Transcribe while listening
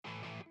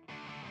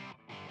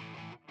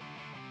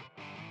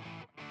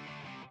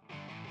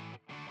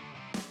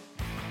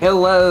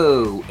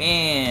Hello,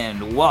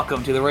 and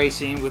welcome to the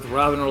Racing with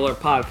Rob and Roller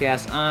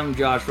podcast. I'm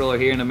Josh Roller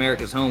here in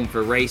America's home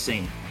for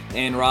racing,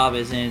 and Rob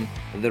is in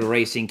the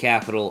racing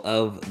capital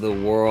of the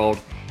world.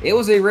 It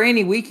was a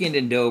rainy weekend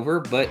in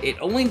Dover, but it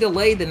only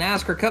delayed the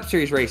NASCAR Cup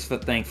Series race,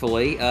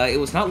 thankfully. It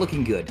was not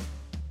looking good.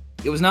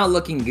 It was not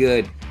looking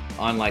good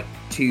on like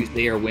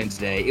Tuesday or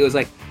Wednesday. It was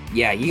like,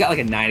 yeah, you got like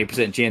a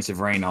 90% chance of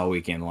rain all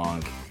weekend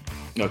long.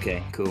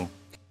 Okay, cool.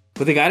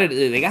 But they got it.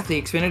 They got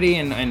the Xfinity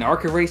and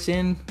ARCA race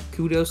in.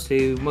 Kudos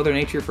to Mother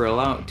Nature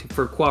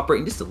for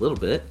cooperating just a little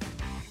bit.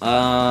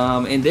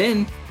 And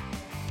then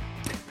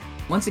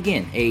once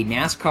again, a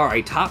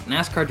top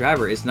NASCAR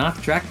driver is not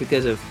the track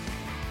because of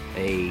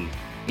a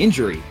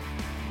injury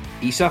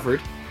he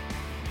suffered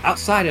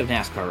outside of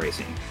NASCAR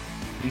racing.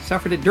 He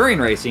suffered it during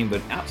racing,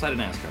 but outside of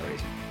NASCAR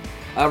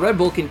racing. Red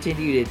Bull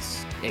continued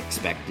its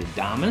expected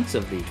dominance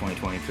of the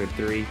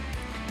 2023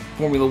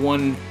 Formula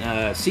One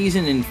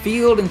season in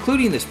field,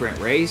 including the sprint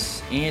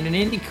race, and in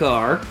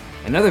IndyCar.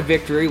 Another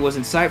victory was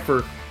in sight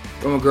for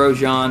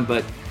Grosjean,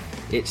 but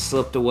it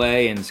slipped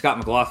away, and Scott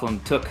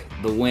McLaughlin took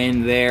the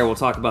win there. We'll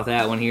talk about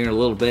that one here in a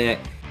little bit.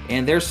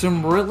 And there's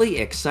some really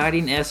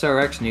exciting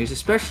SRX news,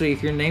 especially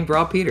if you're named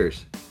Rob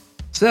Peters.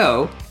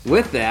 So,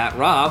 with that,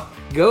 Rob,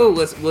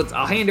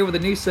 I'll hand over the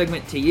news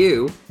segment to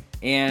you,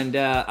 and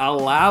I'll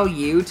allow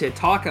you to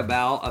talk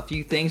about a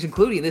few things,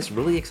 including this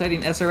really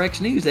exciting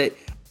SRX news that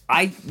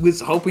I was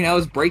hoping I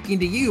was breaking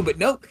to you, but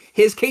nope.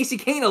 His Kasey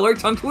Kahne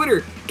alerts on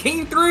Twitter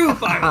came through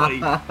finally.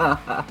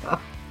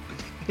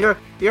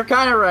 You're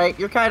kind of right.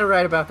 You're kind of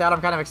right about that.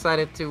 I'm kind of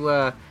excited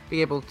to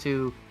be able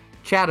to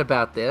chat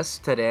about this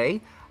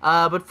today.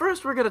 But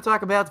first, we're going to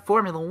talk about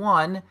Formula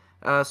One,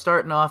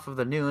 starting off of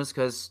the news,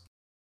 because,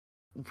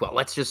 well,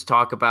 let's just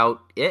talk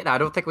about it. I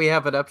don't think we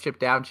have an upshift,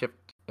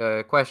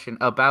 downshift question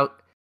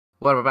about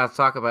what I'm about to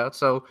talk about.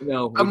 So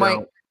No, I'm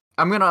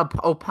going to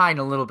opine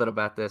a little bit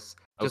about this.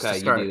 Just okay, to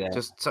start, you do that.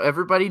 just so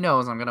everybody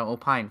knows, I'm going to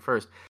opine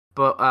first.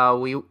 But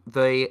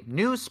the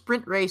new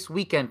sprint race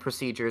weekend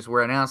procedures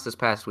were announced this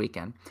past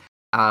weekend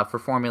for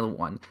Formula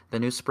One. The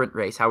new sprint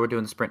race, how we're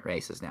doing the sprint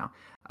races now.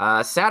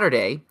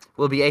 Saturday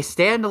will be a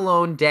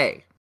standalone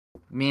day,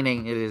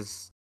 meaning it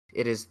is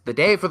the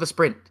day for the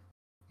sprint.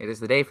 It is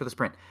the day for the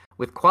sprint,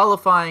 with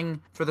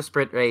qualifying for the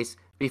sprint race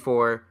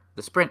before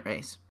the sprint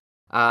race.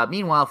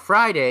 Meanwhile,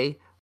 Friday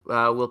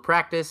we'll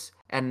practice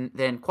and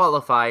then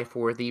qualify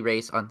for the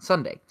race on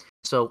Sunday.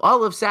 So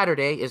all of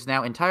Saturday is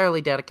now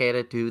entirely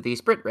dedicated to the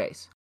sprint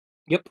race.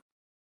 Yep.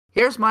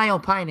 Here's my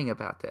opining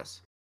about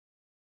this.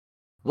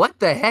 What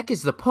the heck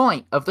is the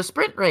point of the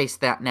sprint race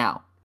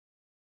now?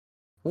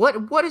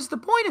 What is the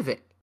point of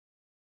it?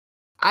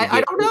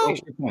 I don't know.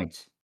 Extra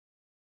points.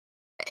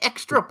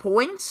 Extra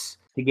points?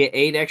 To get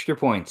 8 extra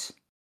points.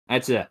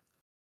 That's it.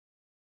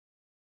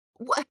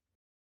 What?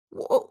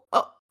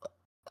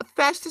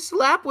 Fastest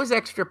lap was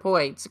extra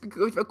points.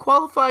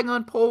 Qualifying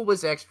on pole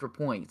was extra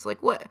points.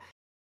 Like, what?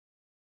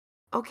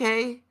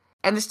 Okay.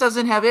 And this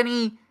doesn't have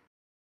any...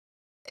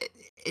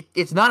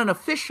 It's not an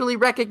officially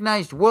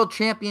recognized World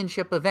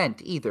Championship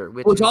event either.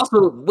 Which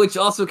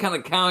also kind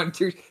of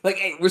counters... Like,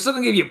 hey, we're still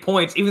going to give you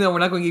points, even though we're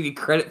not going to give you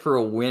credit for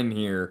a win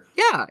here.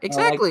 Yeah,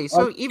 exactly.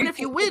 Even if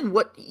you win,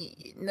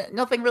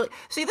 nothing really...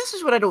 See, this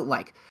is what I don't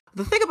like.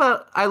 The thing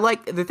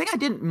I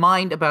didn't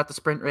mind about the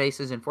sprint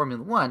races in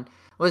Formula One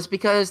was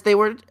because they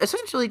were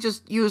essentially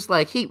just used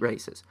like heat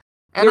races.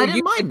 And I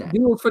didn't mind that.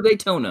 Do it for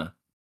Daytona.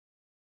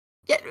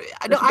 Yeah,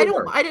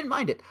 I didn't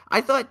mind it.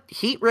 I thought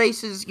heat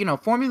races,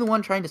 Formula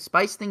One trying to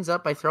spice things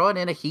up by throwing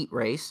in a heat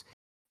race.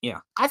 Yeah.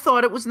 I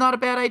thought it was not a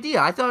bad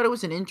idea. I thought it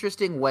was an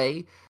interesting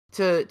way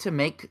to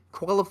make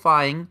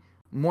qualifying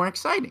more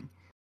exciting.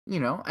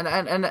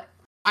 And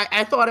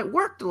I thought it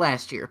worked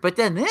last year. But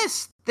then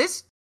this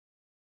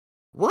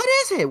what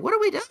is it? What are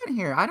we doing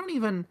here? I don't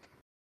even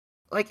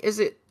is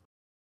it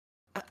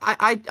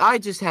I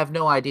just have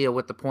no idea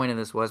what the point of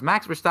this was.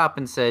 Max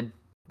Verstappen said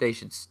they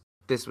should.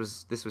 This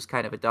was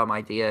kind of a dumb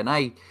idea, and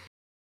I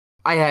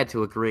had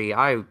to agree.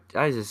 I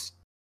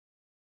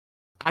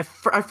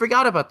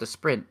forgot about the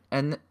sprint,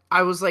 and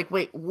I was like,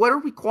 wait, what are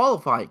we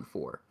qualifying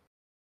for?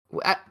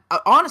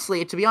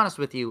 Honestly, to be honest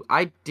with you,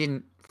 I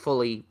didn't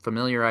fully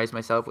familiarize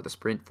myself with the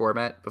sprint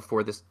format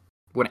before this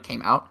when it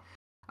came out.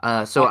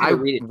 So I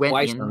read it went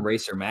twice on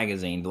Racer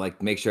Magazine to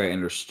make sure I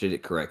understood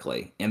it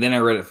correctly, and then I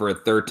read it for a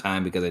third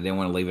time because I didn't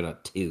want to leave it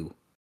at 2.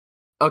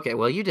 Okay,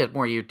 well, you did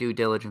more your due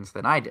diligence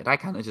than I did. I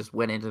kind of just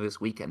went into this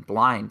weekend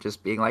blind,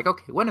 just being like,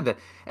 okay, when are the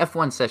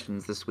F1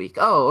 sessions this week?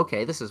 Oh,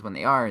 okay, this is when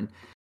they are. And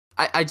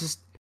I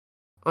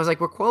was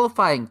like, we're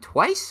qualifying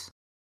twice?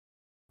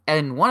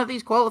 And one of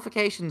these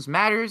qualifications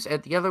matters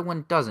and the other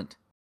one doesn't.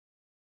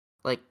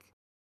 Like,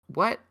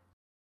 what?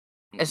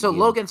 And so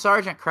Logan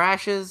Sargent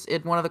crashes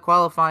in one of the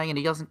qualifying and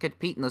he doesn't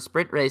compete in the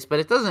sprint race, but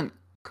it doesn't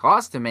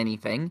cost him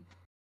anything.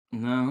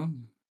 No.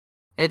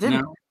 It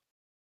didn't.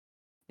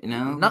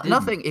 No,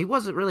 nothing. He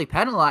wasn't really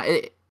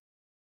penalized.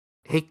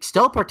 He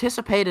still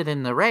participated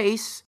in the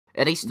race,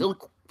 and he still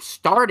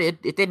started.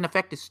 It didn't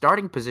affect his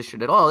starting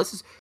position at all.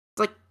 It's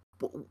like,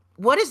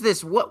 what is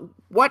this? What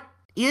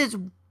is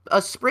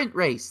a sprint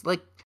race?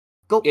 Like,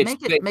 Go It's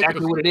make it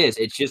exactly what it is.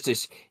 It's just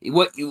this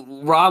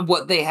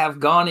what they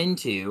have gone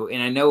into,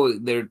 and I know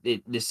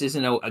this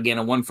isn't a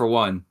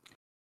 1-for-1,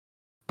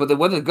 but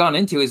what they've gone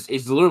into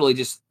is literally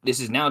just this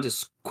is now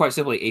just quite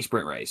simply a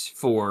sprint race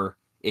for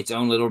its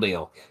own little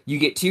deal. You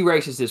get 2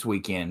 races this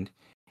weekend,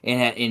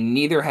 and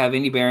neither have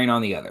any bearing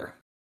on the other.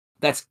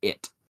 That's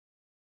it.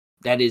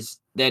 That is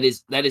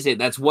it.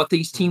 That's what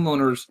these team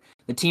owners,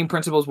 the team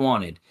principals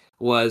wanted.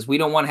 Was we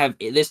don't want to have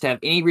this to have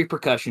any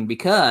repercussion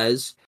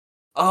because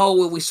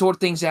we sort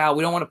things out.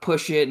 We don't want to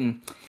push it,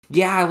 and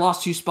yeah, I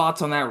lost 2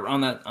 spots on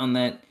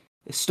that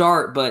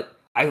start, but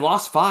I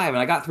lost 5 and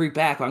I got 3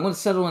 back. But I'm going to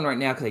settle in right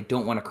now because I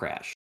don't want to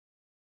crash.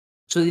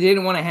 So they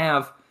didn't want to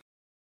have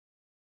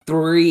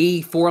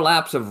 3-4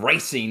 laps of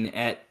racing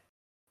at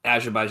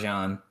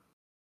Azerbaijan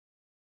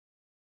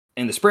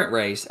in the sprint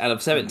race out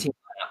of 17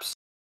 laps,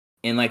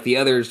 and like the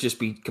others just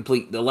be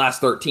complete. The last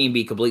 13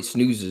 be complete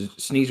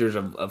sneezers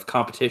of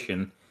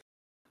competition.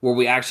 Where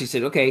we actually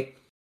said, okay,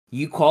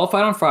 you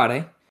qualified on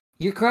Friday.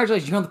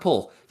 Congratulations, you're on the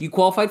pole. You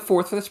qualified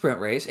 4th for the sprint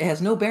race. It has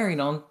no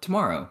bearing on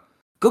tomorrow.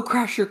 Go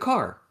crash your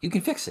car. You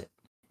can fix it.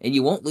 And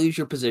you won't lose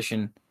your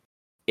position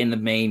in the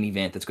main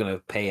event that's going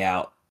to pay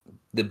out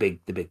the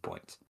big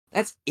points.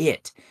 That's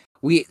it.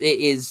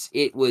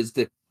 It was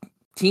the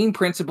team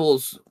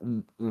principals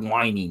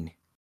whining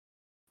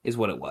is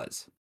what it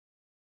was.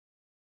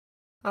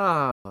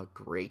 Oh,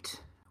 great.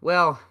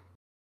 Well,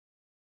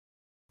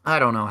 I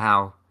don't know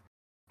how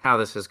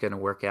this is going to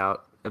work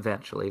out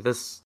eventually.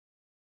 This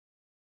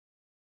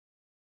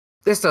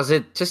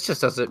doesn't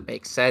doesn't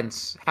make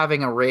sense.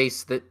 Having a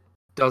race that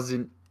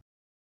doesn't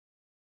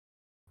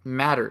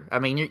matter. I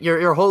mean,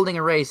 you're holding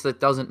a race that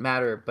doesn't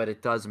matter, but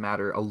it does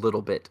matter a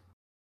little bit.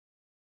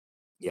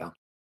 Yeah.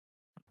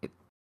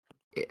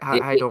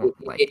 I don't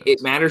like this.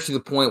 It matters to the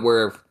point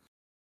where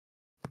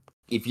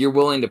if you're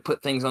willing to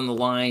put things on the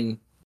line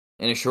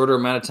in a shorter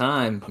amount of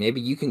time,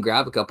 maybe you can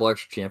grab a couple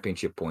extra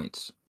championship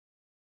points.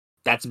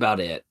 That's about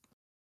it.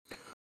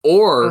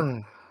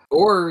 Or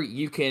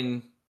you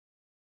can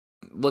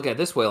look at it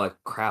this way, like,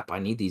 crap, I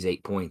need these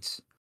 8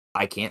 points.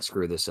 I can't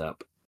screw this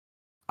up.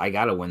 I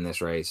got to win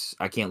this race.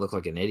 I can't look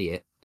like an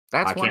idiot.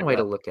 That's one way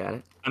to look at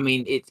it. I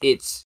mean,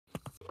 this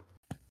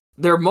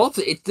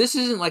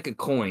isn't like a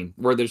coin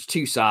where there's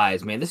 2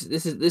 sides, man.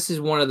 This is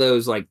one of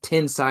those like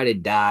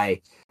 10-sided die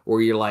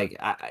where you're like,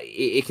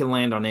 it can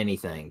land on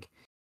anything,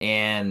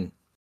 and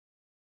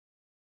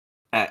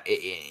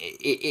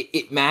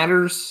it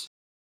matters.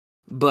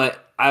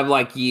 But I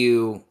like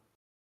you.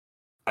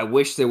 I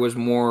wish there was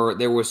more.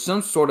 There was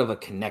some sort of a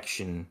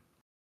connection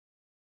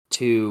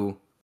to.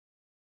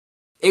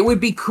 It would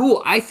be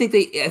cool. I think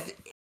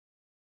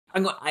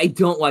I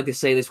don't like to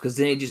say this because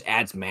then it just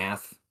adds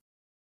math.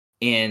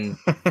 And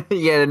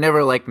yeah, I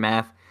never liked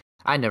math.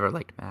 I never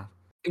liked math.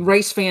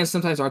 Race fans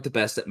sometimes aren't the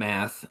best at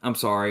math. I'm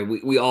sorry.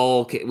 We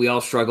all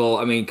struggle.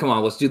 I mean, come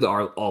on, let's do the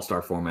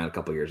All-Star format a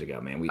couple years ago,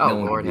 man.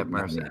 Lord have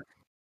mercy.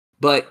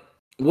 But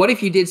what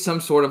if you did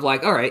some sort of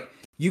like, all right,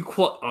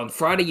 on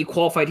Friday you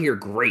qualified here,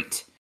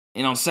 great,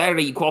 and on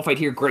Saturday you qualified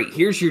here, great.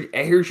 Here's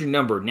your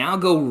number. Now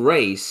go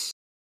race.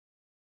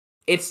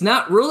 It's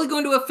not really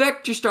going to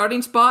affect your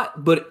starting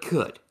spot, but it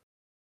could,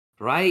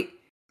 right?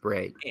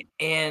 Right.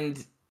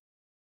 And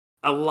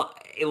a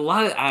lot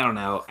of, I don't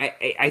know.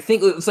 I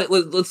think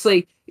let's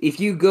say if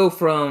you go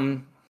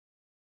from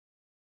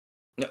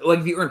like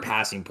if you earn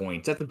passing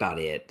points, that's about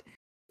it.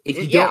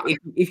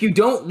 If you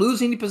don't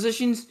lose any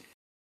positions,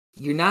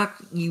 you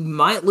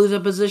might lose a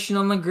position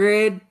on the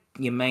grid,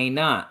 you may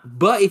not.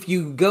 But if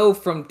you go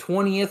from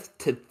 20th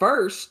to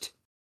 1st,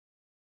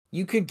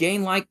 you could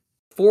gain like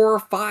 4 or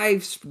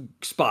 5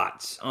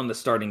 spots on the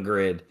starting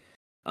grid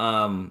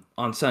on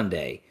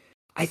Sunday.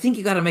 I think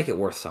you got to make it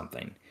worth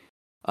something.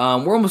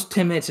 We're almost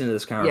 10 minutes into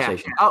this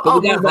conversation. Yeah,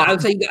 I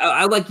would say,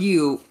 I like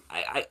you.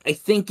 I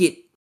think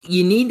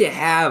you need to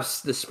have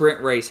the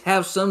sprint race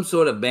have some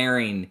sort of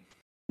bearing,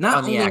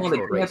 not only on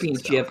the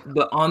championship,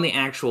 but on the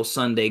actual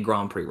Sunday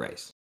Grand Prix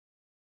race.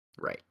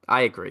 Right.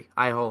 I agree.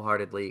 I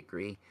wholeheartedly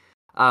agree.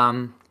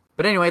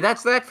 But anyway,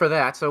 that's that for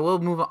that. So we'll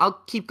move on.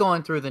 I'll keep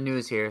going through the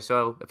news here.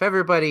 So if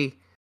everybody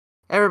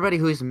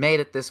who's made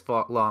it this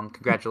long,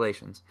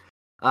 congratulations.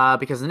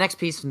 Because the next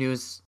piece of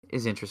news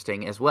is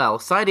interesting as well,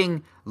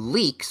 citing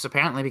leaks,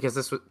 apparently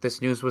because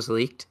this news was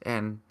leaked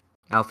and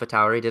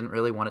AlphaTauri didn't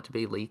really want it to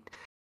be leaked.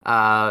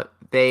 Ferrari.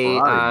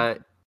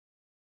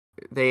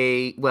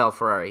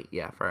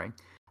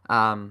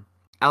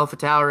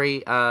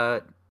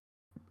 AlphaTauri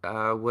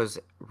was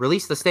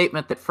released the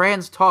statement that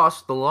Franz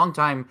Tost, the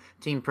longtime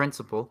team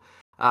principal,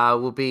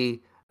 will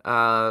be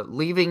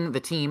leaving the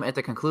team at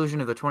the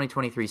conclusion of the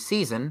 2023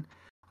 season,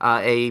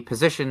 a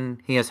position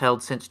he has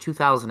held since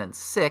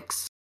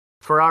 2006.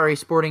 Ferrari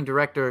sporting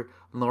director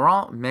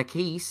Laurent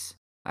Mekies,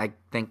 I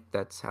think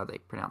that's how they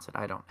pronounce it,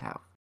 I don't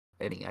have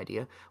any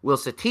idea, will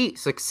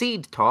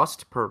succeed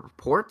Tost per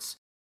reports.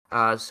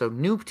 So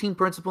new team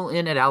principal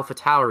in at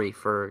AlphaTauri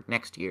for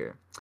next year.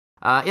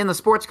 In the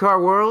sports car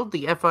world,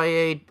 the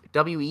FIA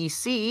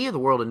WEC, the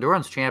World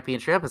Endurance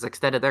Championship, has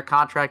extended their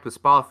contract with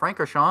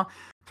Spa-Francorchamps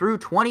through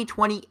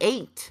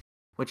 2028.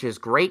 which is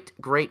great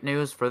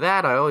news for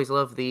that. I always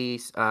love the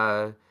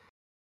spa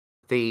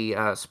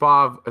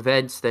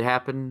events that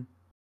happen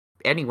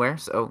anywhere,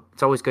 so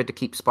it's always good to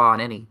keep spa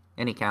on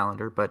any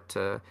calendar. But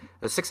the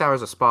 6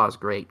 hours of spa is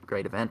great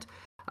event.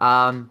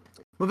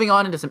 Moving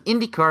on into some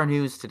IndyCar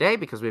news today,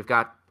 because we've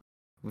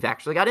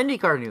actually got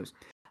IndyCar news.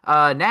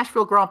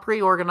 Nashville Grand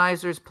Prix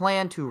organizers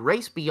plan to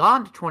race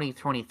beyond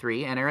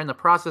 2023 and are in the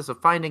process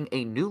of finding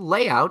a new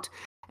layout,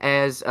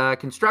 as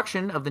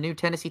construction of the new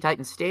Tennessee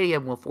Titans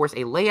Stadium will force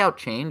a layout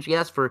change.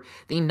 Yes, for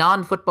the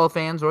non-football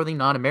fans or the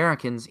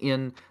non-Americans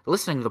in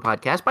listening to the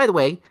podcast. By the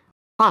way,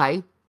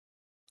 hi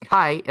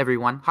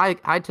everyone.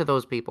 Hi to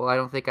those people. I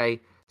don't think I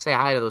say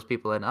hi to those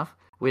people enough.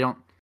 We don't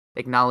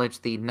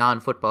acknowledge the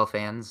non-football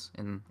fans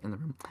in the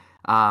room.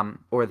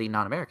 Or the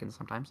non-Americans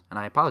sometimes, and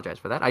I apologize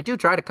for that. I do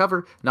try to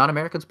cover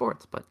non-American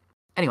sports, but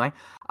anyway,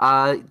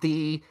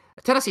 the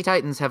Tennessee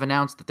Titans have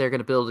announced that they're going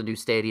to build a new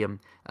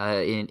stadium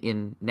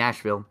in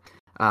Nashville,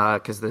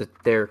 because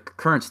their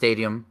current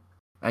stadium,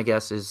 I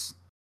guess, is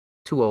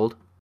too old.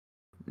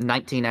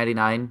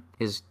 1999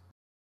 is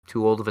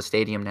too old of a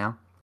stadium now.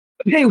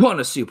 They won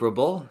a Super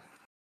Bowl.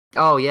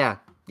 Oh yeah,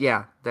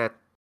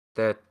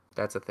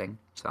 that's a thing.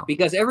 So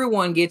because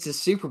everyone gets a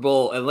Super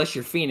Bowl unless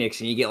you're Phoenix,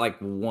 and you get like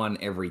one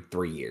every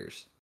 3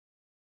 years.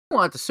 I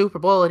want the Super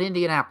Bowl at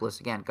Indianapolis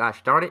again.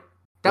 Gosh darn it!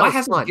 Why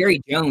hasn't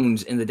Jerry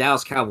Jones and the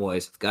Dallas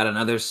Cowboys got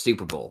another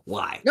Super Bowl?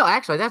 Why? No,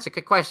 actually, that's a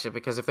good question,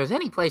 because if there's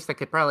any place that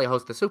could probably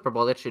host the Super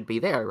Bowl, it should be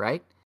there,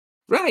 right?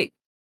 Right.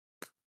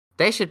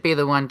 They should be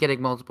the one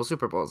getting multiple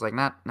Super Bowls, like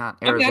not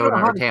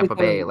Arizona or Tampa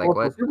Bay. Like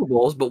what? Super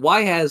Bowls, but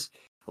why has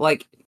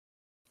like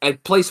a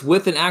place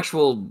with an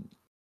actual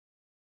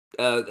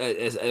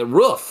a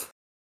roof?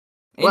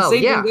 And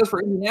same thing goes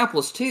for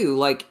Indianapolis too.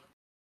 Like,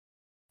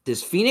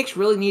 does Phoenix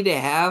really need to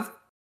have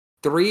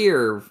 3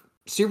 or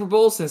Super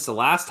Bowls since the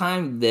last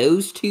time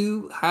those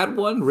two had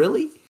one?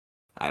 Really?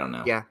 I don't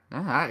know. Yeah,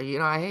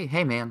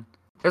 hey man,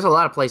 there's a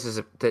lot of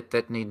places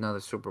that need another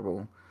Super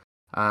Bowl.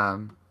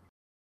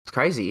 It's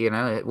crazy,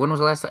 When was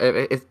the last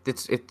time?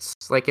 It's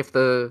like if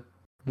the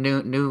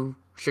new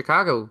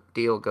Chicago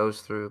deal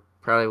goes through,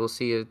 probably we'll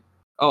see a.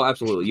 Oh,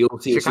 absolutely, you'll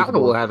see. Chicago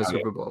will have a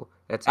Super Bowl.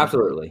 That's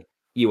absolutely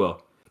you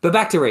will. But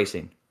back to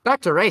racing.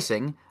 Like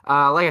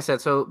I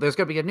said, so there's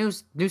going to be a new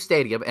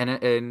stadium,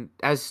 and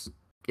as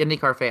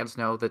IndyCar fans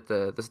know, that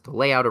the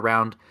layout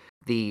around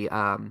the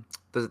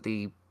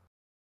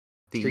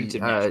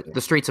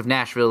streets of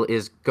Nashville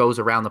goes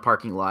around the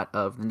parking lot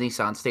of the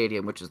Nissan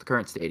Stadium, which is the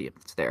current stadium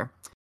that's there.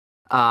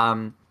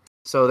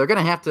 So they're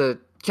going to have to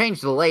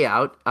change the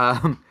layout.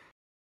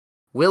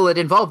 Will it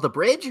involve the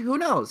bridge? Who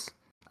knows?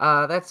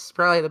 That's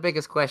probably the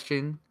biggest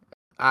question.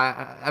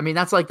 I mean,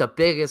 that's like the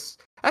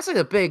biggest. That's like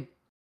the big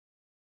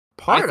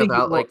part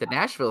about like the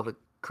Nashville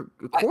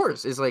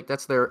course is like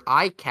that's their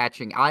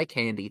eye-catching, eye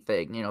candy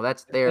thing.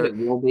 That's their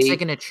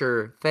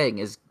signature thing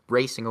is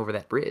racing over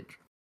that bridge.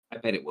 I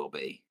bet it will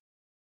be.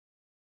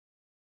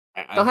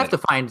 They'll have to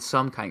find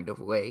some kind of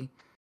way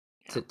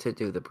to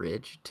do the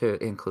bridge,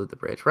 to include the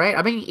bridge, right?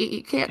 I mean,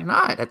 you can't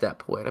not at that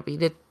point. I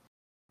mean,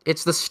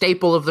 it's the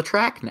staple of the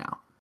track now.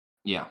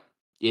 Yeah,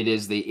 it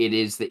is the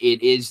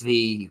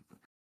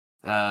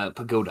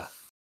pagoda.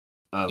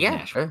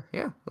 Nashville.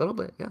 Yeah, a little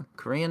bit. Yeah,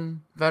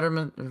 Korean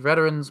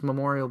Veterans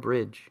Memorial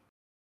Bridge.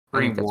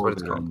 I think that's what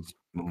it's called.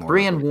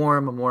 Korean War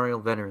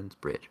Memorial Veterans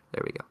Bridge.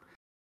 There we go.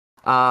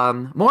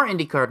 More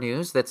IndyCar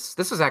news. This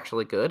is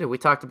actually good. We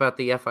talked about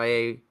the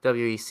FIA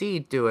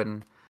WEC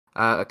doing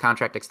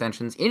contract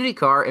extensions.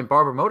 IndyCar and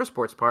Barber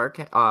Motorsports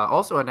Park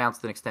also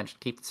announced an extension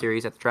to keep the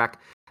series at the track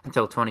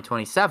until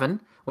 2027,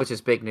 which is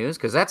big news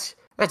because that's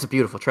a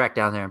beautiful track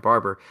down there in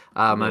Barber.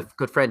 My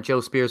good friend Joe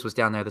Spears was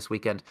down there this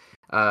weekend,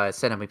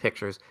 sending me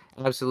pictures.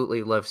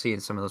 Absolutely love seeing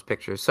some of those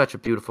pictures. Such a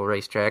beautiful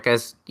racetrack.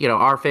 As you know,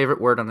 our favorite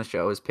word on the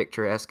show is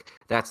picturesque.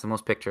 That's the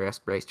most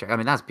picturesque racetrack. I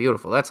mean, that's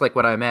beautiful. That's like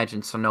what I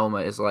imagine Sonoma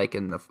is like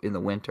in the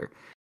winter.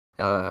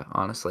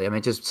 Honestly, I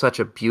mean, just such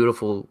a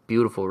beautiful,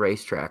 beautiful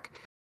racetrack.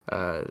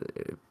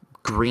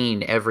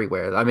 Green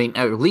everywhere. I mean,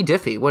 Lee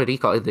Diffie, what did he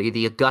call it?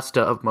 The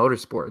Augusta of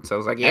motorsports. I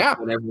was like, yeah. That's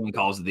what everyone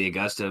calls it, the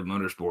Augusta of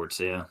motorsports,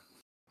 yeah.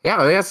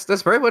 Yeah,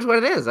 that's very much what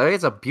it is. I mean,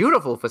 it's a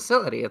beautiful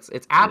facility. It's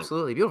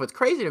absolutely beautiful. It's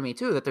crazy to me,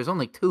 too, that there's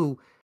only two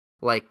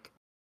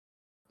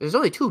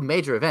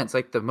major events,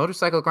 like the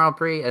Motorcycle Grand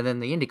Prix and then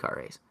the IndyCar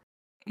race.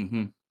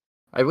 Mm-hmm.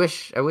 I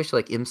wish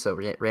like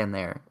IMSA ran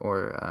there,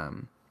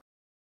 or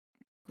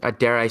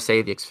dare I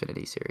say the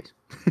Xfinity Series.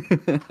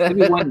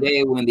 Maybe one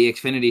day when the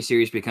Xfinity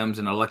Series becomes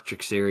an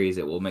electric series,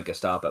 it will make a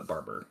stop at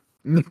Barber.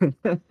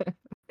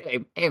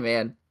 Hey,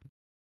 man.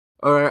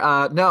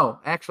 Or no,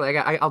 actually,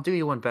 I'll do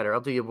you one better.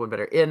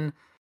 In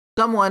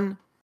someone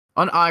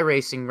on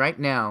iRacing right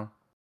now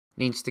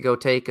needs to go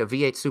take a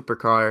V8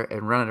 supercar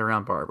and run it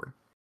around Barber.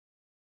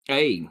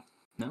 Hey,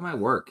 that might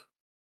work.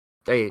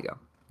 There you go.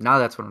 Now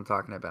that's what I'm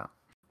talking about.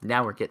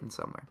 Now we're getting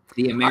somewhere.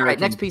 The American. All right,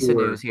 next piece of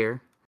news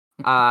here.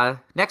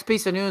 Next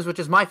piece of news, which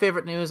is my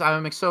favorite news.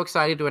 I'm so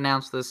excited to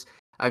announce this.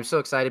 I'm so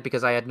excited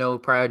because I had no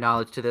prior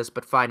knowledge to this,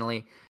 but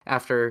finally,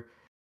 after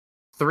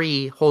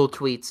 3 whole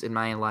tweets in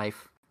my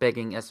life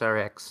begging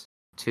SRX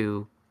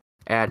to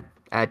add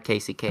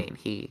Kasey Kahne.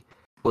 He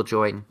will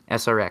join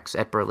SRX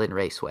at Berlin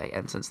Raceway,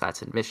 and since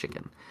that's in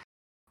Michigan,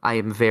 I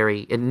am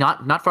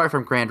not far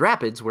from Grand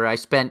Rapids, where I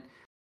spent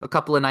a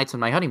couple of nights on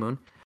my honeymoon.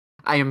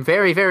 I am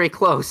very, very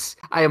close.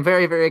 I am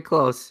very, very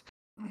close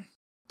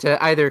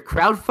to either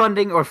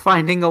crowdfunding or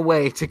finding a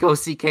way to go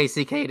see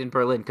Kasey Kahne in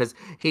Berlin, because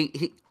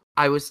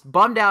I was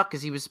bummed out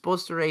because he was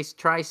supposed to race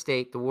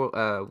Tri-State. The World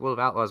of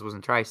Outlaws was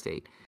in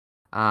Tri-State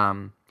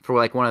for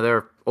like one of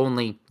their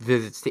only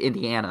visits to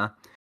Indiana,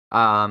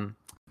 and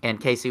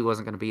Kasey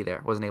wasn't able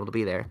to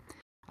be there.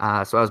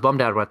 So I was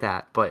bummed out about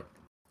that. But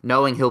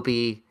knowing he'll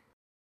be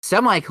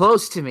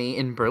semi-close to me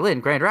in Berlin,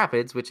 Grand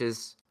Rapids, which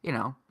is,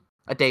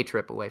 a day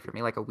trip away from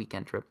me, like a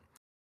weekend trip.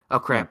 Oh,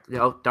 crap.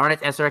 Yeah. Darn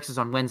it, SRX is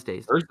on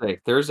Wednesdays.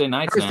 Thursday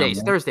nights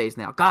Thursdays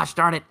now. Gosh,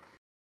 darn it.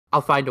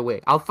 I'll find a way.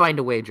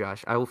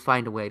 Josh. I will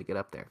find a way to get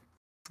up there.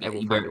 I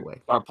will find a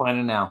way. Start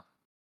planning now.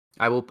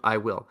 I will.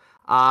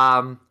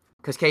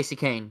 Because Kasey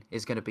Kahne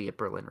is going to be at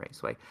Berlin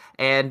Raceway.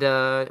 And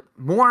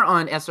more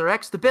on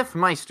SRX. The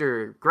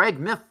Biffmeister, Greg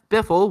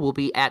Biffle, will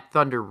be at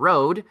Thunder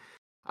Road.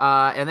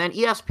 And then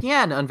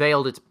ESPN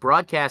unveiled its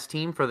broadcast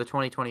team for the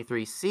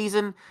 2023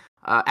 season.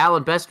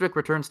 Alan Bestwick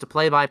returns to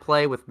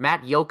play-by-play with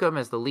Matt Yoakum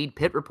as the lead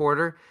pit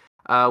reporter.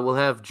 We'll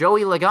have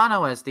Joey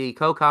Logano as the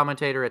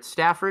co-commentator at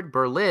Stafford,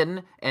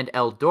 Berlin, and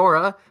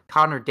Eldora.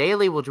 Connor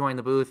Daly will join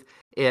the booth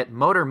at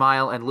Motor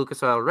Mile and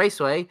Lucas Oil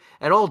Raceway.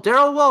 And old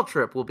Darrell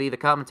Waltrip will be the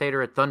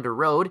commentator at Thunder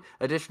Road.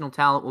 Additional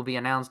talent will be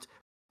announced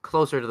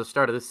closer to the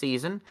start of the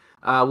season.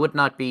 Would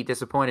not be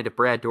disappointed if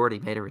Brad Doherty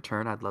made a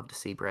return. I'd love to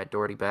see Brad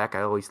Doherty back.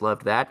 I always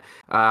loved that.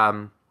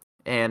 I'll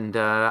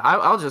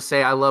just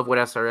say I love what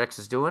SRX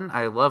is doing.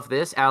 I love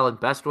this. Alan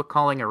Bestwick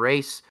calling a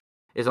race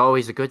is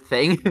always a good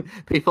thing.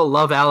 People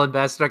love Alan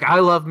Bestwick. I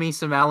love me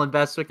some Alan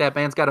Bestwick. That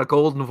man's got a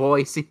golden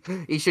voice.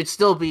 He should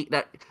still be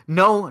that.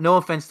 No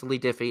offense to Lee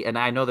Diffie, and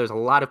I know there's a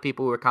lot of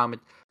people who are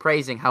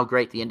praising how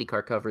great the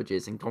IndyCar coverage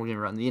is, and don't get me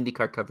wrong, the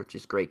IndyCar coverage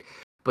is great.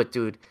 But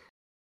dude,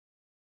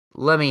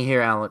 let me hear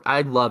Alan.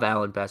 I love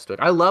Alan Bestwick.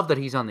 I love that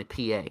he's on the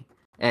PA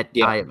at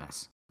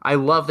IMS. I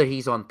love that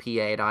he's on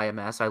PA at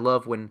IMS. I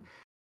love when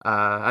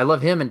I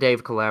love him and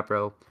Dave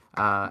Calabro.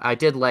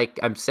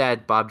 I'm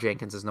sad Bob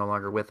Jenkins is no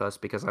longer with us,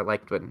 because I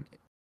liked when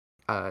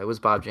it was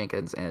Bob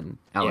Jenkins and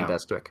Alan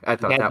Bestwick. I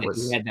thought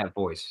he had that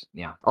voice.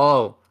 Yeah.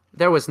 Oh,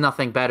 there was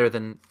nothing better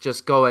than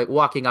just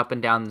walking up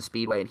and down the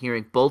speedway and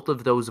hearing both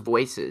of those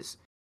voices,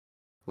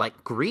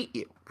 like greet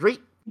you,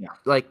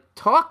 like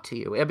talk to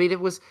you. I mean,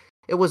 it was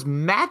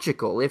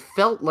magical. It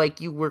felt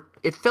like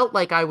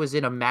I was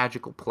in a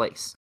magical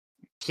place,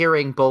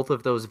 hearing both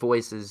of those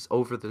voices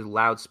over the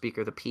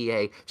loudspeaker, the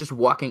PA, just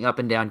walking up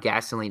and down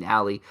Gasoline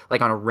Alley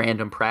like on a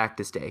random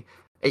practice day.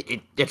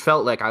 It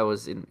felt like I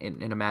was in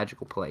a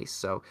magical place.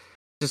 So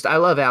I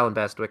love Alan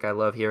Bestwick. I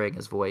love hearing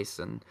his voice.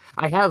 And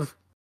I tell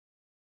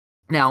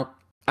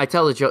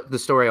the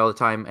story all the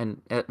time,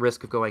 and at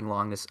risk of going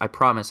long, I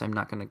promise I'm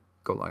not going to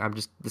go long.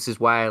 This is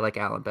why I like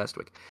Alan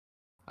Bestwick.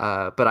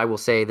 But I will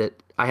say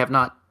that I have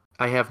not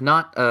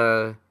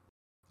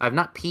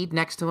peed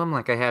next to him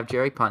like I have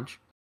Jerry Punch.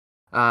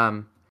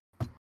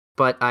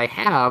 But I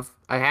have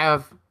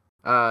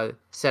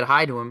said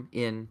hi to him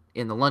in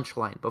the lunch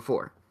line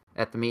before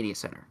at the media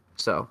center.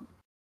 So,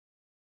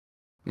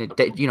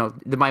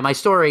 my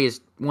story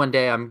is one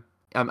day I'm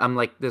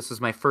like, this is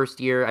my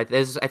first year. I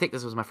think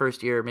this was my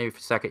first year, maybe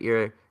second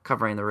year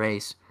covering the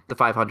race, the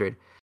 500,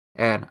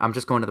 and I'm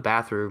just going to the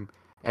bathroom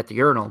at the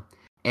urinal,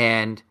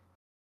 and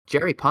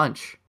Jerry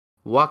Punch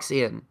walks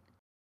in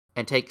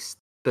and takes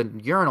the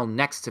urinal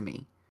next to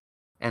me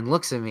and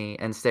looks at me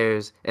and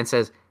stares and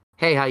says,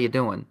 "Hey, how you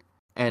doing?"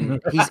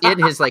 And he's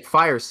in his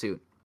fire suit.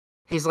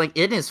 He's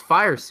in his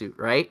fire suit,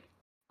 right?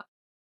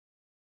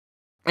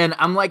 And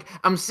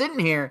I'm sitting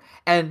here,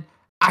 and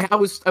I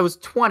was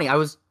 20. I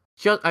was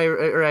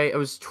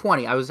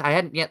 20. I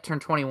hadn't yet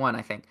turned 21,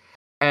 I think.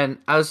 And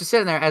I was just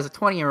sitting there as a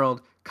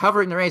 20-year-old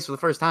covering the race for the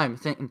first time,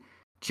 thinking,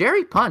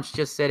 Jerry Punch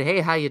just said, "Hey,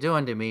 how you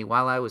doing?" to me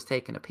while I was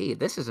taking a pee.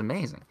 This is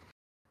amazing.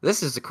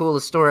 This is the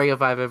coolest story of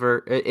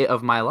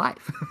my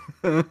life.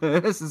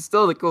 This is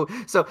still the cool.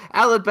 So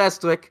Alan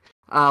Bestwick,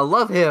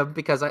 love him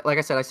because, like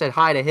I said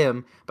hi to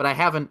him, but I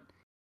haven't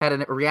had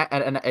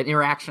an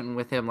interaction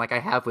with him like I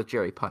have with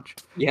Jerry Punch.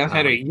 Yeah, I've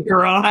had a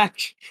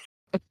interaction.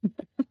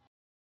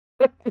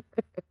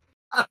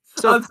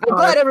 So I'm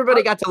glad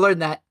everybody got to learn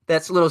that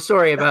little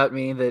story about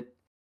me that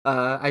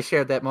I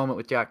shared that moment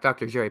with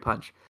Dr. Jerry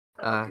Punch.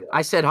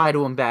 I said hi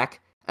to him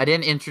back. I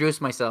didn't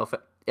introduce myself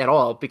at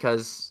all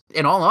because,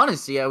 in all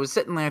honesty, I was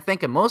sitting there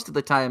thinking most of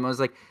the time, I was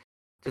like,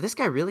 did this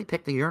guy really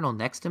pick the urinal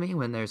next to me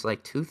when there's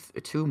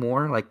two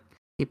more? Like,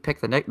 he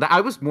picked the next.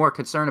 I was more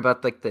concerned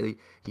about the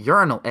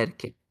urinal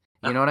etiquette.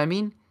 You know what I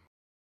mean?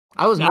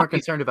 I was more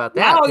concerned about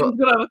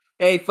that.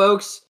 Hey,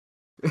 folks.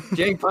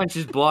 Jay Punch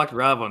just blocked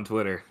Rob on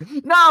Twitter.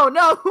 No,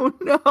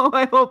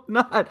 I hope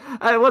not.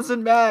 I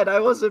wasn't mad,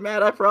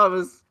 I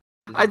promise.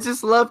 I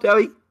just loved how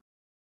he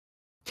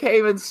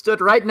came and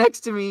stood right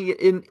next to me.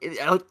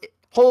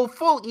 full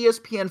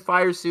ESPN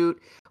fire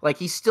suit. Like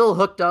he's still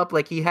hooked up.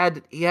 Like he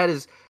had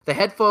the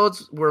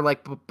headphones were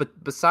like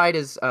beside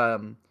his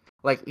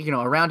like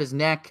around his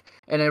neck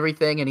and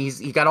everything, and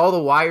he got all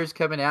the wires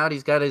coming out.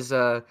 He's got his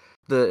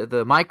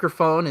the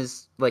microphone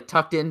is like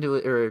tucked into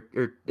it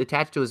or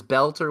attached to his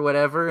belt or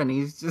whatever, and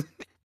he's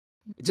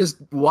just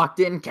walked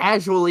in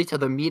casually to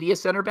the media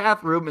center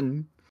bathroom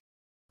and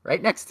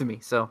right next to me.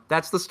 So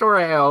that's the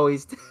story I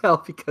always tell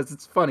because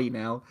it's funny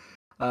now,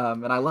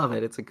 and I love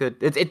it. It's a good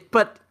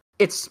but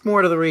it's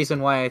more to the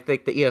reason why I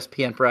think the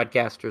ESPN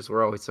broadcasters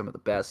were always some of the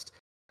best.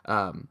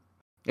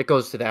 It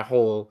goes to that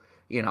whole,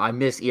 I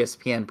miss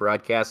ESPN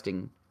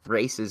broadcasting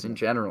races in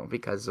general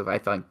because I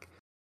think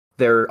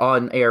their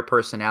on-air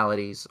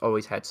personalities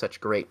always had such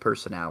great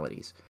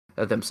personalities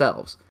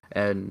themselves.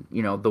 And,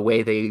 the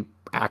way they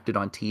acted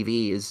on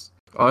TV is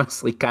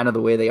honestly kind of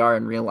the way they are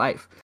in real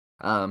life.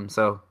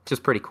 So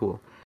just pretty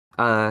cool.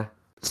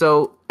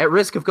 So at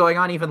risk of going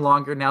on even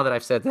longer now that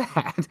I've said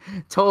that,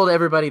 told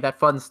everybody that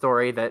fun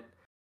story that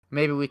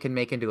maybe we can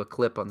make into a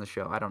clip on the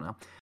show. I don't know.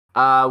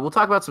 We'll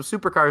talk about some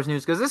Supercars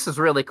news because this is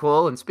really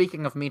cool. And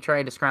speaking of me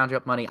trying to scrounge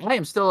up money, I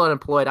am still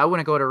unemployed. I want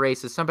to go to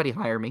races. Somebody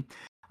hire me.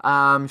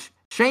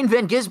 Shane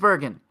Van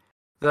Gisbergen,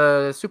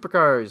 the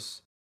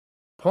Supercars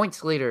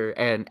points leader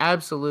and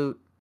absolute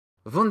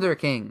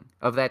wunderking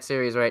of that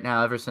series right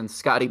now ever since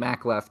Scotty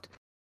Mac left,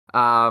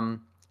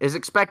 is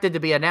expected to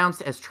be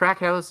announced as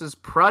Trackhouse's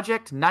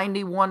Project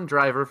 91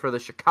 driver for the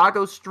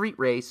Chicago Street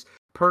Race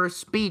per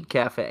Speed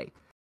Cafe.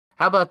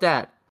 How about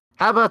that?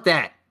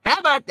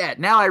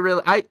 Now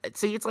I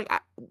see. It's like,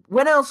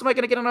 when else am I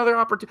going to get another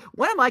opportunity?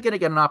 When am I going to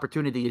get an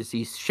opportunity to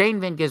see Shane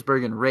Van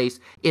Gisbergen race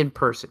in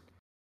person?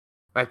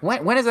 Like,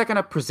 when is that going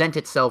to present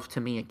itself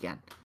to me again?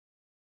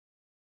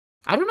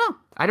 I don't know.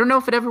 I don't know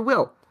if it ever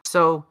will.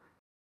 So,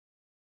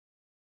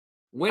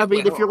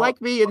 if you're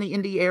like me in the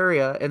Indy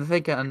area and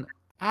thinking,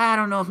 I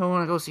don't know if I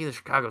want to go see the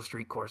Chicago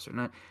Street Course or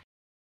not,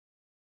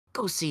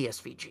 go see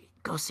SVG.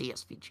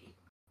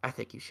 I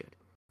think you should.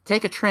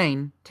 Take a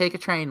train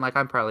like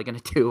I'm probably going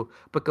to do,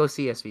 but go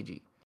see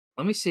SVG.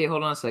 Let me see.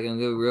 Hold on a second.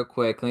 Go real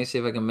quick. Let me see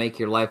if I can make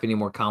your life any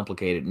more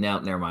complicated. No,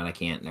 never mind. I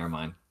can't. Never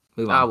mind.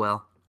 Move on. Oh,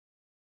 well.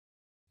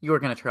 You were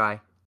going to try.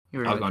 I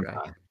was going to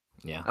try.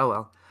 Yeah. Oh,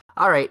 well.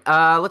 All right.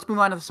 Let's move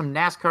on to some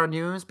NASCAR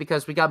news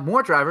because we got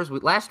more drivers.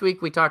 Last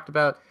week we talked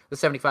about the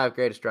 75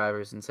 greatest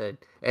drivers and said,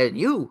 and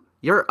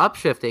you're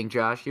upshifting,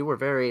 Josh. You were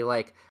very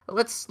like,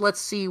 let's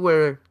see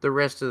where the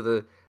rest of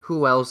the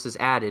who else is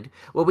added.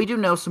 Well, we do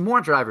know some more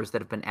drivers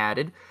that have been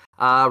added.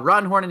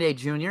 Ron Hornaday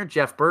Jr.,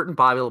 Jeff Burton,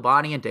 Bobby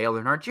Labonte, and Dale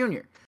Earnhardt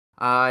Jr.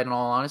 In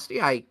all honesty,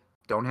 I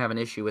don't have an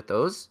issue with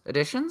those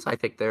additions. I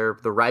think they're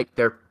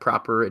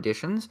proper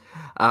additions.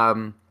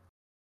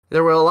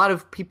 There were a lot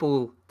of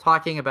people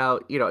talking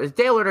about, Dale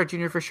Earnhardt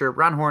Jr. for sure,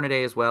 Ron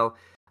Hornaday as well.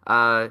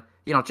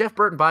 Jeff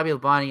Burton, Bobby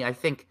Labonte. I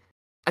think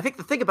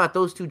the thing about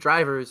those two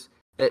drivers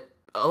that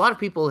a lot of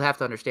people have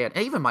to understand,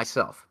 and even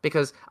myself,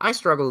 because I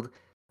struggled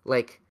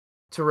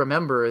to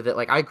remember that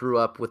I grew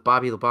up with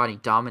Bobby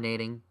Labonte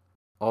dominating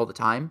all the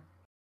time,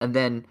 and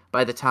then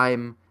by the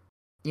time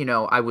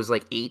I was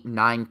 8,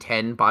 9,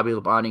 10, Bobby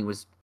Labonte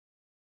was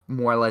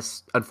more or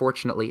less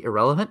unfortunately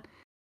irrelevant,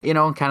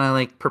 and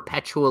kind of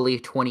perpetually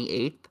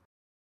 28th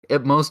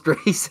at most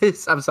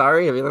races. I'm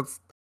sorry. I mean,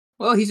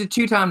 well, he's a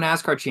 2-time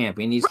NASCAR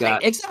champion. He's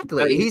got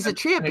exactly. He's a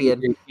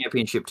champion.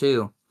 Championship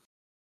too.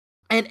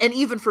 And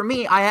even for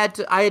me, I had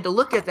to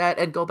look at that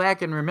and go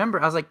back and remember.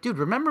 I was like, dude,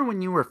 remember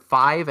when you were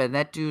 5 and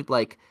that dude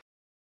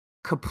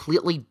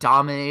completely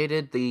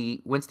dominated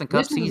the Winston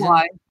Cup season?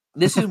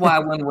 This is why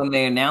when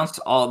they announced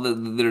all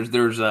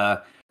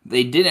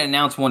they didn't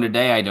announce one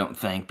today, I don't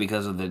think,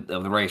 because of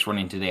the race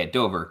running today at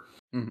Dover.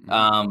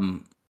 Mm-hmm.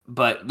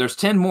 But there's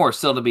 10 more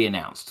still to be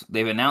announced.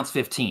 They've announced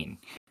 15.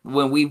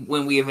 When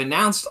we have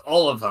announced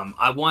all of them,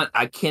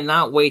 I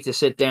cannot wait to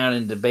sit down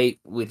and debate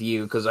with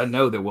you, because I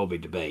know there will be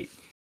debate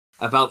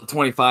about the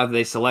 25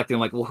 they selected.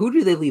 I'm like, well, who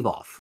do they leave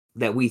off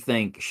that we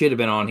think should have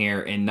been on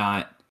here and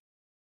not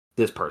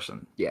this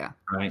person? Yeah,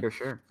 right, for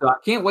sure. So I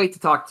can't wait to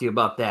talk to you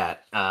about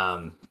that.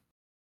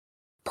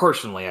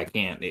 Personally, I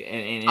can't,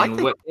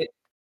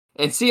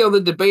 and see how the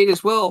debate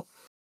as well.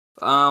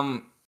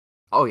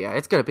 Oh yeah,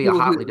 it's going to be a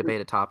hotly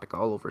debated topic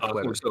all over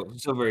Twitter.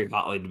 So very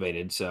hotly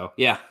debated. So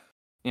yeah.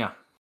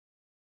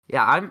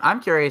 I'm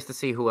curious to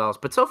see who else,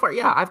 but so far,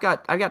 yeah, I've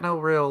got no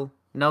real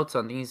notes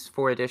on these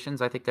 4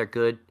 additions. I think they're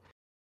good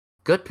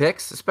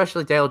picks,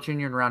 especially Dale Jr.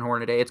 and Ron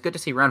Hornaday. It's good to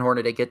see Ron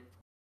Hornaday get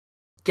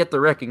the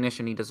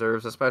recognition he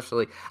deserves.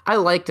 Especially, I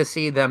like to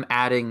see them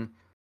adding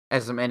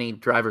as many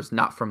drivers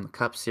not from the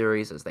Cup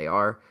Series as they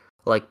are,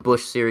 like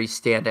Busch Series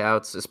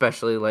standouts,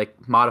 especially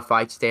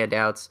modified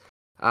standouts.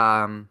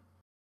 I'm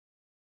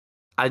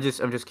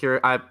just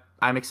curious.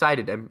 I'm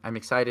excited. I'm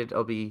excited.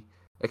 I'll be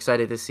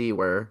excited to see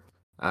where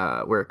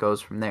it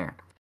goes from there.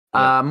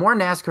 Yeah. More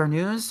NASCAR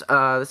news.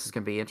 This is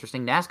going to be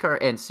interesting. NASCAR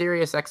and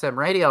SiriusXM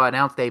Radio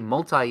announced a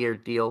multi-year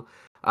deal,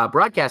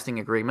 broadcasting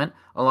agreement,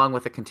 along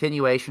with a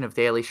continuation of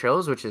daily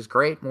shows, which is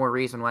great. More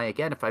reason why,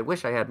 again, if I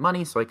wish I had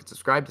money so I could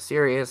subscribe to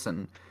Sirius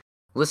and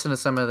listen to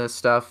some of this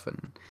stuff.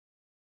 And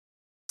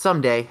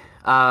Someday.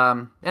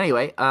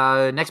 Anyway,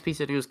 next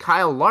piece of news.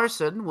 Kyle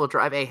Larson will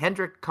drive a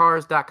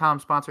HendrickCars.com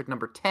sponsored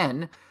number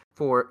 10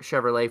 for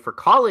Chevrolet for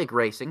Colleague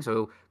Racing.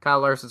 So Kyle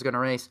Larson's going to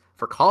race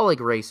for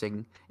Colleague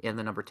Racing in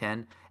the number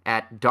 10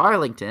 at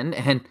Darlington.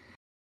 And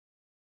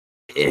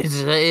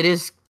it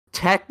is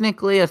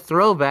technically a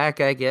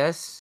throwback, I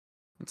guess.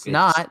 It's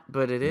not,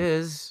 but it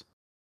is.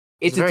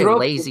 It's a very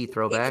lazy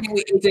throwback.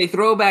 It's a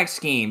throwback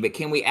scheme, but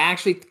can we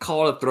actually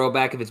call it a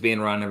throwback if it's being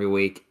run every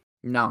week?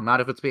 No, not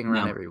if it's being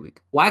run every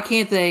week. Why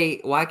can't he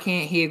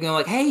go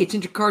like, hey, it's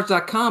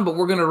HendrickCars.com, but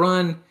we're going to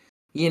run,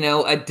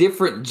 a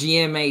different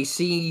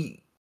GMAC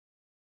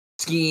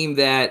scheme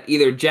that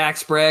either Jack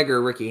Sprague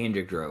or Ricky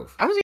Hendrick drove?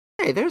 I was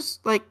going to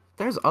say,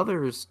 there's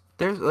others.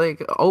 There's like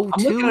 02. I'm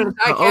looking at a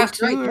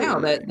diecast right now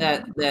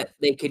that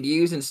they could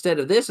use instead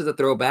of this as a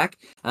throwback.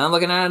 I'm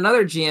looking at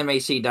another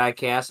GMAC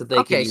diecast that they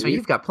could use. Okay, so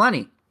you've got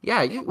plenty.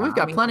 Yeah, we've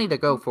got plenty to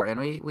go for, and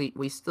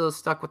we still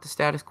stuck with the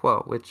status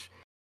quo, which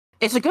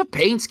it's a good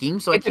paint scheme,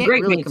 so I can't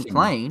really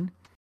complain.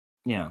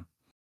 Yeah.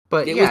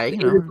 But it was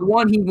the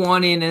one he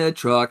won in a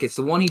truck. It's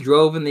the one he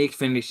drove in the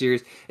Xfinity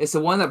Series. It's the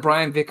one that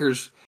Brian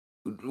Vickers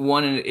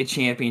won a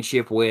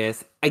championship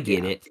with. I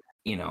get it,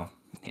 Yeah.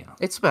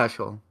 It's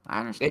special. I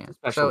understand.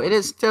 So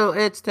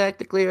it's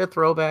technically a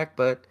throwback,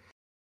 but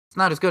it's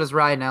not as good as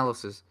Ryan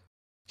Ellis's.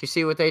 Did you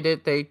see what they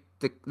did? The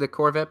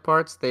Corvette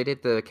parts, they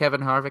did the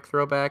Kevin Harvick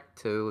throwback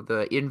to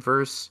the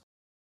inverse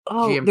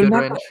GM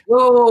Goodwrench.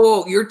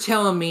 Whoa, you're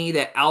telling me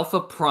that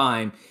Alpha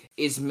Prime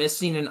is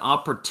missing an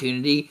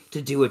opportunity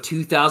to do a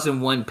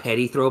 2001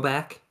 Petty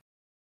throwback?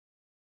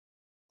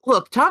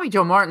 Look, Tommy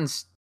Joe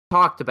Martins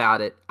talked about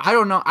it. I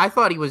don't know. I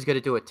thought he was going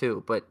to do it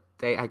too, but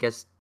I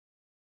guess.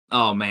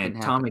 Oh man,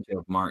 Tommy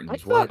Joe Martins.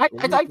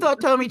 I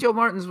thought Tommy Joe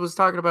Martins was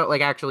talking about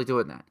like actually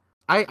doing that.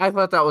 I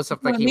thought that was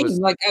something he was.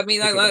 Like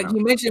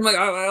you mentioned,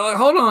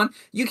 hold on,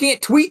 you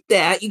can't tweet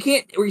that. You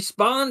can't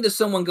respond to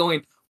someone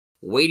going,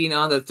 waiting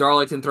on the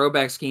Darlington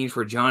throwback schemes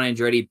for John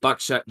Andretti,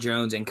 Buckshot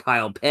Jones, and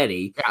Kyle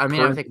Petty. Yeah, I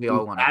mean, I think we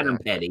all want Adam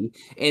Petty,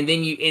 and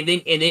then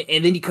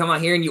you come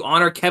out here and you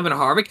honor Kevin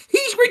Harvick.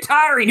 He's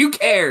retiring. Who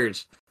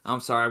cares?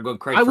 I'm sorry, I'm going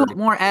crazy. I want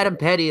more Adam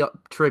Petty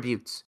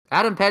tributes.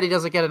 Adam Petty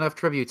doesn't get enough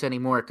tributes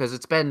anymore because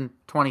it's been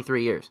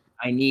 23 years.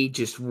 I need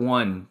just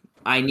one.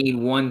 I need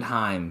one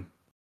time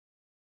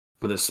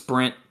for the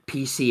Sprint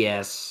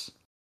PCS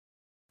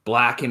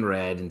black and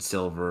red and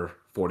silver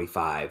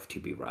 45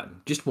 to be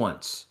run just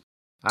once.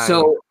 I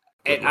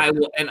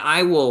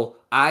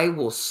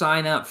will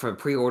sign up for a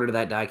pre-order to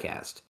that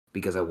diecast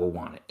because I will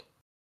want it.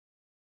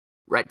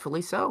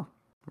 Rightfully so.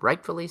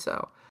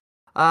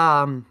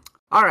 All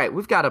right,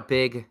 we've got a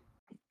big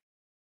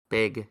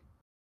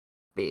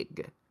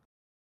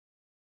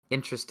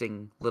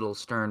interesting little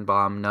Stern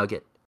bomb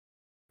nugget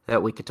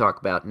that we could talk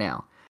about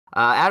now.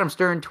 Adam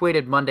Stern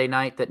tweeted Monday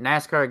night that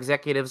NASCAR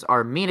executives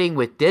are meeting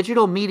with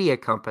digital media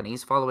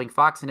companies following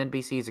Fox and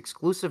NBC's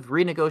exclusive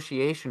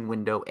renegotiation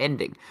window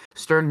ending.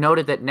 Stern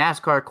noted that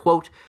NASCAR,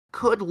 quote,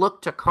 could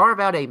look to carve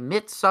out a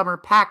midsummer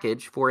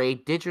package for a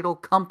digital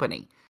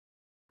company.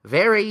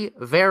 Very,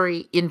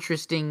 very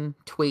interesting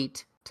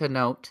tweet to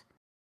note,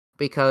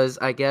 because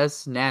I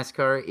guess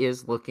NASCAR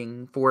is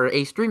looking for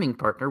a streaming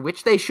partner,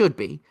 which they should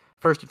be,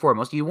 first and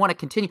foremost. You want to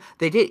continue.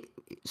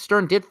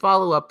 Stern did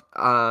follow up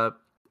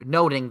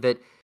noting that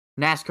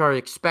NASCAR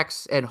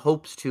expects and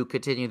hopes to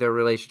continue their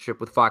relationship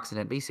with Fox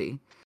and NBC.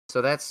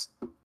 So that's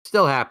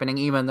still happening,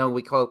 even though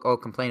we all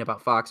complain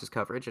about Fox's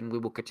coverage, and we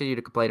will continue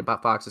to complain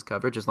about Fox's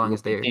coverage as long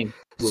as they're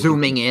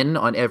zooming in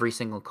on every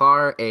single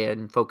car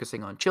and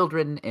focusing on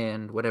children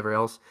and whatever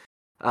else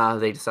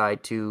they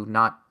decide to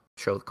not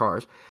show the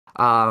cars.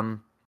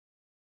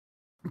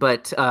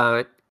 But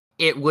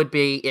it would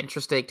be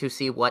interesting to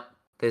see what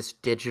this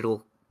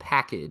digital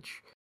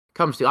package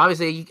comes to.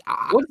 Obviously,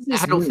 I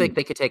don't think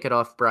they could take it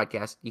off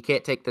broadcast. You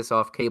can't take this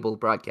off cable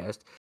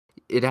broadcast.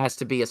 It has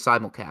to be a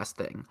simulcast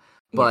thing.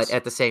 But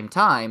at the same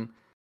time,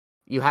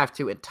 you have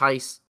to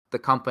entice the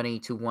company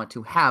to want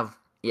to have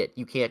it.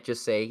 You can't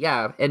just say,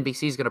 yeah,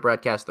 NBC's going to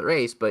broadcast the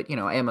race, but,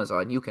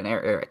 Amazon, you can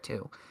air it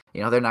too.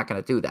 They're not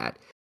going to do that.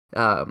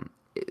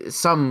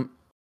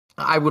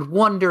 I would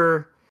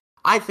wonder,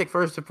 I think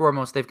first and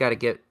foremost, they've got to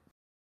get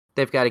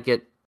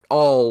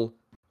all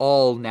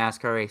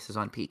NASCAR races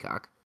on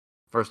Peacock.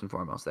 First and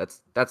foremost,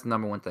 that's the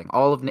number one thing.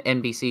 All of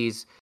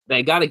NBC's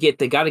they got to get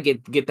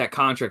that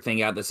contract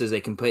thing out that says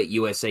they can put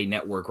USA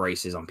Network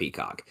races on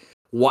Peacock.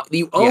 What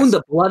you own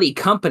the bloody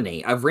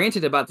company? I've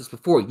ranted about this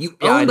before. You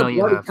own the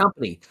bloody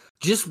company.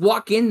 Just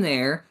walk in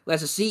there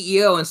as a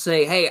CEO and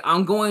say, "Hey,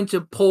 I'm going to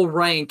pull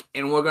rank,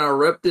 and we're going to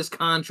rip this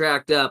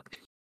contract up,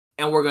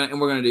 and we're going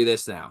to do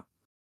this now."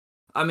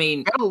 I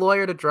mean, got a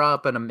lawyer to draw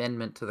up an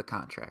amendment to the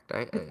contract.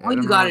 All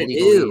you got to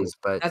do.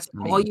 That's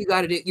all you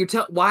got to do.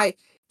 Why?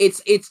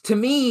 It's to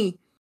me,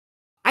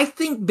 I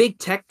think big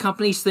tech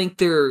companies think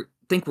we're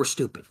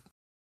stupid.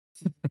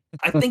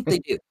 I think they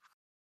do.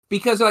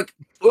 Because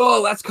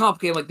that's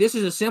complicated. Like, this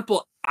is a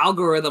simple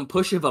algorithm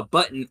push of a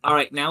button. All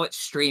right, now it's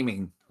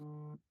streaming.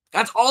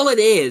 That's all it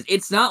is.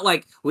 It's not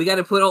like we got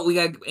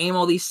to aim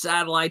all these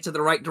satellites in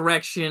the right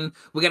direction.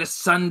 We got to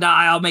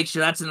sundial, make sure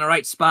that's in the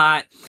right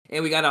spot,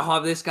 and we got to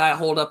have this guy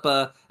hold up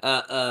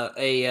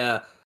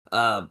a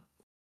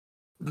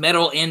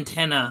metal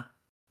antenna.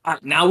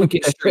 Now we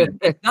can stream.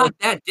 It's not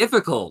that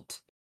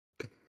difficult.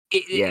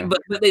 Yeah. But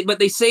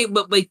they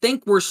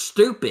think we're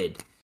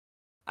stupid.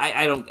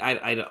 I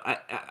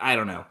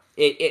don't know.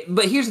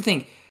 But here's the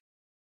thing.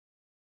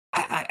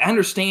 I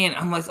understand.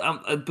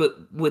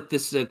 But with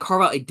this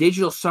carve out a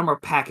digital midsummer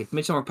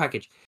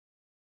package.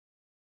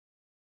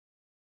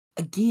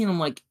 Again, I'm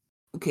like,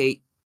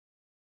 okay,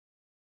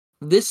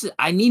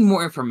 I need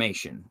more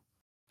information.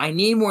 I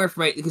need more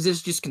information because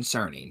it's just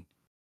concerning.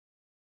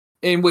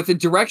 And with the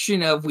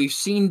direction of, we've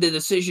seen the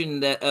decision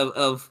that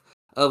of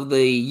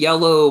the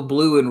yellow,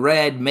 blue, and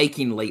red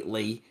making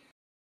lately,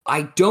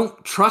 I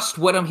don't trust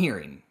what I'm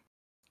hearing.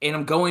 And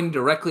I'm going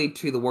directly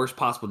to the worst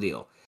possible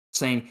deal.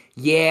 Saying,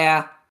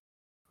 yeah,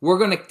 we're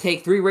going to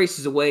take 3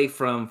 races away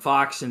from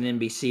Fox and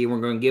NBC, and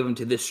we're going to give them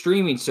to this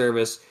streaming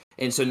service.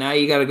 And so now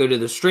you got to go to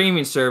the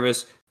streaming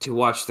service to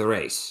watch the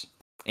race.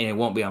 And it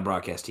won't be on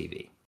broadcast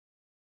TV.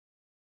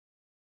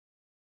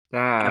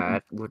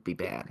 That would be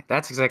bad.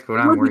 That's exactly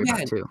what I'm worried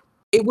about, too.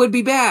 It would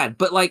be bad,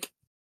 but like,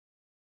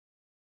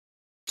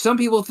 some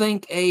people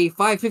think a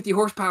 550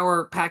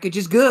 horsepower package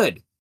is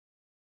good,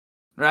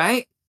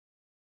 right?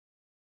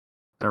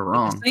 They're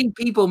wrong. The same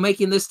people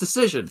making this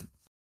decision.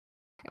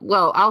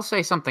 Well, I'll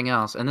say something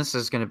else, and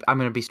I'm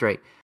gonna be straight.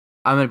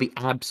 I'm gonna be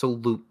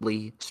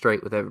absolutely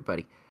straight with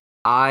everybody.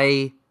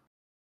 I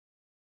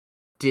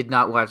did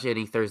not watch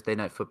any Thursday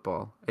Night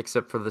Football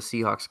except for the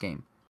Seahawks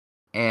game,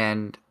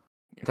 and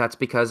that's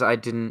because I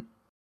didn't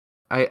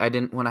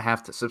want to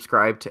have to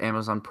subscribe to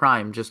Amazon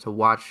Prime just to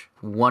watch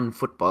one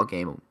football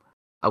game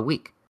a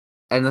week.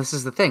 And this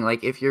is the thing,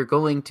 like, if you're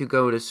going to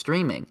go to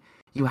streaming,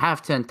 you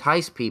have to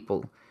entice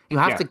people. You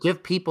have to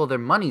give people their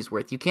money's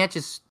worth. You can't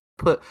just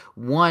put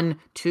 1,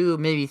 2,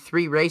 maybe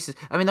 3 races.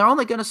 I mean, they're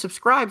only going to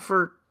subscribe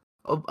for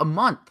a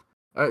month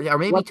or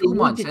maybe 2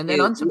 months and then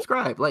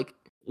unsubscribe. Like,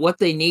 what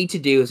they need to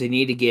do is they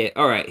need to get,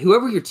 all right,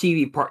 whoever your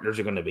TV partners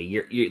are going to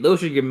be,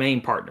 those are your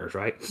main partners,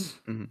 right?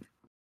 Mm-hmm.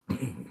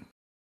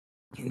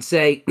 And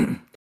say,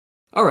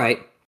 all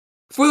right,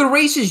 for the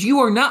races you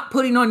are not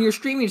putting on your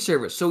streaming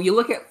service. So you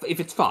look at,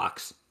 if it's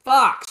Fox,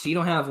 you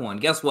don't have one.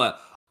 Guess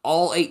what?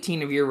 All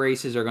 18 of your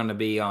races are going to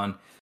be on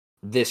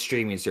this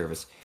streaming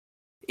service.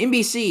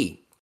 NBC,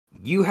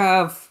 you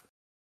have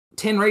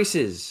 10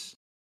 races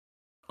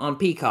on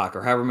Peacock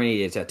or however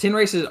many it is. 10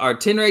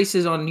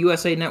 races on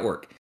USA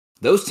Network.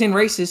 Those 10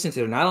 races, since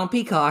they're not on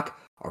Peacock,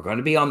 are going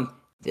to be on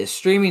this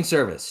streaming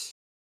service.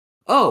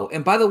 Oh,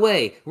 and by the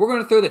way, we're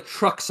going to throw the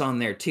trucks on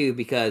there too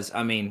because,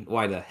 I mean,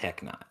 why the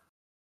heck not?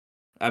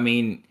 I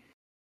mean,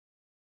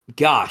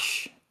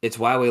 gosh, it's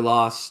why we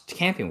lost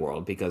Camping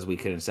World, because we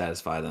couldn't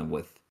satisfy them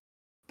with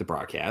the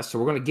broadcast. So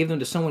we're going to give them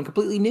to someone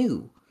completely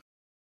new.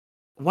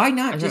 Why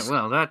not just...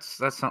 Well, that's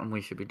something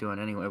we should be doing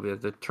anyway.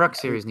 The truck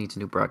series needs a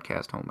new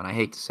broadcast home, and I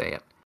hate to say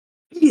it.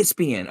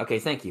 ESPN. Okay,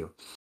 thank you.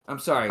 I'm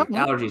sorry.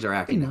 Allergies are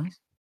acting. Nice.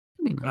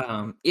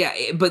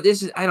 But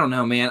this is, I don't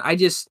know, man.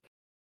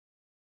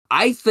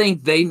 I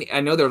think they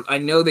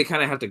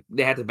kind of have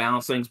to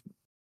balance things.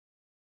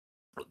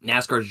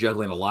 NASCAR's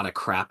juggling a lot of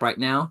crap right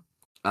now.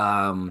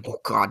 Oh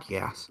God,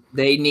 yes.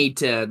 They need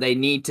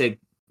to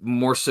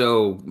more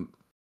so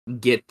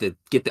get the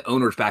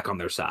owners back on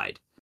their side,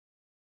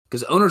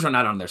 because the owners are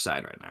not on their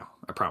side right now.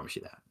 I promise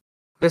you that.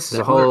 This is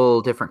a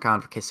whole different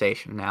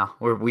conversation now,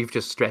 where we've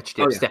just stepped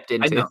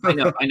into. I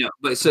know.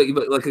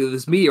 But like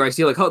this media, I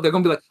see like, they're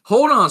gonna be like,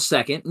 hold on a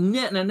second,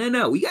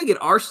 no. We gotta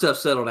get our stuff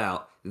settled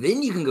out.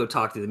 Then you can go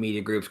talk to the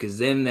media groups, because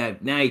then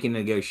now you can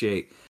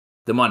negotiate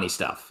the money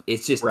stuff.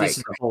 It's just This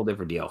is a whole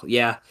different deal.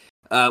 Yeah,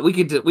 we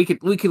could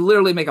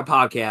literally make a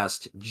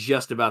podcast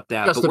just about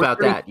that.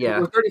 Yeah,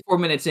 we're 34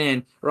 minutes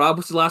in. Rob,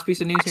 what's the last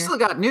piece of news here? I still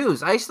got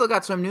news. I still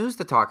got some news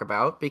to talk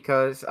about,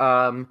 because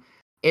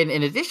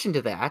in addition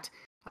to that,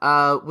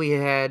 we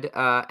had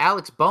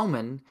Alex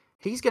Bowman.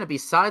 He's going to be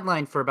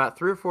sidelined for about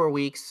 3 or 4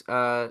 weeks.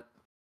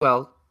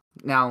 Well,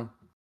 now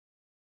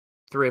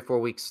 3 or 4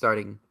 weeks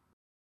starting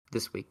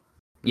this week.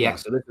 Yeah,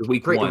 so this is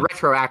week 1.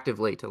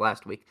 Retroactively to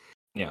last week.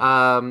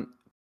 Yeah.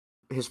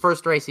 His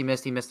first race he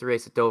missed the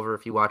race at Dover,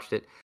 if you watched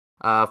it.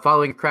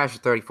 Following a crash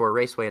at 34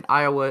 Raceway in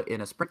Iowa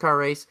in a sprint car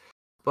race,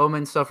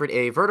 Bowman suffered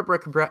a vertebra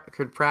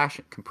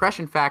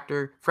compression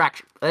fracture.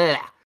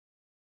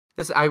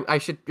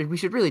 We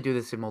should really do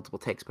this in multiple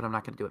takes, but I'm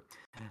not going to do it.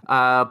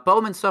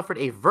 Bowman suffered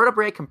a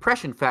vertebrae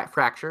compression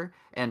fracture,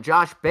 and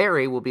Josh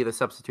Berry will be the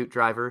substitute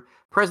driver.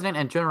 President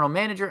and General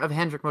Manager of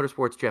Hendrick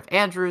Motorsports, Jeff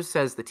Andrews,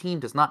 says the team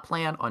does not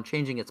plan on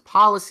changing its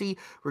policy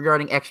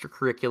regarding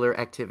extracurricular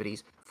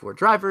activities for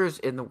drivers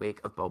in the wake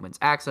of Bowman's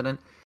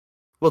accident.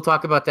 We'll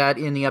talk about that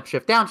in the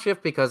upshift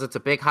downshift, because it's a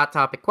big hot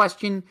topic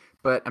question,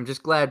 but I'm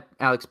just glad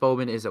Alex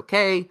Bowman is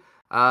okay.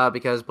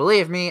 Because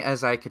believe me,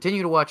 as I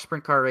continue to watch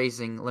sprint car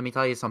racing, let me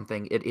tell you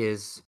something. It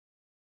is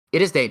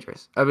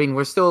dangerous. I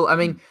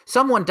mean,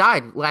 someone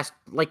died last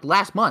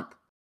month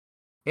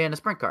in a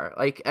sprint car.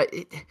 Like,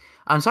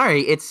 I'm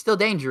sorry, it's still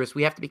dangerous.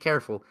 We have to be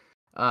careful.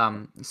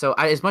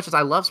 As much as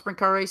I love sprint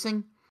car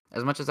racing,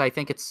 as much as I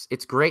think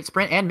it's great,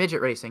 sprint and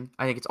midget racing,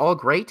 I think it's all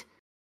great.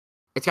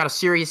 It's got a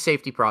serious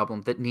safety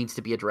problem that needs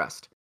to be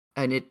addressed,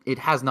 and it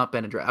has not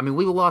been addressed. I mean,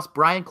 we lost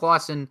Brian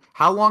Clausen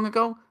how long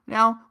ago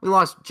now? We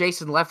lost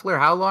Jason Leffler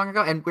how long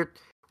ago? And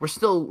we're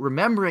still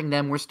remembering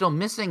them. We're still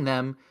missing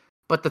them.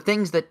 But the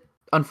things that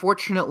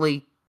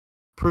unfortunately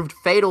proved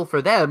fatal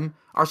for them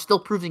are still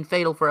proving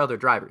fatal for other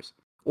drivers,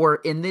 or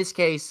in this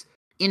case,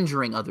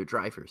 injuring other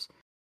drivers.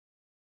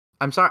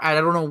 I'm sorry, I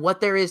don't know what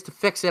there is to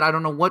fix it. I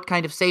don't know what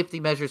kind of safety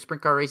measures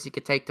sprint car racing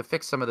could take to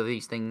fix some of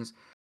these things,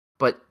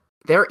 but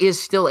there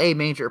is still a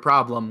major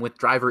problem with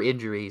driver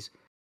injuries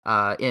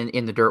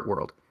in the dirt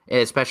world,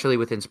 especially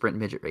within sprint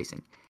and midget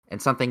racing.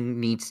 And something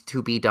needs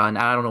to be done.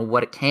 I don't know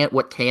what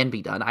can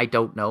be done. I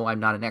don't know. I'm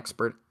not an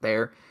expert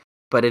there,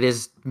 but it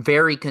is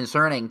very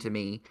concerning to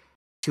me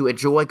to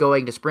enjoy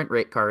going to sprint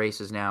car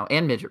races now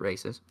and midget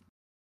races,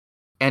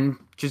 and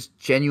just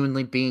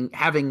genuinely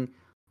having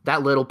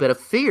that little bit of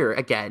fear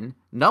again,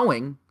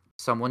 knowing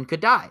someone could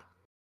die.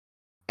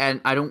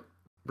 And I don't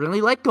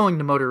really like going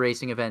to motor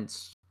racing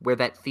events where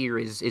that fear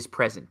is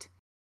present.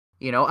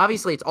 You know,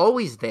 obviously it's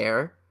always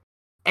there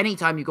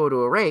anytime you go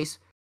to a race,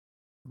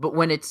 but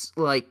when it's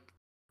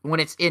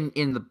in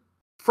the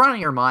front of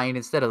your mind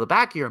instead of the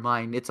back of your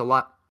mind, it's a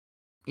lot,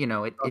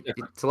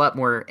 it's a lot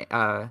more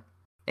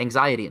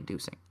anxiety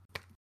inducing.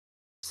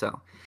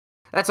 So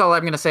that's all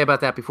I'm going to say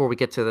about that before we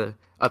get to the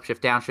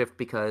upshift downshift,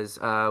 because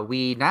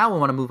we now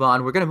want to move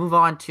on. We're going to move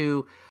on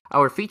to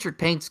our featured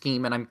paint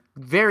scheme, and I'm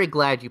very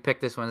glad you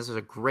picked this one. This is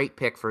a great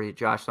pick for you,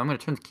 Josh. So I'm going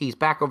to turn the keys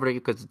back over to you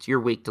because it's your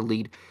week to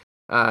lead.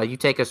 You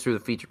take us through the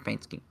featured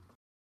paint scheme.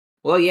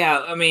 Well, yeah,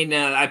 I mean,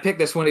 I picked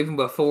this one even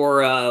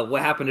before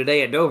what happened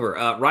today at Dover.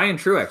 Ryan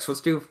Truex.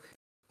 Let's do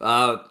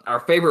our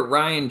favorite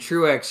Ryan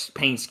Truex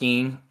paint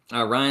scheme.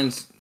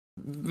 Ryan's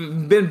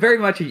been very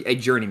much a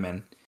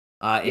journeyman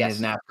in his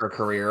NASCAR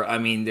career. I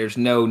mean, there's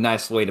no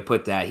nice way to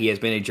put that. He has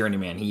been a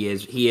journeyman. He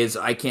is.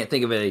 I can't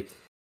think of an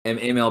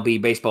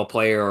MLB baseball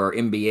player or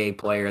NBA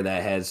player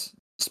that has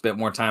spent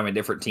more time at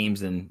different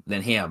teams than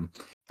him.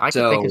 I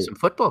can think of some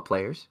football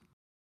players.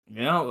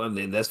 You know,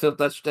 that's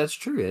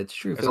true. It's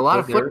true. There's a lot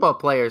of football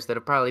players that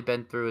have probably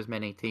been through as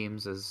many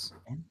teams as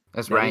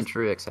Ryan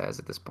Truex has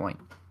at this point.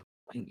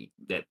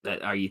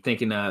 That are you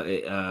thinking?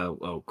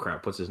 Oh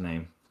crap! What's his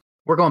name?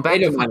 We're going back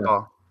to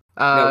football.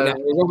 No,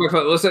 we're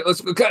going back.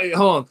 Let's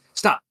hold on.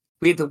 Stop.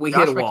 We hit a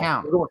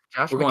wall.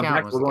 We're going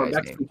back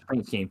to the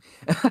paint scheme.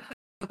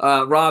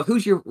 Rob,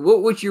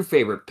 what's your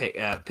favorite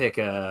pick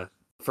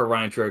for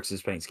Ryan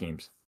Truex's paint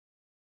schemes?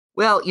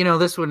 Well,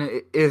 this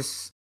one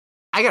is.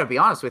 I got to be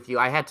honest with you.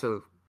 I had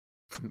to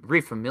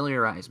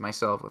refamiliarize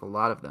myself with a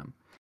lot of them,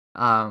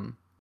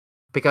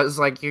 because,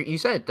 like you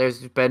said,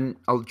 there's been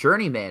a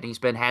journeyman. He's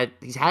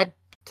had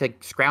to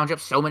scrounge up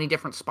so many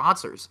different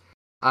sponsors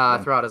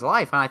throughout his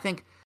life, and I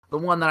think the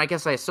one that I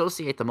guess I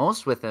associate the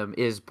most with him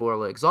is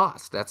Borla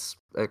Exhaust. That's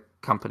a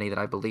company that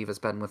I believe has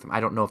been with him.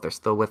 I don't know if they're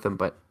still with him,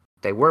 but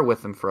they were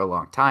with him for a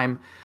long time,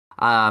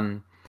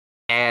 and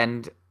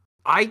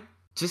I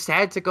just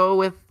had to go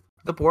with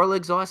the Borla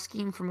Exhaust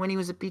scheme from when he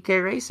was at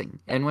BK Racing.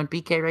 And when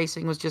BK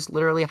Racing was just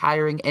literally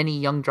hiring any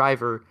young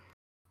driver,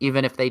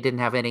 even if they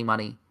didn't have any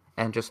money,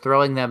 and just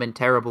throwing them in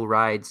terrible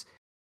rides.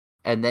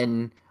 And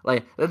then,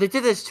 like, they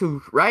did this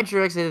to Ryan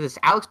Truex, they did this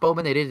to Alex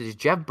Bowman, they did this to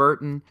Jeff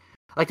Burton.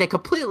 Like, they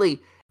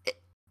completely,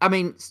 I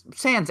mean,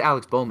 sans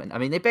Alex Bowman, I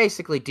mean, they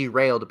basically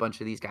derailed a bunch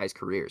of these guys'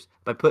 careers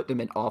by putting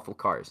them in awful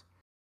cars.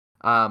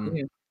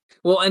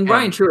 Well, and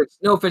Ryan Truex,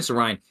 no offense to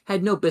Ryan,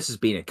 had no business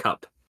being a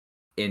Cup.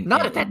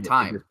 Not at that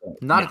time.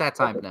 Not at that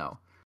time, no.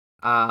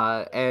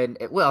 And,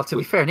 well, to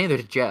be fair, neither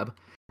did Jeb.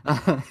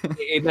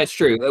 That's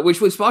true.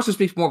 Which also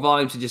speaks more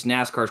volumes to just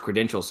NASCAR's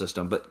credential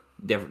system, but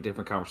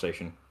different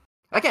conversation.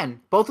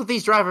 Again, both of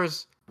these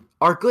drivers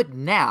are good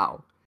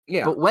now.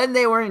 Yeah. But when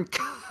they were in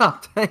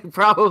Cup, they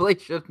probably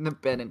shouldn't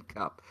have been in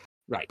Cup.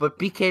 Right. But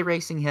BK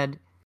Racing had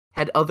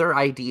other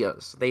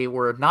ideas. They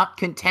were not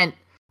content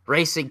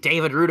racing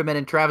David Rudiman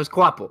and Travis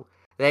Kvapil.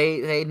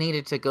 They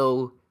needed to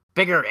go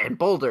bigger and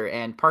bolder,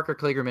 and Parker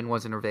Kligerman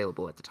wasn't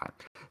available at the time.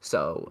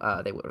 So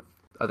they would have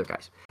other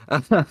guys.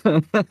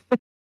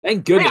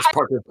 Thank goodness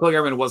Parker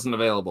Kligerman wasn't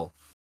available.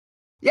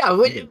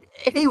 Yeah,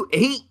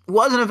 he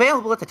wasn't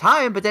available at the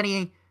time, but then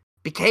he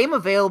became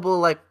available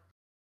like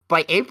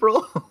by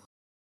April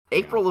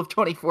of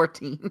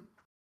 2014.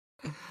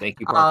 Thank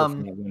you, Parker, for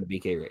not going to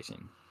BK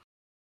Racing.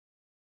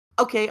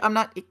 Okay, I'm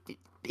not.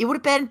 It would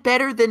have been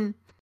better than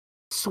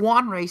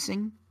Swan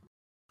Racing.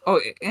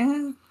 Oh,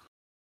 yeah.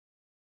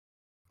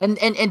 And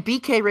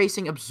BK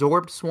Racing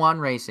absorbed Swan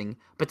Racing,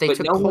 but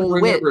took Cole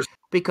Witt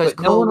because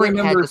Cole Witt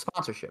had the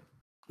sponsorship.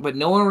 But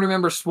no one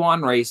remembers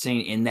Swan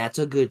Racing, and that's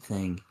a good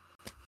thing.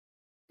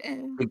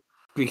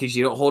 Because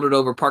you don't hold it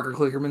over Parker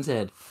Kligerman's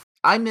head.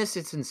 I miss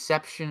its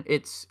inception.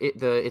 Its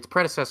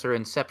predecessor,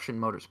 Inception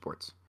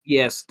Motorsports.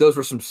 Yes, those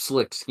were some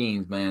slick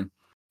schemes, man.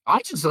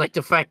 I just like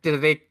the fact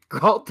that they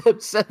called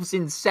themselves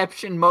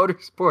Inception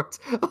Motorsports,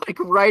 like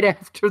right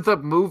after the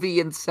movie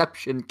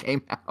Inception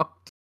came out.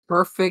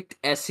 Perfect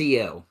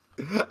SEO.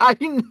 I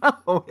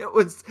know it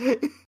was.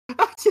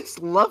 I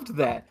just loved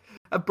that.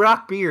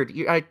 Brock Beard.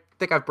 I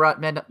think I've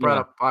brought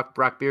up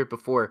Brock Beard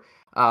before.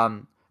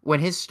 When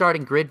his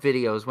starting grid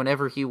videos,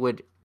 whenever he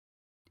would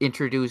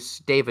introduce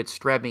David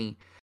Stremme,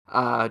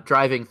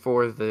 driving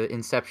for the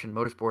Inception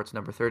Motorsports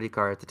number 30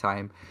 car at the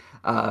time,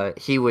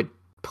 he would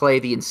play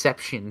the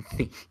Inception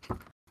theme.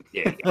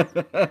 Yeah.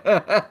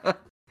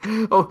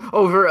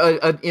 Over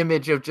an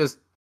image of just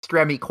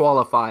Stremme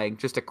qualifying,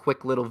 just a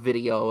quick little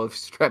video of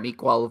Stremme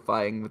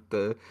qualifying with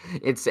the.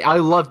 I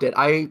loved it.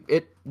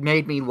 It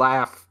made me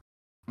laugh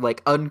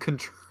like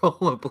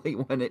uncontrollably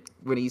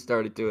when he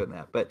started doing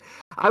that. But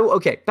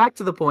okay, back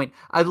to the point.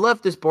 I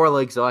love this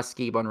Borla exhaust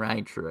scheme on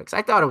Ryan Truex.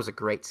 I thought it was a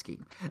great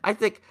scheme.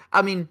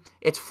 I mean,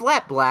 it's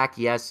flat black,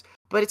 yes,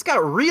 but it's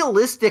got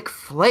realistic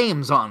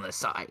flames on the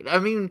side. I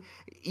mean,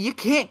 you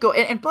can't go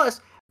and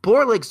plus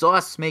Borla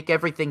exhausts make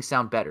everything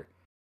sound better.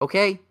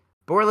 Okay?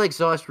 Borla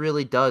exhaust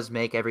really does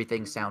make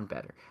everything sound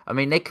better. I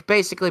mean, they could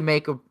basically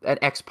make an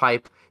X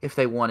pipe if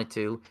they wanted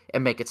to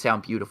and make it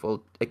sound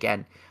beautiful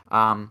again.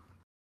 I'm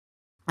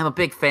a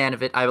big fan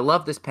of it. I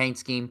love this paint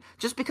scheme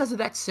just because of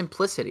that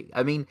simplicity.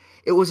 I mean,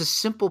 it was a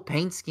simple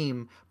paint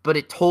scheme, but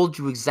it told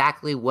you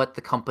exactly what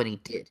the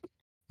company did.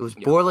 It was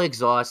Borla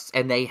exhausts,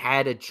 and they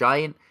had a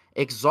giant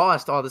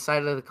exhaust on the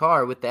side of the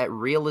car with that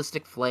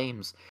realistic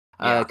flames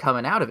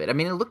coming out of it. I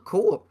mean, it looked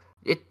cool.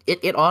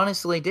 It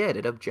honestly did.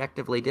 It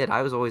objectively did.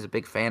 I was always a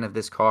big fan of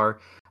this car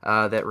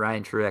that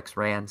Ryan Truex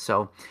ran.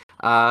 So,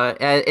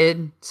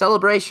 in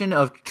celebration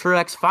of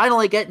Truex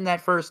finally getting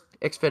that first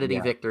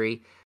Xfinity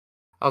victory,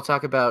 I'll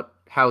talk about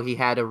how he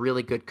had a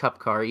really good Cup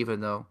car,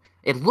 even though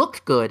it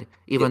looked good,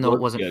 even though it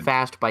wasn't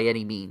fast by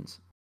any means.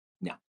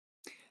 No.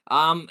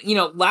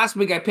 Last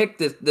week I picked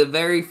the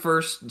very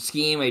first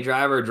scheme a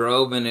driver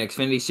drove in an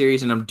Xfinity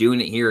Series, and I'm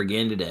doing it here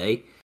again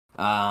today.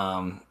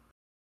 I'm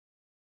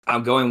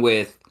going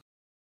with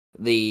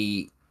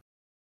he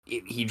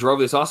drove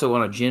this also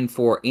on a Gen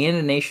 4 and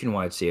a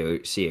nationwide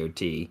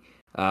COT.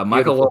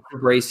 Michael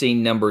Waltrip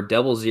Racing number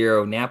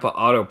 00 Napa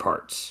Auto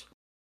Parts,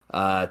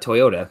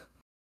 Toyota.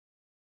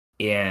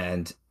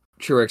 And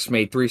Truex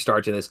made 3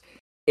 starts in this.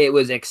 It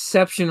was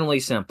exceptionally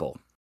simple.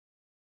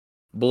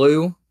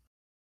 Blue,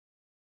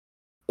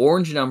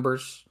 orange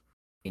numbers,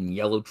 and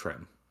yellow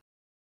trim.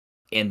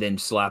 And then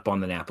slap on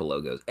the Napa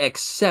logos.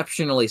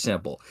 Exceptionally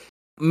simple.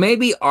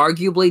 Maybe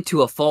arguably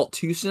to a fault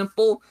too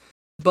simple,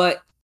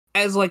 but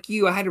as like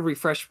you, I had to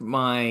refresh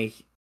my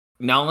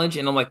knowledge,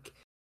 and I'm like,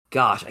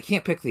 gosh, I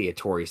can't pick the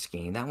AlphaTauri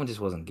scheme. That one just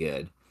wasn't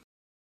good.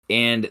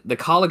 And the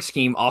Colleague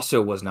scheme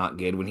also was not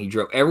good when he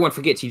drove. Everyone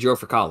forgets he drove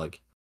for Colleague.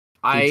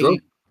 I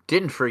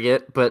didn't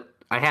forget, but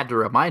I had to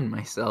remind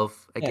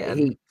myself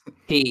again.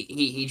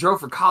 He drove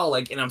for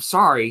Colleague, and I'm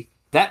sorry,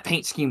 that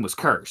paint scheme was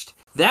cursed.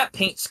 That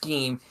paint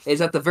scheme is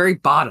at the very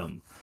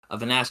bottom of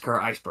the NASCAR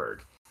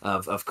iceberg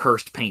of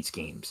cursed paint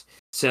schemes.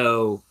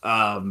 So,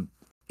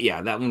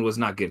 that one was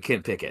not good.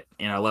 Couldn't pick it.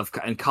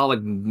 And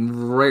Colleague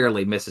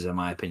rarely misses, in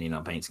my opinion,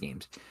 on paint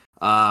schemes.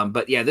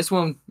 But yeah, this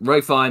one, really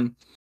fun.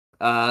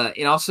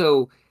 And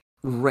also,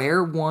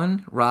 rare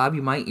one, Rob,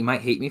 you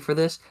might hate me for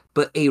this,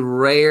 but a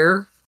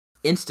rare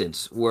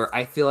instance where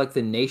I feel like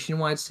the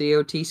nationwide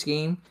COT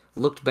scheme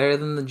looked better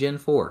than the Gen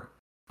 4.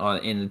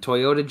 And the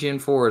Toyota Gen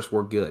 4s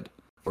were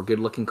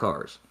good-looking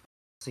cars.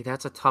 See,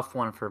 that's a tough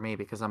one for me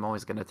because I'm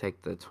always going to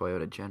take the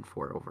Toyota Gen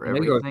 4 over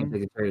everything. Maybe I'm going to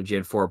take the Toyota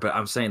Gen 4, but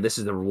I'm saying this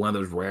is one of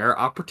those rare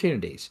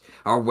opportunities,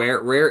 or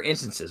rare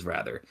instances,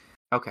 rather.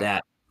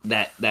 Okay.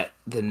 The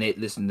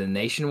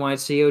nationwide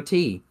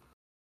COT,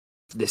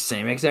 the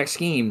same exact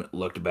scheme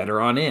looked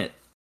better on it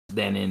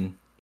than in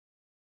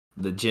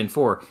the Gen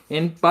 4.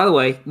 And by the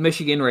way,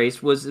 Michigan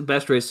race was the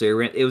best race they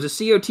ran. It was a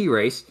COT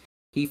race.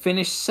 He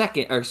finished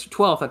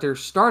 12th after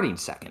starting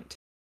second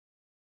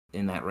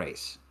in that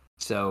race.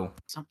 So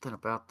something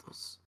about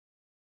those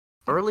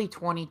early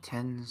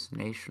 2010s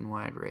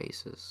nationwide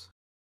races.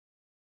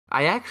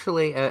 I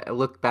actually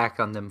look back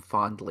on them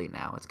fondly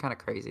now. It's kind of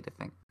crazy to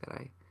think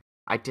that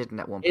I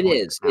didn't at one point. It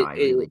is. I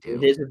really do.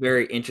 It is a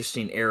very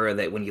interesting era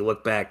that when you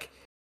look back,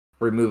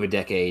 remove a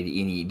decade,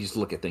 and you just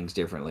look at things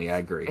differently. I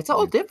agree. It's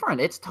all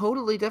different. It's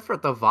totally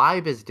different. The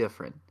vibe is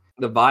different.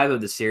 The vibe of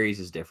the series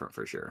is different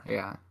for sure.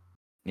 Yeah.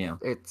 Yeah.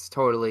 It's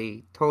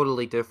totally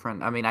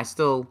different. I mean, I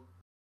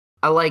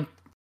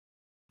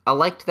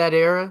liked that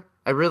era.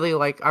 I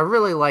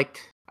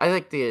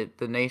think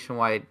the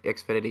nationwide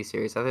Xfinity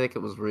series. I think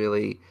it was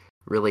really,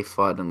 really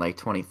fun in like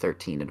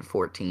 2013 and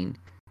 14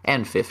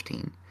 and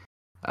 15.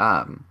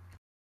 I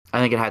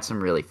think it had some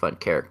really fun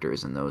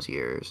characters in those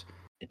years.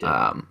 It did.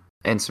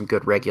 And some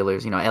good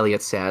regulars.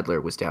 Elliott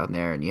Sadler was down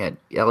there, and you had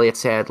Elliott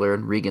Sadler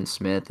and Regan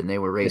Smith, and they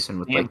were racing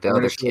with like the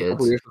other kids. A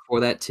couple years before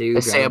that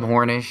too. Sam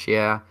Hornish,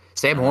 yeah.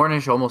 Sam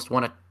Hornish almost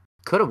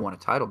could have won a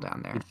title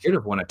down there. He should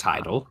have won a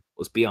title.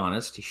 Let's be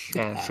honest. He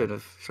should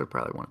have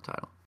probably won a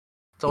title.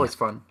 It's always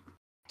fun.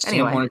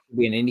 Sam Hornish should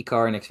be an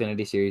IndyCar and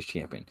Xfinity Series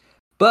champion.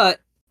 But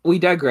we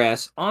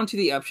digress. On to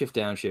the upshift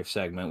downshift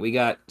segment. We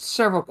got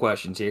several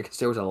questions here because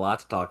there was a lot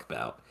to talk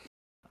about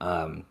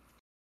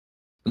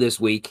this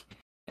week,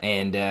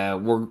 and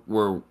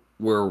we're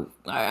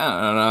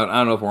I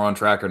don't know if we're on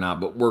track or not,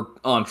 but we're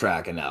on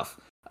track enough.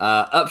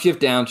 Upshift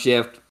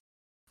downshift.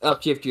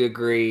 Upshift you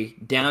agree,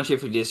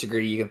 downshift you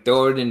disagree. You can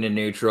throw it into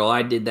neutral.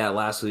 I did that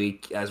last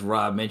week, as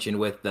Rob mentioned,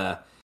 with the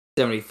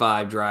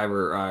 75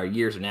 driver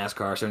years of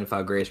NASCAR,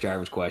 75 greatest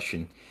drivers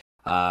question.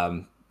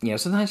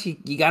 Sometimes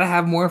you got to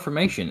have more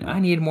information. I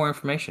needed more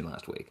information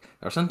last week.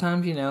 Or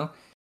sometimes,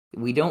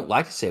 we don't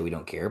like to say we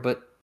don't care,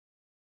 but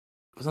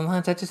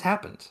sometimes that just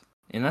happens,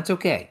 and that's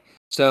okay.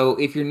 So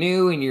if you're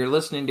new and you're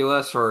listening to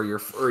us, or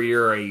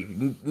you're a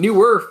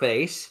newer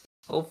face,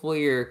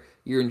 hopefully you're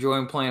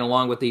enjoying playing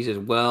along with these as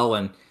well,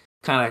 and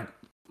kind of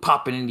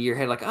popping into your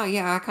head like, oh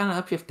yeah, I kind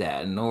of upshift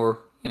that, or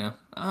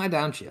I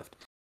downshift.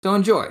 So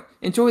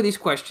enjoy these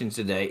questions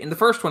today. And the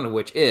first one of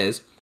which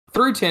is,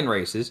 through 10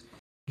 races,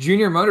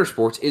 Junior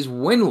Motorsports is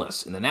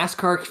winless in the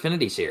NASCAR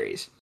Xfinity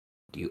Series.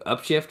 Do you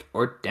upshift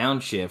or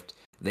downshift?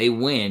 They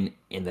win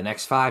in the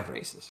next 5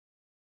 races.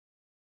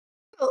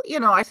 Well,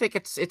 I think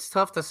it's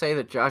tough to say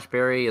that Josh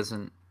Berry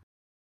isn't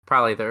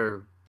probably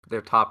their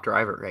top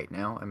driver right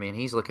now. I mean,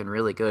 he's looking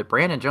really good.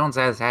 Brandon Jones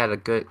has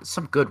had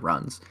some good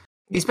runs.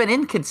 He's been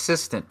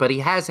inconsistent, but he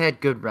has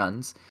had good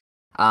runs.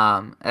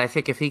 And I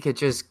think if he could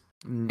just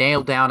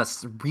nail down a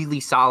really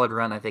solid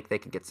run, I think they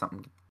could get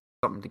something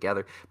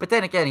together. But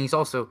then again,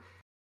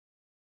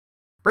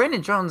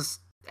 Brandon Jones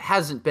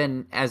hasn't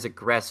been as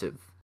aggressive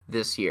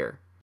this year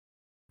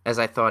as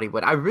I thought he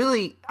would.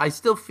 I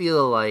still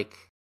feel like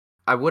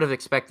I would have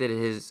expected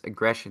his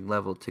aggression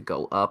level to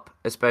go up,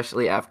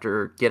 especially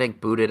after getting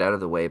booted out of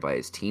the way by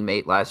his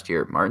teammate last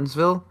year at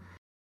Martinsville.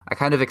 I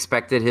kind of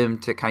expected him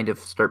to kind of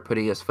start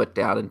putting his foot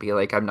down and be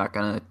like, I'm not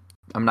gonna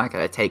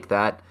take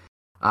that,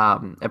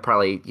 and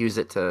probably use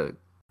it to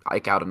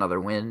eke out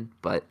another win.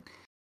 But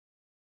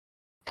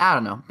I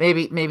don't know.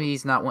 Maybe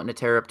he's not wanting to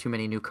tear up too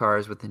many new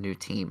cars with the new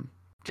team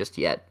just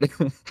yet.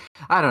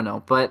 I don't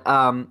know, but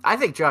I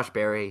think Josh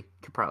Berry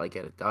could probably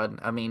get it done.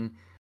 I mean,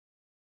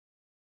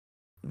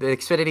 the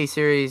Xfinity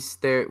Series,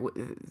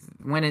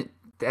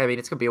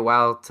 it's gonna be a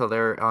while till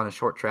they're on a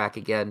short track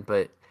again.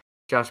 But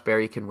Josh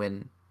Berry can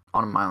win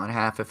on a mile and a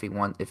half if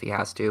he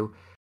has to.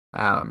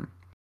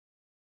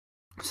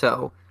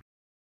 So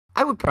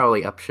I would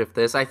probably upshift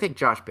this. I think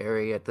Josh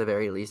Berry at the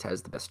very least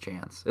has the best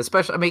chance.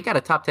 Especially, he got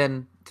a top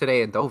 10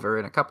 today in Dover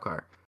in a Cup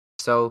car.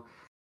 So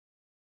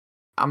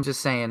I'm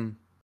just saying,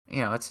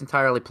 it's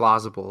entirely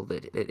plausible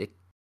that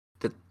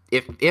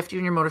if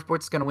Junior Motorsports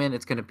is going to win,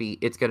 it's going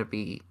to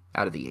be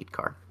out of the 8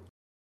 car.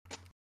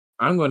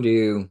 I'm going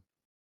to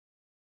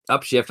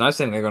upshift, and I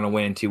think they're going to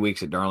win in 2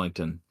 weeks at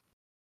Darlington.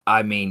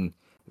 I mean,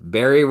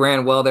 Barry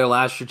ran well there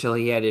last year till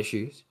he had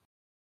issues.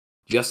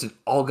 Justin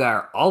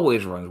Allgaier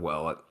always runs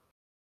well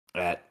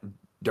at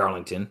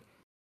Darlington.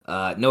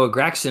 Noah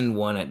Gragson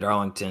won at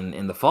Darlington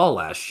in the fall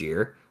last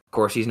year. Of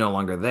course, he's no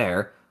longer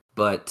there.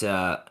 But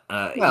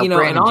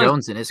Brandon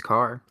Jones in his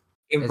car.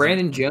 And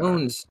Brandon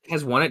Jones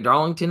has won at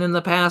Darlington in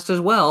the past as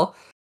well.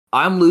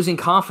 I'm losing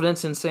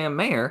confidence in Sam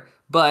Mayer,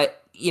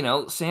 but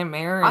Sam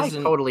Mayer I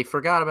totally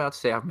forgot about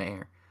Sam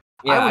Mayer.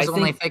 Yeah, I was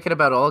only thinking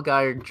about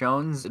Allgaier,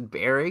 Jones, and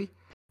Barry,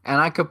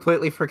 and I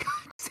completely forgot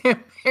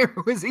Sam Mayer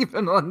was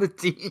even on the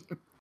team.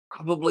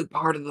 Probably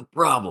part of the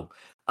problem.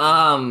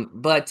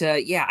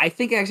 I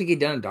think I actually get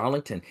done at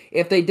Darlington.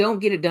 If they don't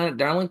get it done at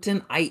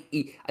Darlington, I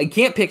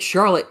can't pick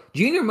Charlotte.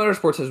 Junior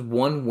Motorsports has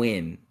 1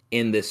 win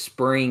in the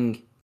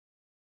spring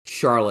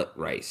Charlotte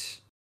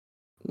race.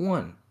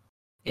 1.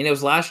 And it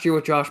was last year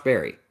with Josh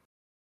Berry.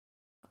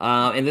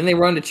 And then they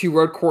run to 2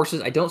 road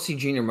courses. I don't see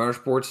Junior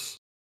Motorsports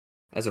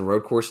as a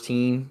road course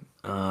team.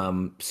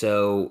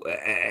 So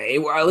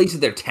at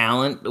least their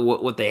talent,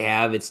 what they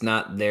have, it's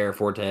not their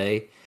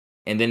forte.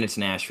 And then it's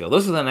Nashville.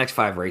 Those are the next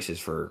 5 races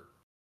for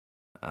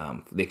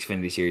the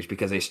Xfinity Series,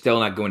 because they're still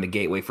not going to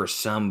Gateway for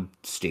some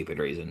stupid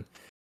reason.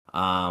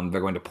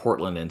 They're going to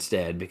Portland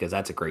instead, because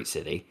that's a great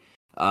city.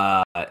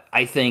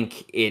 I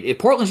think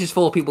Portland's just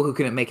full of people who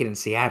couldn't make it in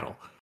Seattle.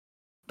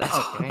 That's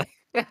okay.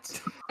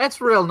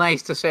 That's real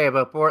nice to say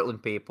about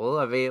Portland people.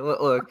 I mean,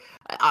 look,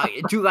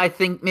 do I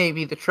think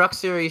maybe the Truck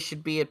Series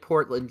should be at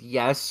Portland?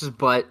 Yes,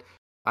 but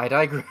I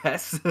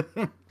digress.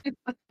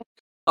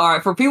 All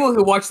right, for people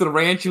who watch The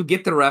Ranch, you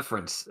get the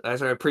reference.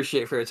 As I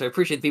appreciate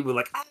people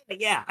like,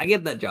 yeah, I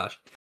get that, Josh.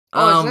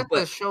 Is that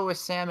the show with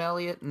Sam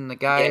Elliott and the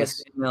guys?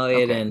 Yes, Sam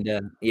Elliott, okay.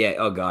 And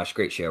oh gosh,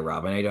 great show,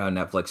 Rob. I know you don't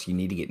have Netflix. You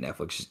need to get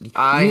Netflix.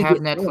 I have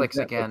Netflix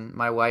again.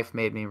 My wife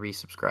made me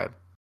resubscribe.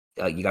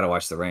 You got to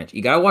watch The Ranch.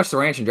 You got to watch The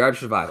Ranch and Drive to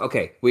Survive.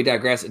 Okay, we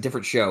digress. A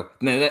different show.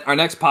 Our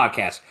next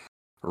podcast,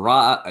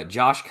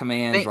 Josh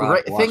commands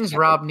things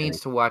Rob needs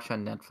to watch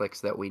on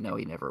Netflix that we know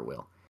he never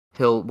will.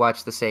 He'll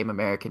watch the same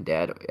American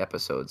Dad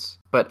episodes,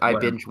 but I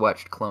binge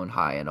watched Clone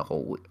High in a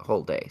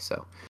whole day.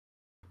 So,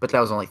 but that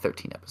was only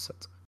 13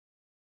 episodes.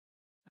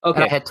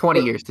 Okay, and I had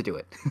 20 years to do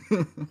it.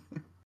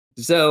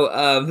 So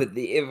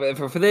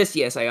for this,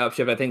 yes, I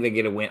upshift. I think they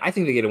get a win. I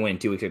think they get a win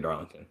 2 weeks at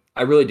Darlington.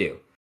 I really do.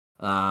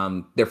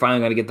 They're finally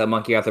going to get that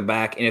monkey off their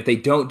back. And if they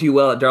don't do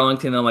well at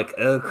Darlington, I'm like,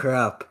 oh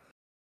crap.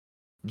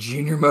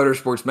 Junior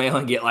Motorsports may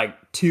only get like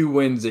 2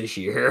 wins this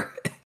year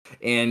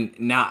and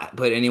not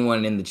put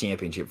anyone in the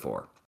championship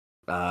for.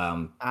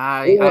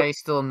 I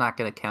still am not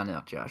going to count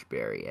out Josh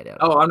Berry at all.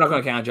 Oh, I'm not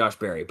going to count Josh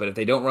Berry, but if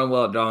they don't run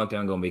well at Darlington,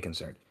 I'm going to be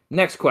concerned.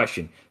 Next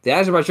question. The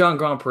Azerbaijan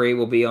Grand Prix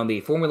will be on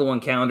the Formula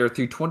One calendar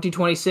through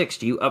 2026.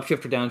 Do you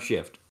upshift or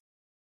downshift?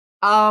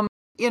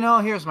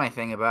 Here's my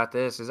thing about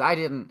this is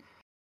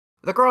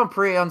the Grand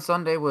Prix on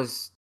Sunday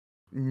was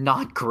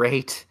not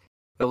great.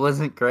 It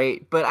wasn't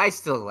great, but I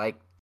still like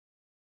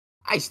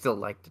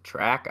the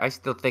track. I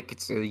still think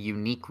it's a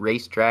unique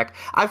racetrack.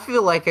 I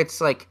feel like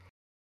it's like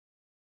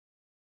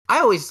I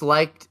always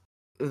liked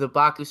the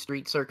Baku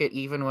Street Circuit,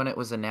 even when it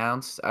was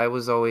announced. I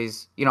was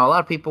always, a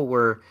lot of people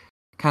were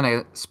kind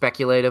of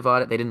speculative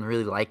on it. They didn't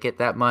really like it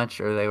that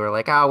much, or they were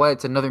like, oh, well,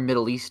 it's another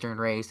Middle Eastern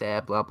race,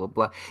 blah, blah,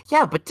 blah.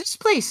 Yeah, but this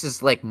place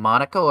is like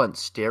Monaco on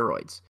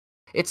steroids.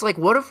 It's like,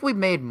 what if we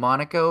made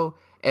Monaco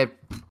and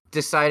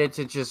decided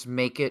to just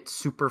make it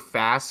super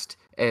fast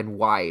and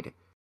wide?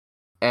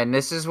 And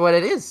this is what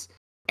it is.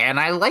 And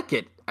I like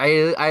it.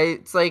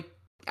 It's like,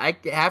 I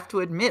have to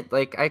admit,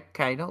 like, I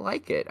kind of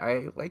like it.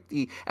 I like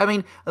the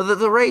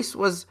race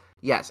was,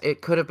 yes,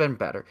 it could have been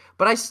better.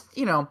 But I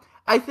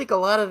think a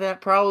lot of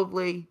that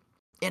probably,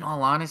 in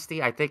all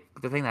honesty, I think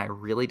the thing that I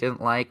really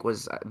didn't like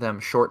was them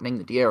shortening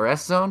the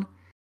DRS zone.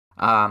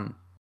 I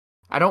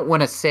don't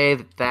want to say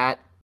that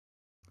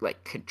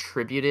like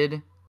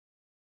contributed,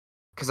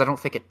 because I don't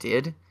think it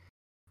did,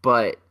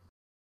 but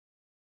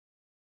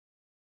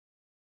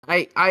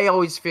I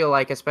always feel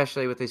like,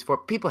 especially with these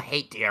people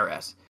hate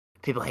DRS.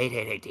 People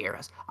hate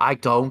DRS. I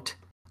don't.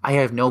 I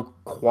have no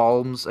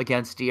qualms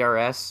against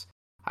DRS.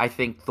 I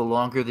think the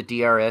longer the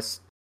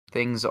DRS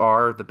things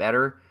are, the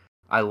better.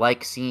 I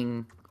like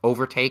seeing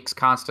overtakes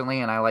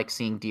constantly, and I like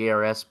seeing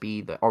DRS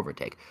be the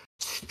overtake.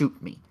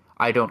 Shoot me.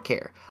 I don't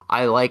care.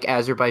 I like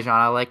Azerbaijan.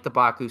 I like the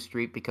Baku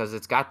Street because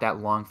it's got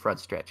that long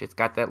front stretch. It's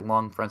got that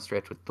long front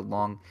stretch with the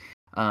long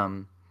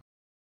DRS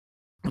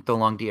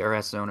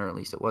zone, or at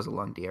least it was a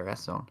long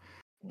DRS zone.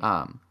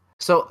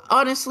 So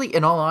honestly,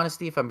 in all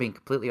honesty, if I'm being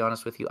completely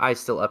honest with you, I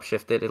still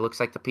upshifted. It looks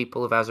like the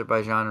people of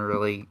Azerbaijan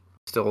really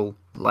still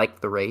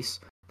like the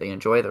race. They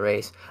enjoy the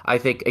race. I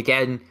think,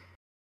 again,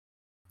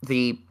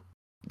 the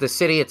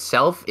city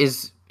itself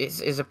is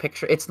a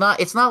picture. It's not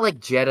like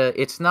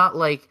Jeddah. It's not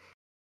like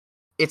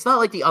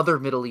the other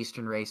Middle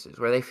Eastern races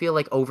where they feel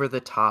like over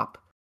the top,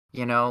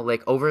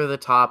 like over the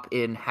top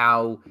in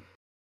how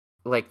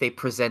like they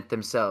present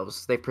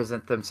themselves. They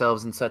present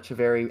themselves in such a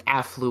very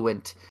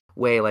affluent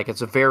way, like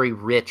it's a very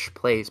rich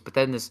place. But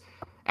then this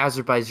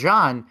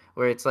Azerbaijan,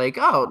 where it's like,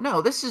 oh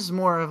no, this is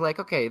more of like,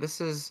 okay, this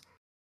is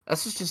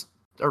just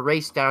a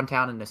race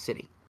downtown in the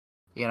city.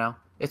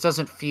 It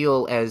doesn't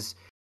feel as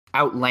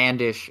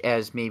outlandish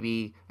as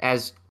maybe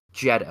as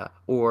Jeddah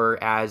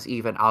or as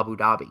even Abu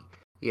Dhabi.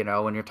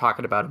 When you're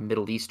talking about a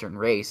Middle Eastern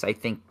race, I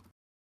think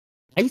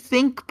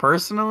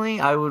personally,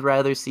 I would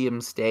rather see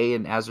him stay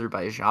in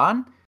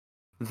Azerbaijan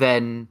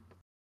than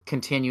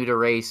continue to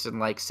race in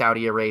like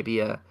Saudi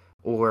Arabia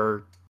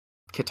or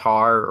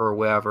Qatar or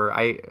wherever.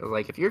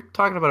 If you're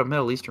talking about a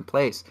Middle Eastern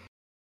place,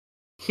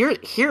 here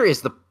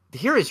is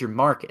your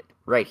market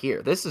right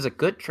here. This is a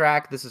good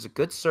track. This is a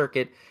good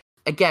circuit.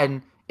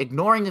 Again,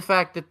 ignoring the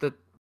fact that the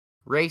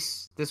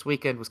race this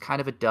weekend was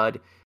kind of a dud.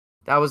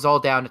 That was all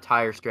down to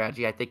tire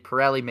strategy. I think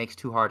Pirelli makes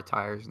too hard of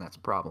tires, and that's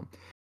a problem.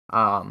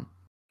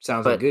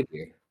 Sounds like good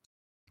here.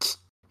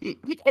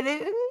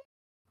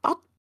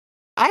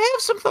 I have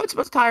some thoughts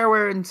about tire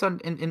wear in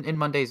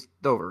Monday's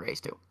Dover race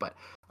too. But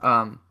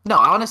no,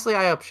 honestly,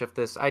 I upshift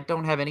this. I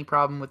don't have any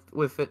problem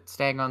with it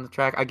staying on the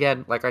track.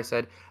 Again, like I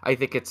said, I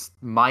think it's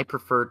my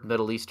preferred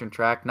Middle Eastern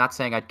track. Not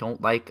saying I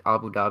don't like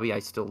Abu Dhabi. I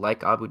still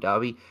like Abu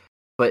Dhabi.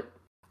 But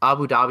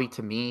Abu Dhabi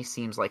to me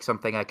seems like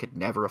something I could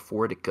never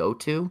afford to go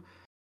to.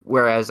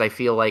 Whereas I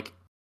feel like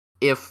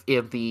if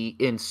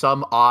in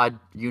some odd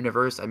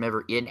universe I'm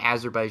ever in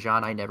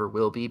Azerbaijan, I never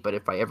will be. But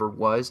if I ever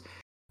was,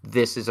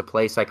 this is a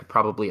place I could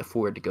probably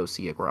afford to go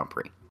see a Grand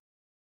Prix.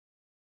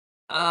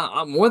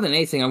 More than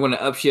anything, I'm going to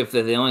upshift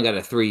that they only got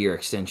a 3-year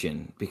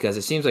extension, because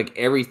it seems like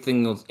every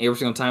single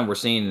time we're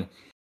seeing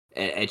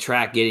a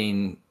track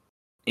getting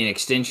an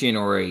extension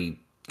or a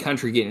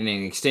country getting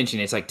an extension,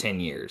 it's like 10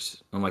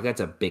 years. I'm like,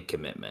 that's a big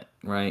commitment,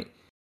 right?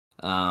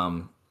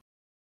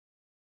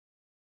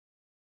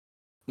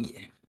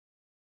 Yeah.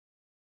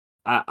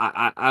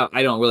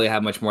 I don't really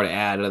have much more to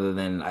add other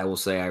than I will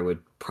say I would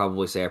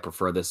probably say I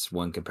prefer this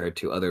one compared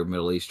to other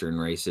Middle Eastern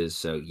races.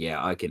 So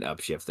yeah, I can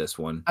upshift this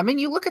one. I mean,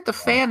 you look at the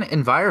fan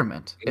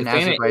environment in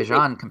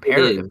Azerbaijan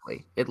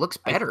comparatively, it looks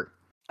better.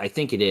 I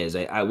think it is.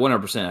 I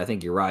 100%. I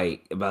think you're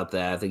right about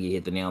that. I think you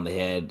hit the nail on the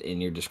head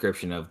in your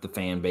description of the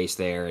fan base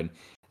there and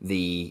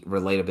the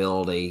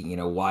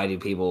relatability. Why do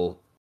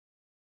people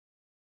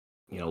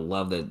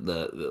love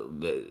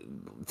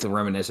to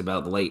reminisce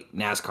about the late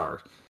NASCAR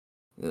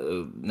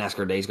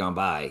days gone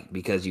by,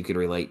 because you could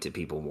relate to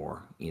people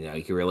more.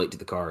 You can relate to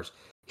the cars.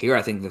 Here,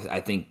 I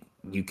think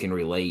you can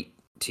relate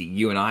to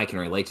you and I can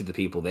relate to the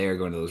people there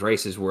going to those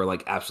races where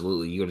like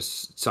absolutely you go to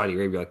Saudi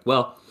Arabia like,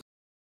 well,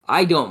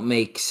 I don't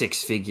make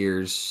six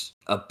figures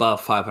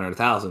above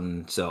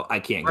 500,000, so I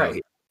can't go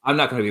here. I'm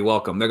not going to be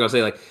welcome. They're going to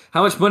say like,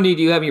 how much money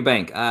do you have in your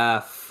bank?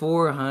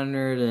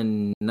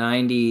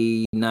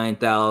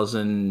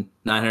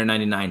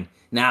 499,999.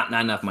 Not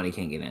enough money,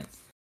 can't get in.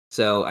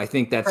 So I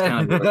think that's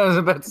kind of. I was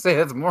about to say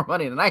that's more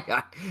money than I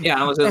got.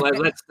 Yeah, I was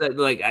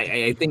like,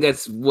 I think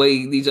that's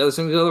way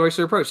some of the other races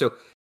are approached. So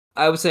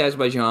I would say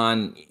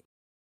Azerbaijan.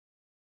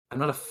 I'm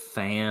not a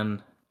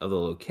fan of the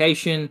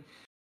location.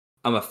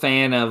 I'm a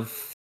fan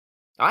of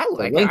I like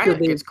the it. length of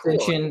the It's cool.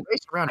 extension.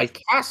 Race around a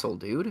castle,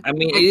 dude. I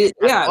mean,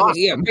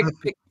 Awesome.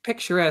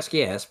 picturesque,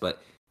 yes,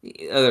 but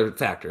other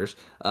factors.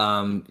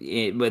 But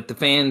the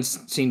fans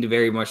seem to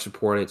very much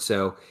support it.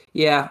 So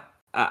yeah,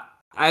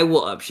 I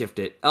will upshift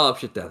it. I'll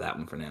upshift that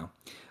one for now.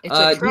 It's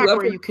a track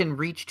where you can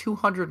reach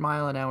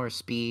 200-mile-an-hour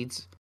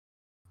speeds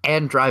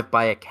and drive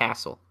by a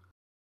castle.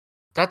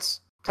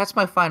 That's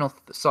my final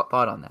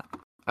thought on that.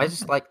 I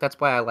just that's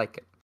why I like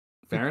it.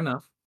 Fair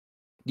enough.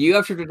 Do you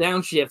upshift or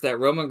downshift that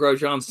Romain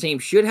Grosjean's team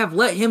should have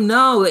let him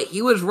know that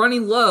he was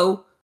running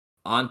low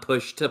on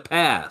push to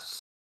pass?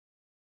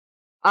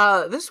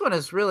 This one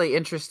is really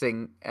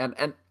interesting,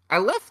 and I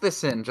left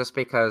this in just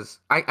because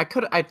I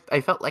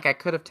felt like I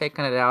could have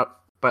taken it out,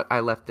 but I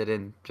left it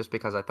in just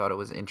because I thought it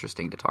was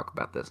interesting to talk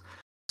about this.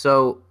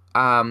 So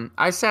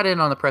I sat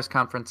in on the press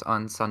conference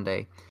on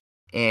Sunday,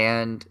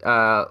 and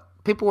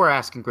people were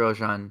asking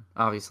Grosjean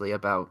obviously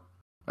about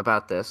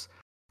this.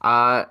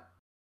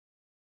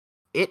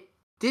 It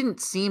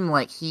didn't seem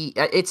like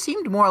it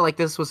seemed more like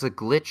this was a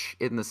glitch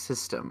in the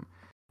system.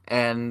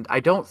 And I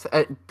don't.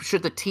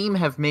 Should the team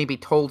have maybe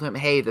told him,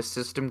 "Hey, the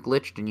system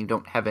glitched and you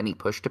don't have any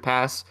push to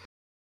pass"?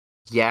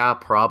 Yeah,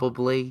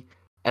 probably.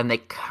 And they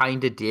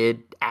kind of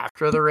did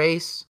after the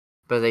race,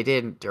 but they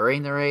didn't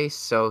during the race.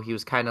 So he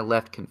was kind of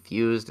left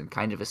confused and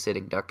kind of a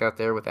sitting duck out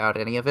there without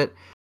any of it.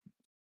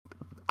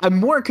 I'm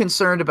more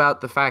concerned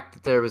about the fact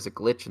that there was a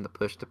glitch in the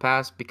push to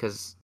pass,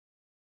 because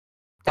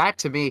that,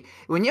 to me,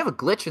 when you have a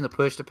glitch in the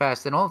push to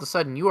pass, then all of a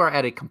sudden you are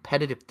at a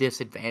competitive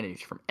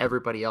disadvantage from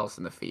everybody else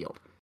in the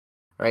field.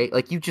 Right?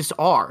 Like, you just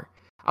are.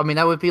 I mean,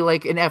 that would be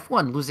like in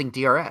F1 losing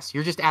DRS.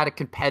 You're just at a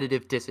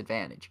competitive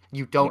disadvantage.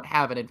 You don't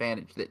have an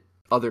advantage that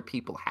other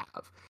people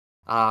have.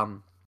 I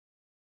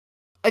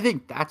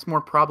think that's more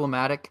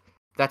problematic.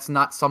 That's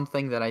not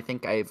something that I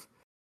think I've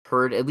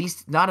heard, at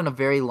least not in a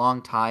very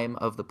long time,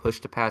 of the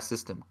push-to-pass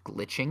system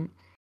glitching.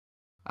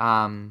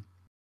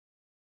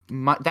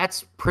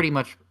 That's pretty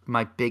much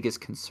my biggest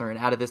concern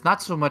out of this.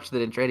 Not so much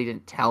that Andretti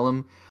didn't tell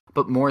him,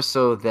 but more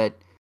so that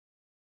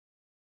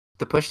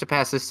the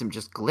push-to-pass system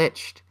just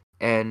glitched,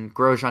 and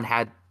Grosjean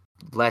had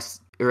less,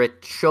 or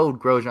it showed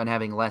Grosjean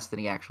having less than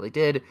he actually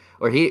did.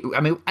 Or I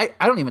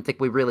don't even think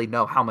we really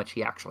know how much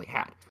he actually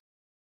had.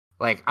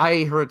 Like,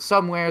 I heard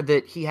somewhere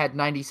that he had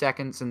 90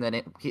 seconds, and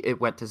then it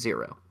went to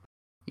 0.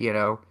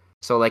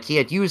 So like he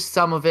had used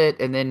some of it,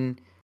 and then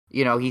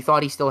he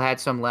thought he still had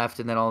some left,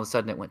 and then all of a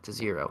sudden it went to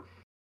 0.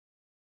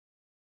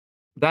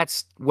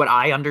 That's what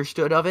I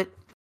understood of it,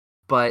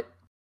 but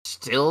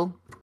still,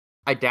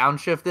 I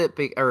downshift it,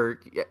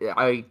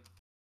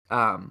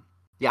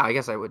 I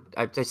guess I would.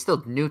 I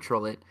still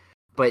neutral it,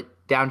 but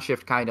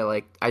downshift kind of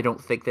like, I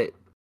don't think that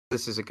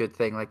this is a good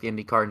thing. Like, the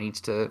IndyCar needs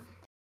to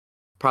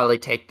probably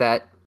take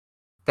that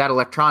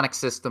electronic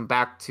system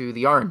back to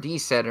the R&D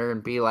center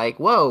and be like,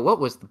 whoa, what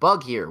was the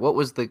bug here? What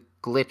was the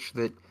glitch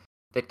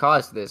that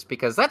caused this?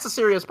 Because that's a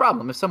serious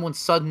problem. If someone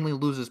suddenly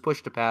loses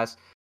push to pass,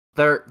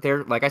 they're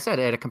like I said,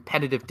 at a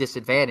competitive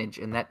disadvantage,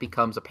 and that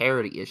becomes a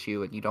parity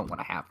issue, and you don't want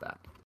to have that.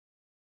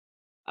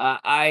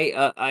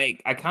 I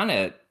kind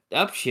of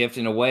upshift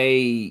in a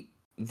way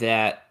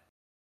that,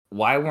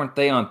 why weren't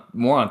they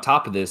more on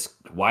top of this?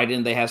 Why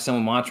didn't they have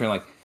someone monitoring?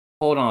 Like,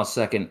 hold on a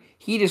second,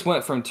 he just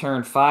went from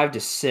turn 5 to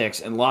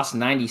 6 and lost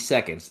 90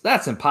 seconds.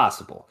 That's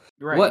impossible.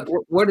 Right.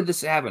 What did this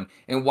happen?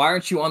 And why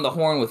aren't you on the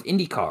horn with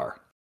IndyCar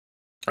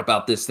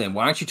about this then?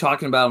 Why aren't you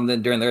talking about them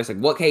then during there? It's like,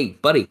 look, hey,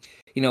 buddy,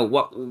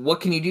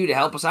 what can you do to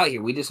help us out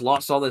here? We just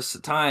lost all this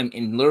time,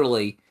 and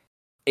literally,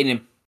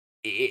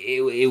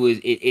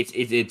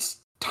 it's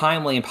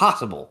timely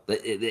impossible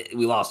that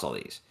we lost all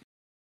these.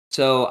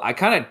 So I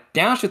kind of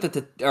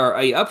downshift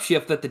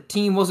upshift that the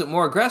team wasn't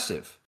more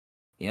aggressive.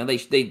 They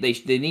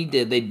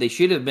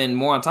should have been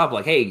more on top.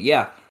 Like, hey,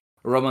 yeah,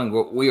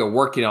 Roman, we are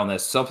working on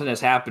this. Something has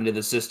happened to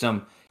the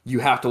system. You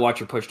have to watch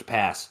your push to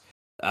pass.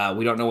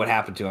 We don't know what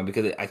happened to him,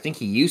 because I think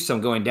he used some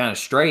going down a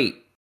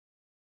straight,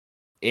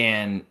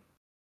 and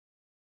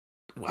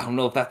I don't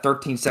know if that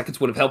 13 seconds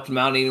would have helped him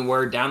out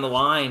anywhere down the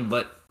line,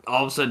 but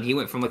all of a sudden he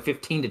went from like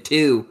 15 to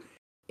 2,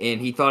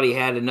 and he thought he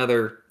had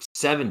another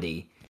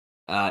 70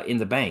 in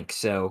the bank.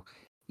 So,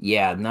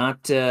 yeah,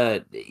 not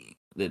I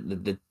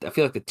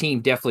feel like the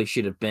team definitely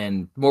should have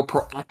been more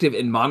proactive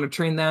in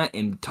monitoring that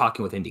and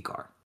talking with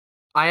IndyCar.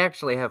 I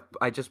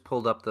just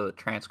pulled up the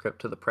transcript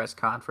to the press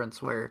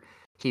conference where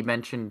he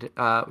mentioned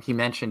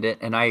it,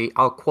 and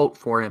I'll quote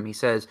for him. He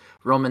says,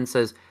 Roman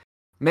says,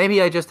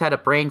 Maybe I just had a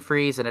brain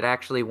freeze and it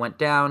actually went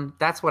down.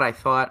 That's what I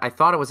thought. I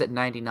thought it was at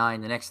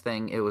 99. The next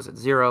thing, it was at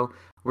 0.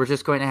 We're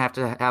just going to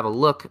have a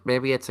look.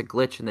 Maybe it's a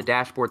glitch in the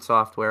dashboard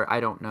software.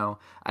 I don't know.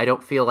 I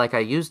don't feel like I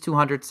used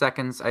 200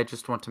 seconds. I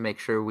just want to make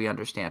sure we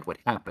understand what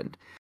happened.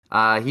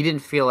 He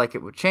didn't feel like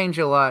it would change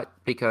a lot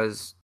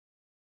because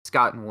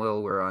Scott and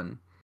Will were on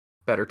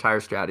better tire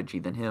strategy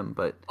than him.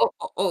 But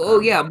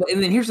yeah.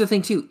 And then here's the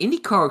thing too: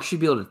 IndyCar should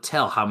be able to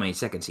tell how many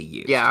seconds he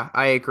used. Yeah,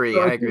 I agree.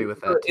 I agree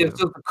with that too. If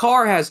the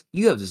car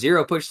you have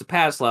 0 push to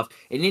pass left,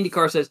 and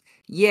IndyCar says,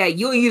 "Yeah,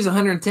 you only use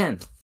 110."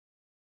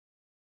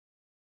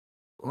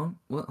 Well,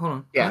 hold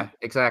on. Yeah,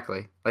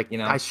 exactly. Like,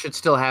 I should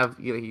still have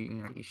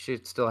you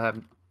should still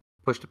have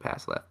push to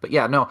pass left. But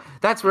yeah, no,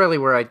 that's really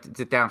where I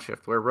did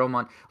downshift.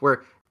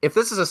 Where if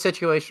this is a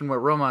situation where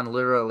Roman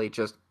literally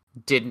just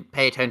didn't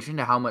pay attention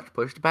to how much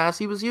push to pass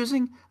he was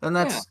using, then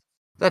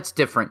that's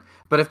different.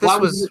 But if this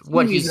was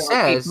what he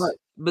says,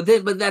 but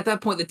at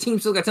that point, the team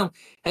still got to tell him,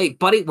 "Hey,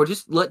 buddy, we're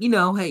just letting you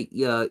know. Hey,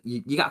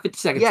 you got 50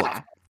 seconds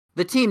left."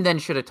 The team then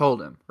should have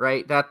told him,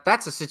 right?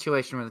 That's a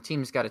situation where the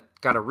team's got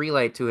to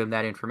relay to him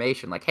that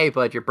information, like, "Hey,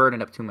 bud, you're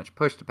burning up too much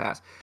push to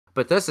pass."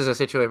 But this is a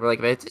situation where,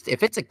 like,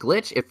 if it's a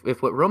glitch,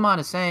 if what Roman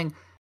is saying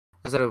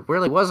is that it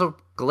really was a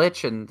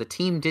glitch and the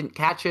team didn't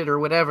catch it or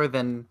whatever,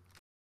 then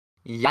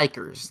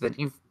yikers!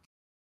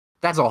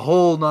 That's a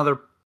whole nother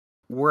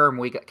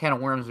can of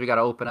worms we got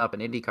to open up,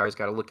 and IndyCar's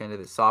got to look into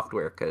this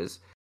software, because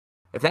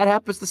if that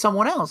happens to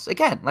someone else,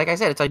 again, like I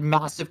said, it's a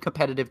massive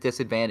competitive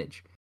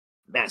disadvantage.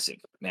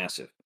 Massive.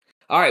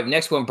 All right,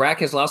 next one. Brad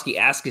Keselowski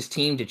asked his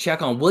team to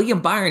check on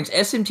William Byron's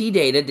SMT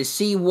data to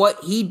see what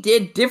he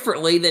did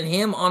differently than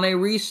him on a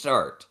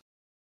restart.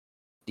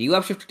 Do you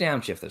upshift or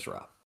downshift this,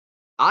 Rob?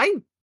 I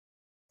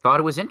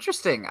thought it was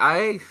interesting.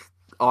 I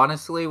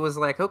honestly was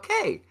like,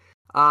 okay.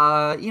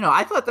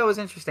 I thought that was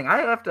interesting. I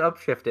have to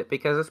upshift it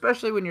because,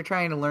 especially when you're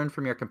trying to learn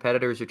from your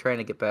competitors, you're trying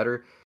to get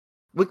better.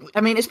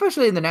 I mean,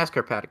 especially in the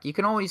NASCAR paddock, you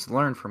can always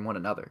learn from one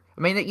another.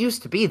 I mean, it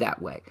used to be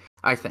that way,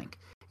 I think.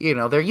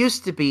 There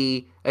used to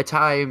be a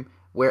time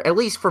where, at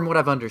least from what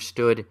I've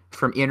understood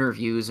from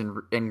interviews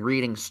and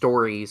reading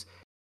stories,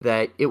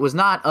 that it was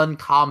not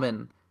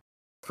uncommon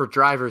for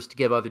drivers to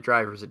give other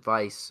drivers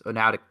advice on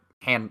how to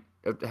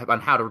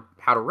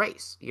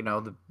race.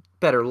 The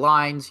better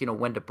lines,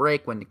 when to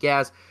brake, when to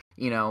gas,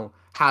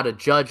 how to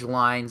judge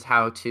lines,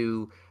 how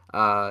to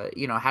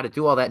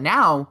do all that.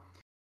 Now,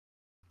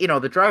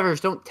 the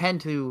drivers don't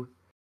tend to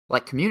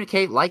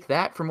communicate like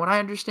that, from what I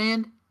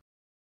understand,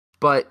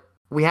 but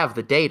we have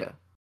the data.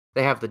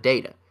 They have the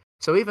data.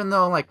 So even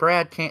though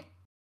Brad can't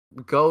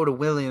go to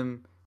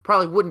William,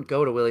 probably wouldn't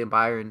go to William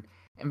Byron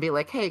and be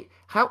like, "Hey,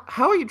 how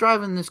are you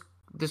driving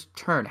this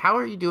turn? How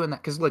are you doing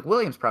that?" Because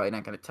William's probably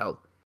not going to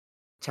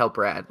tell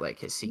Brad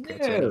his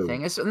secrets or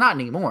anything. It's not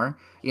anymore.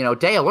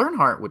 Dale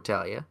Earnhardt would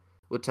tell you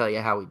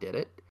how he did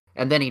it,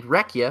 and then he'd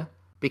wreck you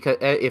because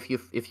if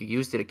you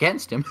used it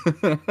against him.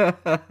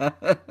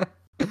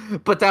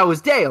 But that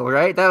was Dale,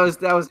 right? That was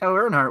how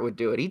Earnhardt would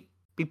do it. He'd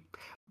be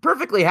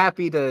perfectly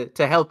happy to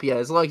help you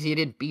as long as you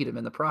didn't beat him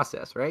in the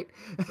process, right?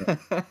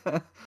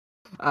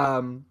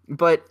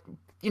 But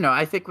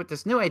I think with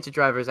this new age of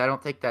drivers, I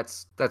don't think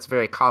that's a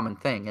very common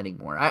thing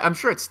anymore. I'm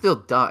sure it's still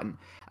done.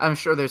 I'm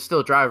sure there's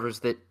still drivers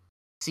that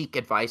seek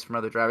advice from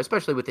other drivers,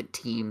 especially within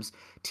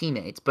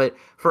teammates. But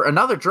for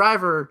another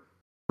driver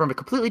from a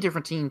completely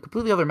different team,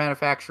 completely other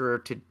manufacturer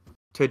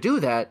to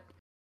do that,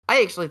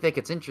 I actually think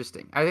it's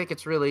interesting. I think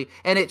it's really,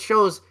 and it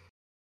shows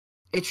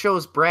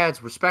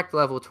Brad's respect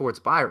level towards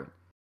Byron.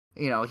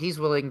 He's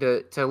willing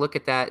to look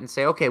at that and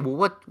say, okay,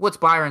 well, what's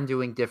Byron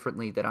doing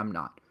differently that I'm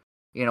not?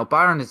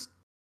 Byron is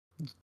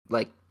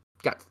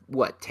got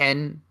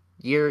 10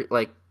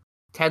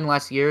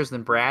 less years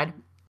than Brad,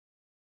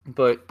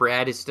 but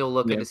Brad is still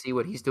looking to see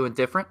what he's doing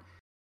different.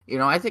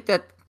 I think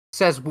that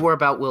says more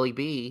about Willie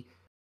B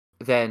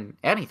than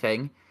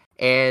anything.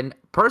 And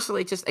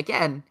personally, just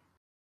again,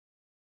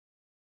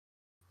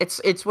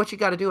 it's what you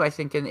got to do, I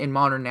think, in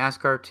modern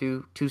NASCAR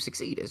to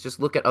succeed, is just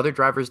look at other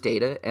drivers'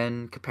 data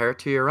and compare it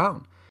to your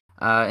own,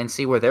 and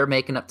see where they're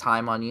making up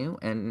time on you.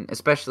 And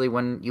especially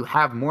when you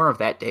have more of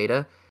that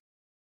data,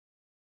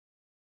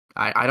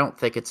 I don't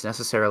think it's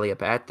necessarily a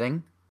bad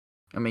thing.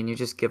 I mean,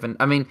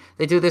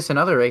 they do this in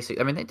other races.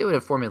 I mean, they do it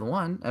in Formula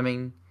One. I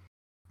mean,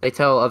 they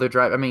tell other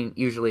drivers. I mean,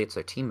 usually it's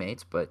their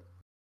teammates, but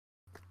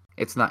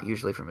it's not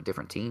usually from a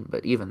different team.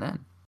 But even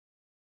then,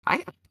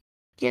 I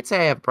can't say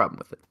I have a problem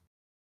with it.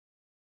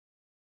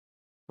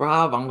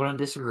 Rob, I'm going to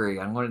disagree.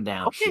 I'm going to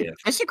downshift. Okay,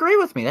 disagree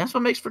with me. That's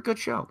what makes for a good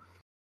show.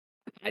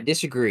 I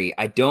disagree.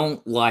 I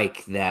don't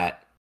like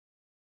that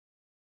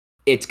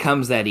it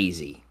comes that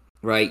easy,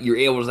 right? You're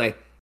able to say,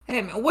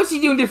 "Hey, man, what's he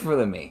doing different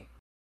than me?"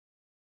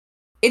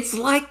 It's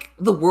like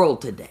the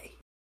world today.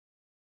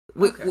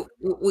 We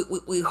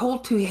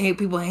hold two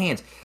people's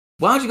hands.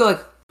 Why don't you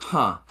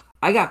go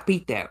I got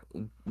beat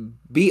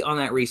on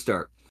that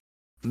restart.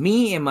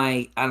 And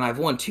I've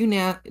won 2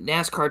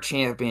 NASCAR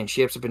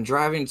championships. I've been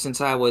driving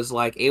since I was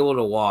able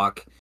to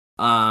walk.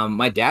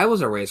 My dad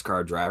was a race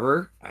car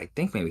driver. I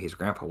think maybe his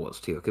grandpa was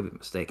too. I could be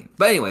mistaken.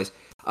 But anyways,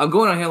 I'm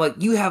going on here like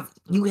you have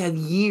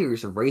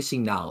years of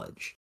racing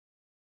knowledge.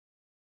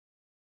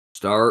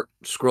 Start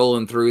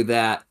scrolling through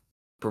that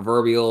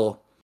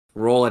proverbial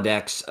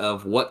Rolodex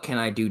of what can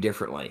I do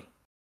differently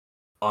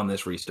on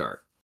this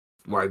restart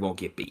where I won't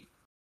get beat.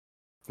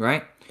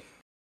 Right?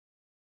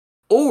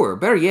 Or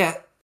better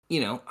yet,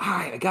 all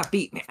right, I got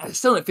beat. Man, I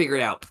still didn't figure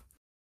it out.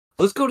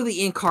 Let's go to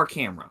the in-car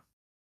camera.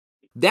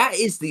 That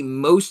is the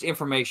most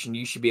information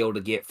you should be able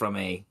to get from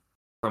a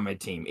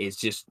team. It's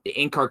just the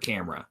in-car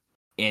camera.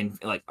 And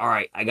like, all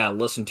right, I gotta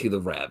listen to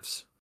the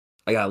revs.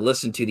 I gotta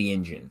listen to the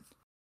engine.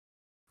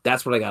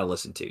 That's what I gotta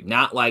listen to.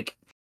 Not like,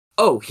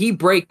 oh, he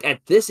braked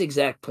at this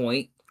exact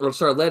point, or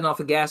started letting off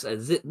the gas at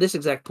this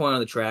exact point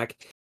on the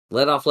track.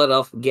 Let off,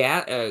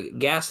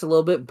 gassed a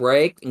little bit,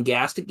 braked, and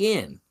gassed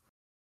again.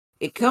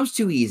 It comes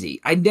too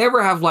easy. I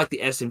never have liked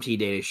the SMT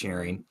data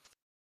sharing.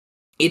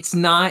 It's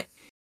not,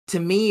 to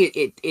me,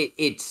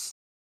 it's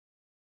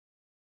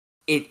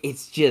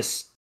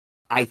just,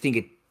 I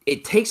think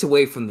it takes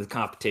away from the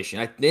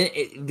competition.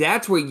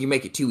 That's where you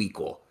make it too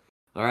equal.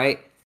 All right?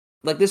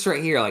 Like this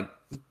right here, like,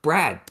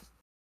 Brad,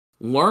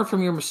 learn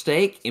from your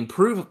mistake,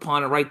 improve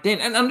upon it right then.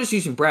 And I'm just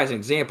using Brad as an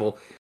example.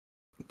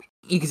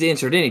 You can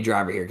insert any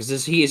driver here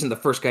because he isn't the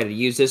first guy to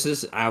use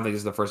this. I don't think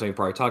this is the first time we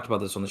probably talked about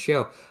this on the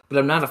show, but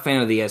I'm not a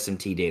fan of the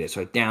SMT data.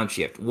 So I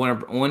downshift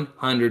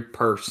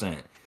 100%.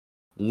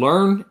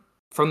 Learn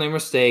from their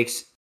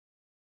mistakes.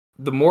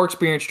 The more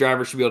experienced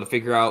drivers should be able to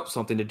figure out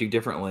something to do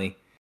differently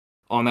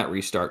on that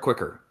restart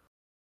quicker.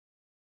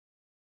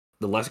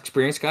 The less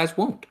experienced guys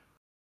won't.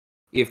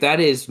 If that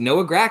is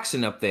Noah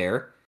Gragson up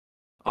there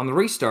on the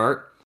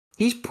restart,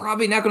 he's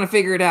probably not going to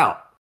figure it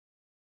out.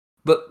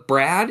 But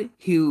Brad,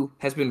 who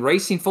has been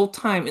racing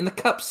full-time in the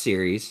Cup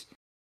Series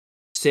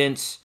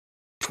since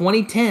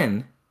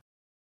 2010,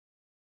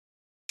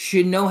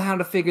 should know how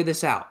to figure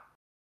this out.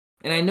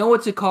 And I know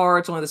it's a car,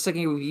 it's only the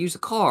second year we've used the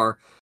car,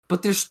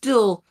 but there's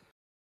still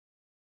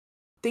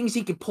things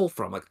he can pull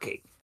from. Like,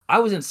 okay, I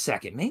was in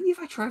second. Maybe if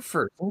I try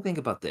first. Don't think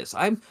about this.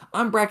 I'm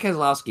Brad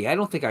Keselowski. I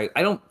don't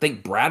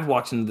think Brad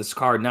walks into this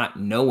car not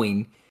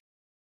knowing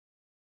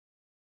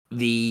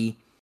the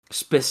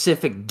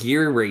specific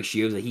gear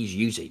ratios that he's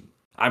using.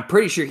 I'm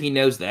pretty sure he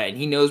knows that, and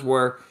he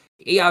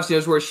obviously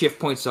knows where his shift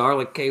points are.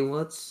 Like, okay, well,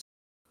 let's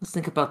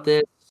think about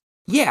this.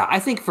 Yeah, I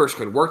think first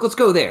could work. Let's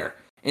go there.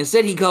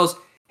 Instead, he goes,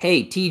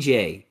 hey,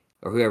 TJ,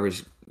 or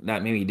whoever's,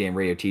 not maybe he didn't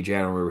radio TJ, I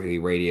don't remember who he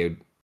radioed,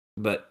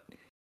 but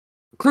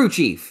crew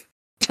chief,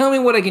 tell me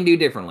what I can do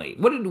differently.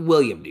 What did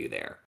William do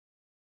there?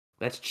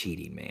 That's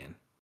cheating, man.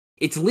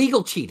 It's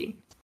legal cheating.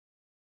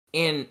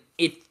 And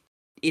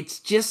it's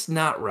just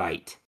not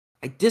right.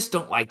 I just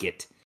don't like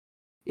it.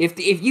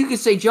 If you could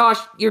say, Josh,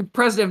 you're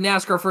president of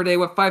NASCAR for a day,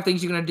 what 5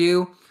 things you're going to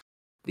do?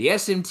 The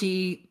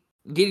SMT,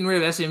 getting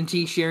rid of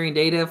SMT sharing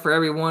data for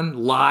everyone,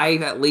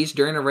 live at least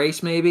during a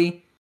race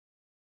maybe,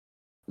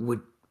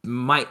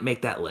 might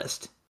make that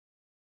list.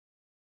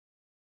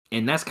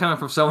 And that's coming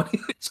from someone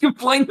who's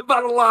complained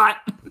about a lot.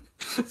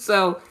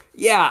 So,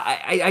 yeah,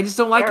 I just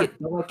don't like it.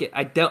 I don't like it.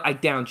 I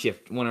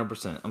downshift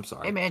 100%. I'm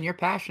sorry. Hey, man, you're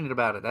passionate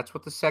about it. That's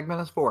what the segment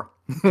is for.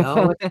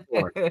 No, it's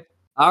for.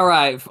 All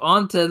right,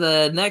 on to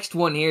the next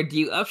one here. Do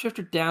you upshift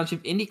or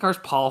downshift IndyCar's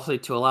policy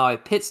to allow a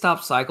pit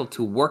stop cycle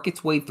to work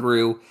its way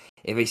through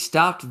if a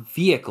stopped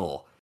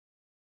vehicle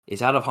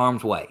is out of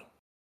harm's way?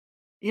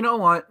 You know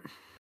what?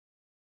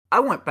 I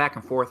went back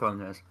and forth on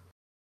this.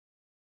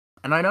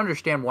 And I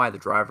understand why the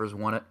drivers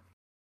want it.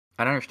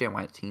 I understand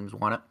why the teams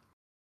want it.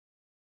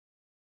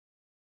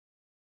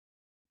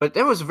 But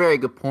there was a very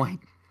good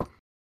point.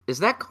 Is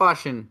that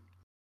caution,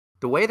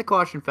 the way the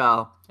caution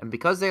fell, and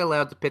because they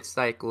allowed the pit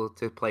cycle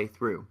to play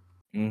through.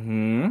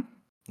 Mm-hmm.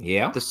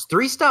 Yeah. This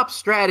 3-stop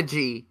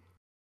strategy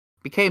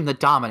became the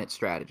dominant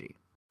strategy.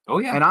 Oh,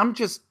 yeah. And I'm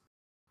just,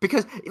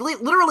 because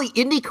literally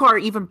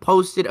IndyCar even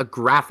posted a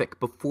graphic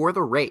before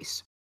the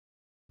race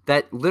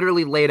that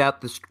literally laid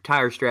out the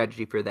entire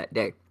strategy for that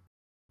day.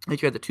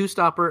 That you had the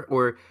 2-stopper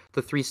or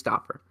the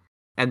 3-stopper.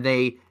 And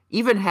they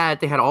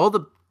had all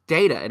the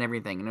data and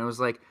everything. And it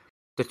was like,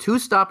 the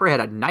 2-stopper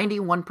had a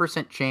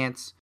 91%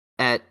 chance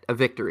at a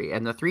victory,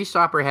 and the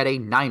 3-stopper had a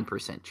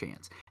 9%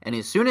 chance. And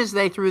as soon as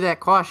they threw that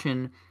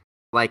caution,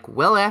 like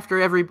well after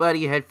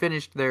everybody had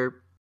finished their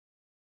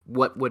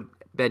what would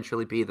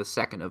eventually be the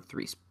second of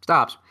 3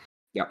 stops,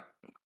 yep,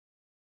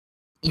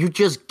 you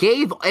just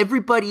gave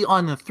everybody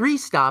on the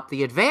 3-stop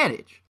the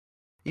advantage.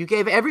 You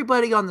gave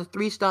everybody on the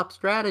 3-stop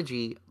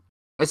strategy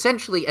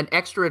essentially an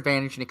extra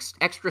advantage, an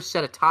extra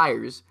set of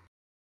tires,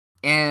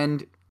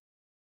 and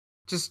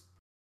just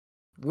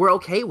we're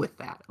okay with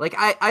that. Like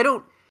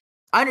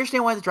I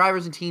understand why the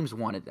drivers and teams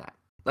wanted that.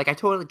 Like, I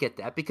totally get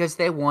that, because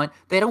they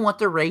don't want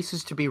their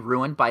races to be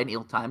ruined by an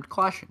ill-timed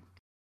caution.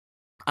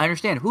 I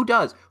understand. Who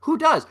does?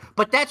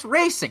 But that's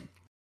racing.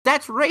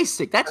 That's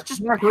racing. That's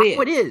just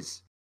how it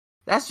is.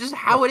 That's just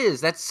how it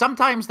is.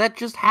 Sometimes that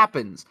just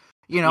happens.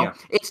 You know,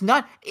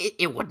 Yeah.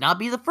 it would not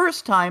be the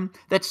first time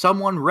that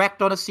someone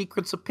wrecked on a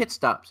sequence of pit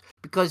stops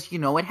because,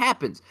 it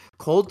happens.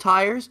 Cold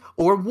tires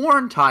or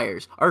worn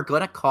tires are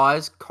going to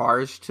cause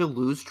cars to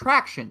lose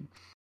traction.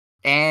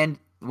 And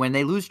when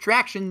they lose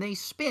traction, they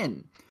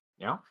spin.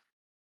 Yeah.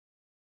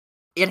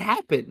 It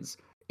happens.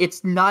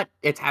 It's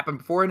happened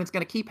before and it's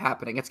going to keep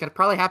happening. It's going to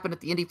probably happen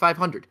at the Indy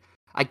 500.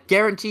 I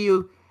guarantee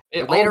you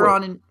later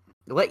on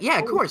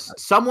of course,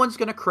 someone's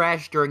going to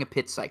crash during a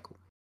pit cycle.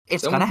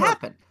 It's going to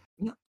happen.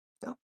 Yeah.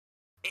 Yeah.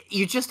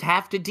 You just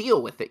have to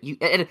deal with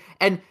it.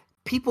 And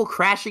people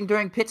crashing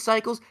during pit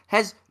cycles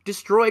has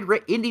destroyed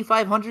Indy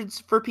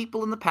 500s for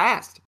people in the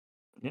past.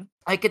 Yeah.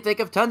 I could think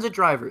of tons of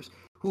drivers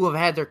who have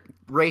had their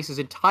races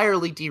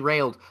entirely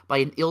derailed by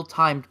an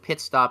ill-timed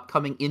pit stop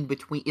coming in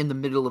the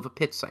middle of a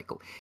pit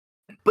cycle.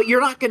 But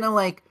you're not going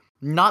to,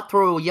 not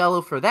throw a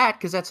yellow for that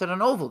because that's at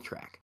an oval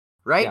track,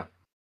 right? Yeah.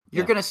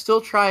 You're going to still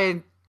try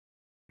and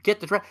get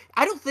the track.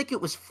 I don't think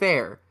it was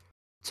fair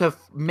to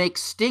make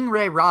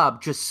Stingray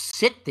Rob just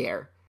sit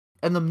there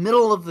in the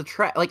middle of the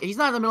track. He's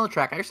not in the middle of the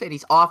track. I understand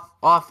he's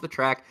off the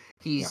track.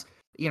 He's,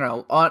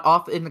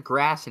 off in the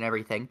grass and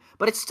everything.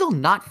 But it's still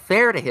not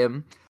fair to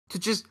him to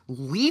just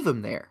leave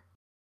him there.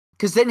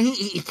 Because then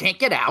he can't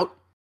get out.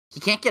 He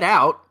can't get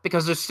out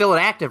because there's still an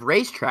active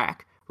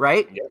racetrack,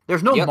 right? Yep.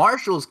 There's no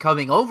marshals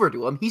coming over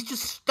to him. He's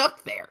just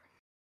stuck there.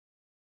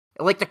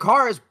 The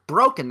car is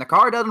broken. The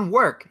car doesn't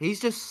work. He's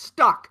just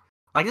stuck.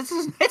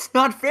 It's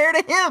not fair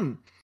to him.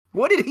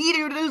 What did he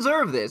do to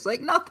deserve this?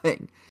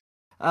 Nothing.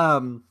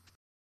 I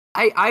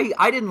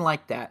didn't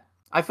like that.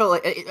 I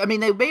felt they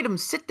made him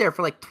sit there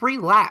for 3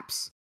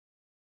 laps.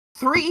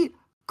 3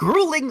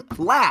 grueling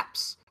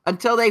laps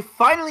until they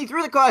finally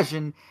threw the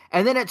caution,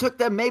 and then it took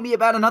them maybe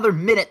about another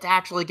minute to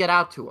actually get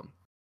out to him.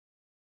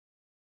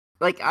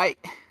 I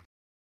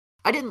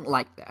didn't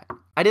like that.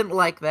 I didn't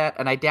like that,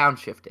 and I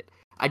downshifted.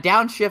 I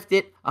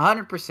downshifted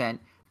 100%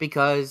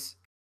 because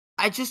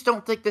I just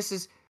don't think this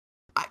is...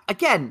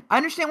 Again, I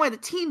understand why the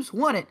teams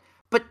want it,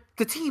 but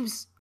the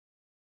teams...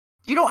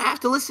 You don't have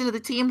to listen to the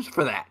teams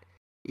for that.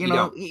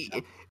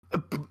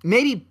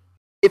 Maybe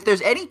if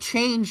there's any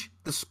change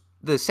the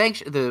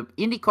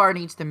IndyCar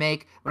needs to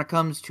make when it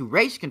comes to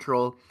race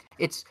control,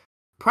 it's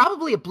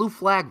probably a blue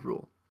flag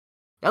rule.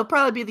 That would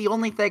probably be the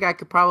only thing I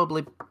could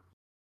probably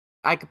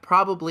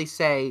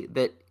say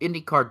that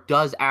IndyCar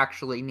does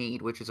actually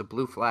need, which is a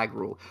blue flag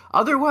rule.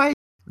 Otherwise,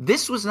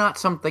 this was not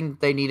something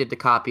they needed to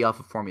copy off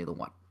of Formula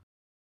One.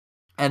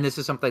 And this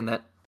is something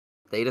that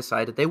they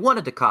decided they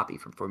wanted to copy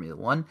from Formula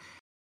One.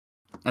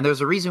 And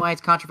there's a reason why it's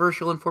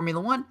controversial in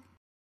Formula One,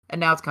 and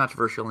now it's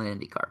controversial in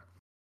IndyCar.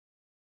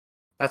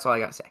 That's all I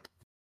got to say.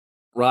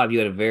 Rob, you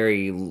had a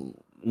very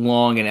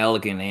long and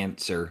elegant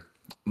answer.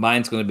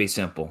 Mine's going to be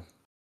simple.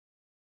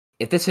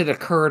 If this had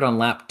occurred on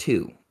lap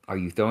 2, are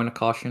you throwing a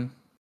caution?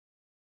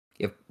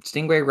 If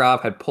Stingray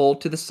Rob had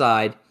pulled to the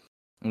side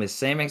in the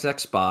same exact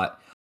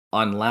spot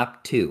on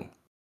lap 2,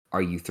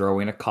 are you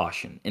throwing a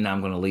caution? And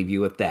I'm going to leave you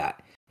with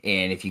that.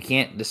 And if you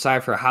can't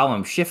decipher how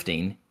I'm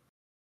shifting,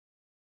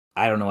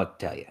 I don't know what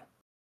to tell you.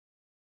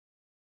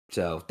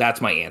 So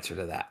that's my answer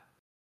to that.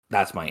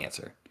 That's my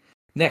answer.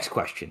 Next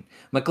question.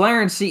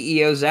 McLaren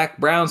CEO Zach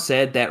Brown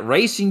said that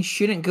racing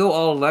shouldn't go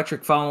all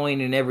electric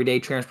following an everyday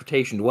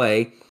transportation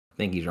way. I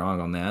think he's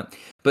wrong on that.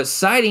 But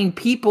citing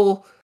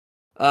people,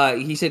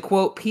 he said,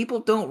 quote, people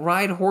don't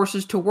ride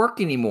horses to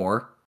work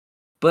anymore,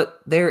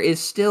 but there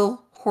is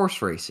still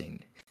horse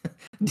racing.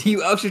 Do you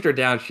upshift or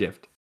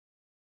downshift?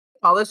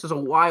 Well, this is a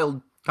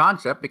wild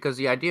concept because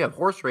the idea of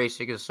horse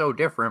racing is so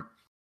different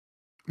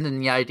than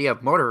the idea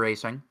of motor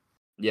racing.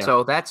 Yeah.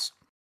 So that's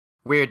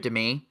weird to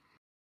me.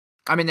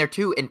 I mean, they're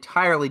two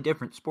entirely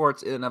different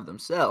sports in and of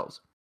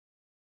themselves.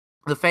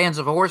 The fans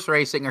of horse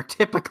racing are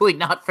typically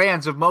not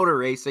fans of motor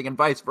racing and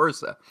vice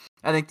versa.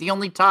 I think the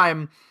only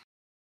time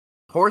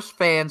horse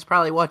fans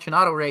probably watch an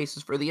auto race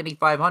is for the Indy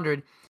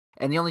 500,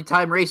 and the only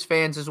time race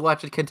fans is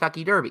watching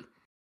Kentucky Derby.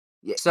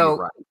 Yeah,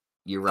 so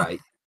you're right.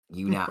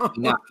 You're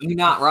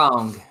not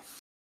wrong.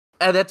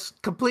 And that's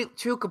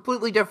two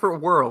completely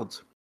different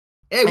worlds.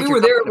 Hey, we were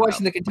there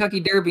watching the Kentucky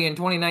Derby in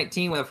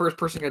 2019 when the first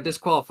person got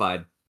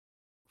disqualified.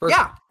 First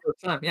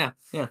time, yeah.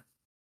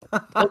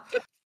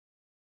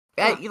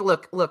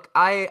 Look,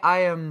 I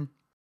am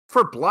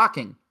for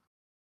blocking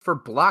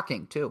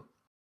too.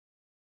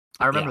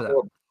 I remember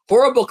that.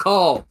 Horrible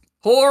call.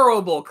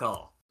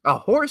 A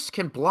horse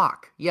can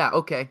block. Yeah,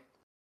 okay.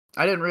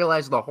 I didn't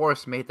realize the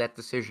horse made that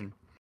decision.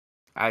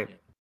 Did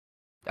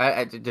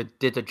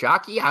the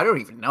jockey? I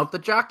don't even know if the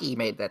jockey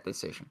made that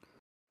decision.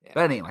 Yeah.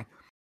 But anyway,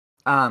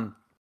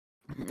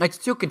 it's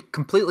two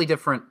completely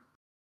different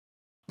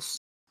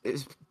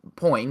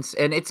points,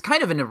 and it's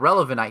kind of an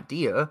irrelevant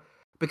idea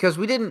because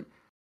we didn't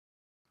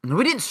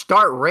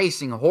start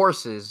racing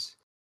horses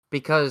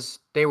because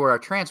they were our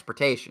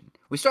transportation.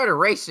 We started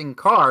racing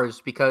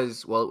cars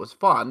because, well, it was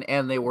fun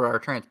and they were our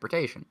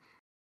transportation.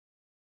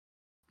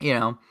 You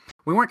know,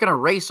 we weren't going to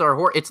race our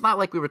horse. It's not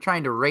like we were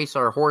trying to race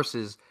our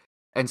horses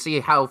and see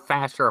how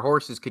fast our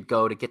horses could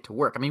go to get to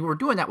work. I mean, we were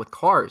doing that with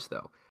cars,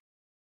 though.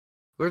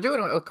 We were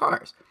doing it with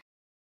cars.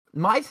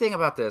 my thing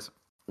about this,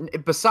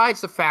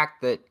 besides the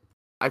fact that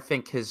I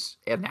think his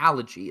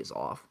analogy is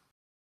off,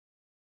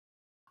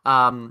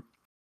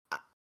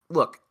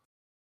 look,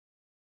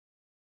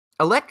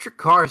 electric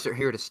cars are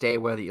here to stay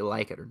whether you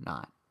like it or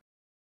not.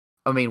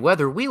 I mean,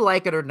 whether we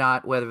like it or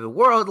not, whether the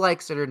world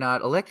likes it or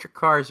not, electric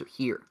cars are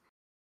here.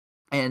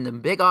 And the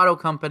big auto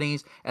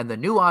companies and the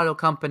new auto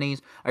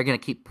companies are going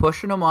to keep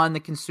pushing them on the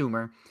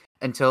consumer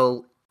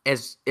until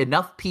as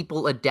enough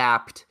people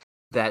adapt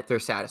that they're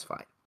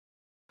satisfied.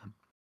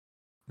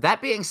 That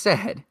being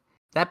said,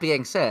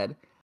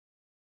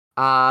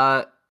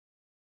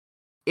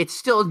 it's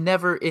still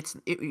never.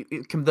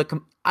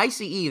 The ICE,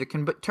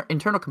 the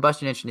internal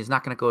combustion engine, is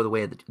not going to go the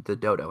way of the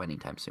Dodo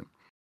anytime soon.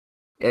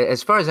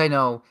 As far as I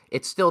know,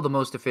 it's still the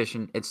most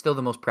efficient. It's still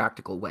the most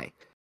practical way.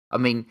 I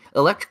mean,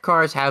 electric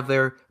cars have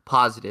their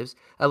positives.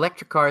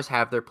 Electric cars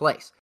have their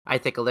place. I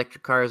think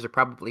electric cars are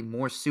probably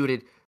more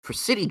suited for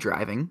city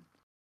driving,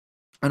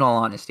 in all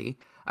honesty.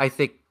 I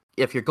think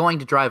if you're going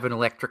to drive an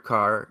electric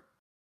car,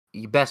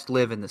 you best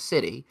live in the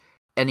city.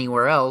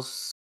 Anywhere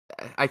else,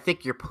 I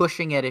think you're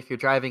pushing it if you're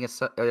driving an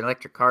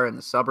electric car in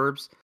the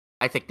suburbs.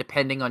 I think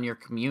depending on your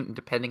commute and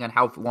depending on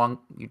how long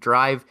you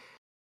drive,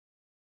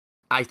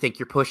 I think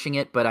you're pushing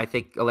it. But I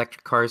think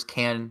electric cars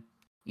can,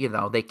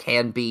 they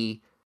can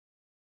be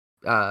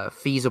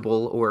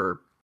feasible,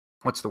 or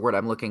what's the word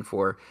I'm looking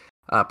for?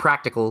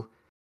 Practical,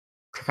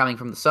 coming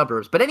from the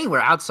suburbs. But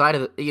anywhere outside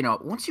of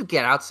once you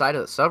get outside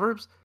of the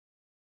suburbs,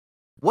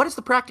 what is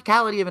the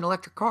practicality of an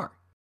electric car?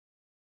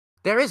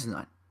 There is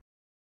none.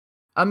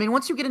 I mean,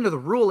 once you get into the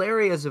rural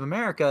areas of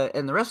America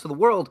and the rest of the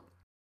world,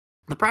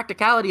 the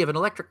practicality of an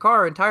electric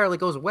car entirely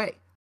goes away.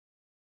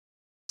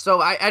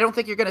 So I don't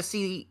think you're going to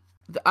see,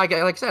 like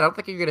I said, I don't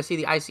think you're going to see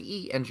the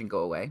ICE engine go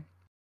away.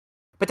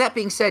 But that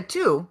being said,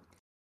 too,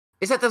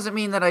 that doesn't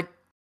mean that I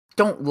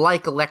don't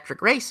like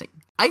electric racing.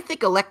 I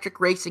think electric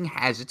racing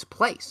has its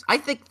place. I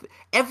think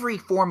every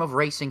form of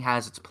racing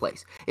has its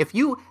place. If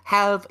you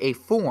have a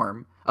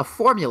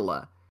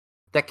formula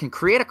that can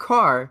create a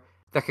car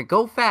that can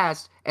go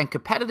fast and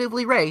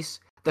competitively race,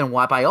 then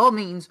why, by all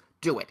means,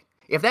 do it.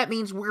 If that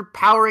means we're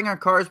powering our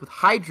cars with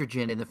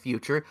hydrogen in the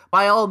future,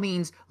 by all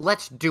means,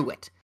 let's do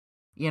it.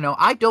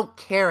 I don't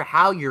care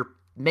how you're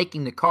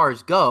making the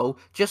cars go,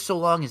 just so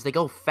long as they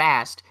go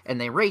fast and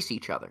they race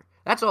each other.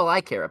 That's all I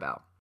care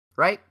about,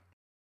 right?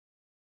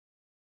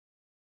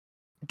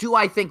 Do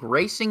I think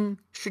racing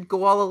should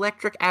go all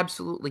electric?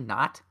 Absolutely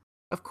not.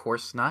 Of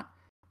course not.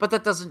 But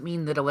that doesn't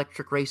mean that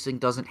electric racing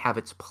doesn't have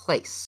its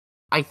place.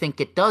 I think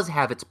it does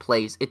have its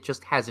place. It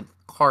just hasn't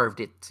carved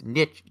its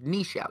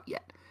niche out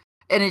yet.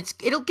 And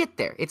it'll get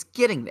there. It's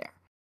getting there.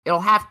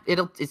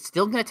 It's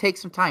still going to take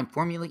some time.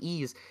 Formula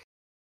E is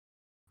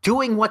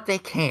doing what they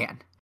can.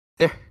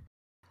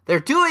 They're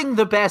doing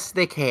the best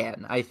they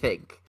can, I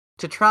think,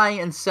 to try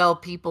and sell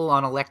people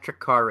on electric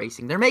car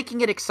racing. They're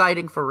making it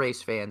exciting for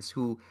race fans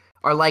who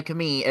are like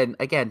me and,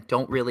 again,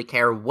 don't really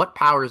care what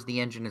powers the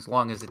engine as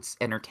long as it's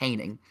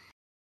entertaining.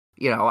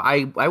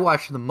 I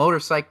watched the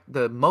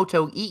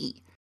Moto E,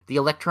 the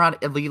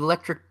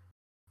electric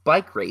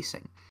bike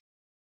racing.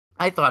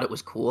 I thought it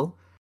was cool.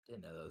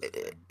 Didn't know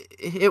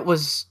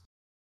those.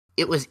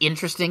 It was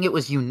interesting. It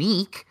was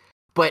unique.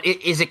 But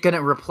is it going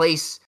to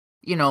replace,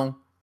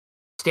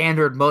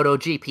 standard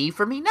MotoGP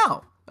for me?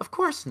 No, of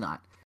course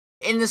not.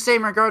 In the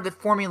same regard that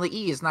Formula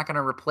E is not going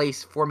to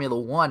replace Formula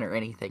 1 or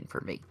anything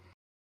for me.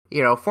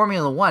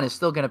 Formula 1 is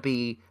still going to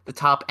be the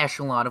top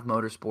echelon of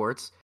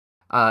motorsports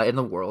in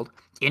the world.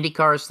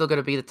 IndyCar is still going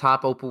to be the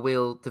top open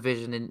wheel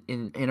division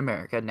in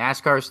America.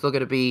 NASCAR is still going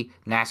to be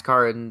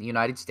NASCAR in the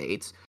United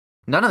States.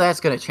 None of that's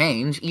going to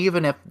change,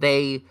 even if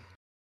they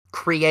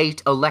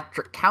create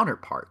electric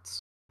counterparts.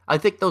 I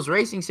think those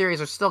racing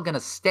series are still going to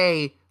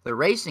stay the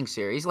racing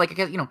series. Like,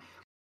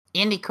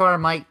 IndyCar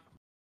might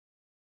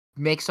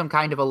make some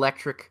kind of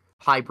electric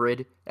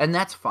hybrid, and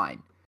that's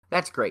fine.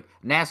 That's great.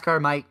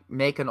 NASCAR might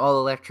make an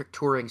all-electric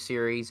touring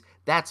series.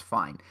 That's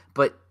fine.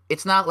 But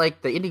it's not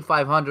like the Indy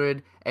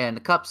 500 and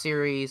the Cup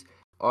Series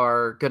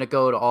are going to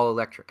go to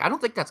all-electric. I don't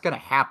think that's going to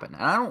happen.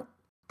 And I don't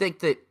think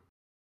that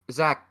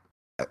Zach...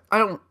 I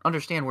don't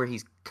understand where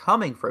he's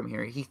coming from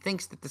here. He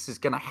thinks that this is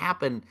going to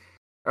happen,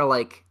 or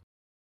like...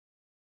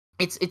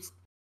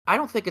 I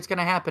don't think it's going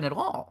to happen at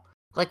all.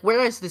 Like,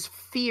 where is this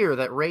fear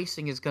that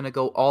racing is going to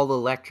go all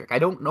electric? I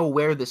don't know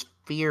where this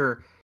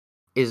fear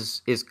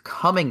is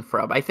coming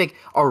from. I think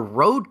our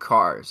road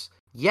cars,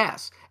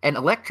 yes, and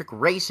electric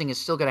racing is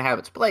still going to have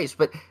its place,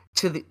 but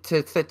to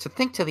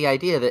think to the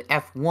idea that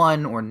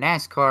F1 or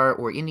NASCAR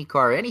or IndyCar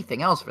or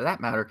anything else for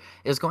that matter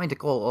is going to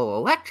go all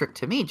electric,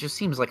 to me just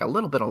seems like a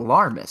little bit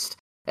alarmist.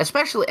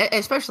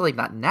 Especially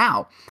not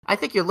now. I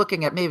think you're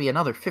looking at maybe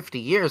another 50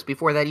 years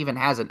before that even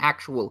has an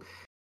actual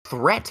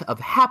threat of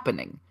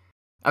happening.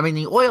 I mean,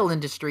 the oil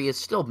industry is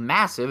still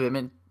massive. I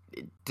mean,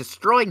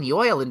 destroying the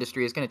oil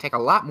industry is going to take a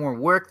lot more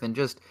work than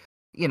just,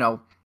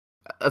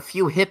 a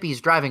few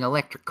hippies driving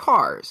electric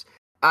cars.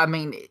 I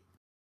mean,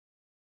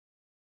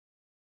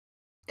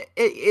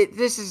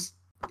 this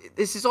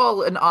is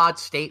all an odd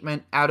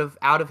statement out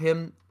of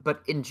him,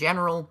 but in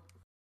general,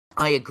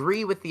 I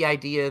agree with the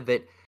idea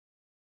that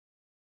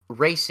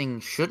racing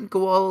shouldn't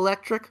go all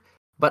electric,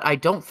 but I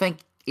don't think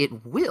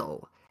it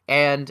will.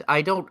 And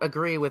I don't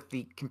agree with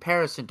the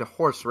comparison to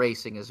horse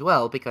racing as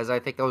well, because I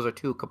think those are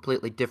two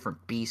completely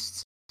different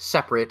beasts,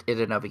 separate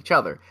in and of each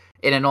other.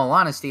 And in all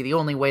honesty, the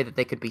only way that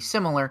they could be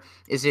similar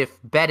is if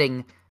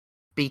betting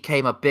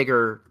became a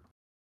bigger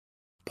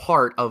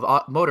part of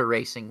motor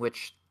racing,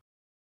 which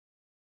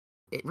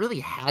it really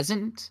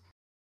hasn't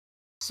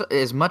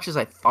as much as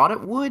I thought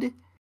it would.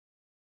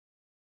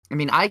 I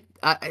mean, I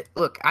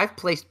look, I've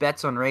placed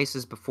bets on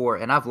races before,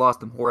 and I've lost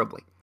them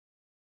horribly.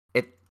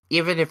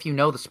 Even if you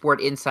know the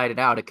sport inside and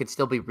out, it could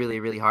still be really,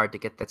 really hard to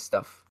get that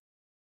stuff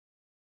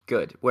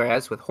good.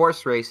 Whereas with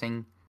horse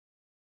racing,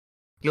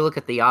 you look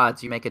at the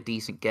odds, you make a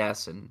decent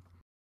guess, and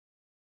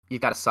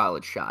you've got a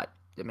solid shot.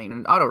 I mean,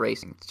 in auto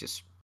racing, it's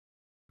just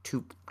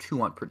too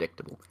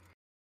unpredictable.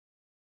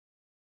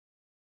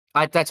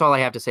 That's all I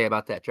have to say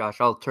about that,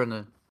 Josh. I'll turn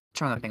the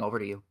thing over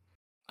to you.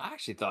 I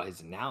actually thought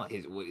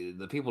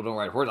the people don't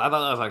ride horses. I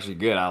thought that was actually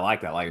good. I like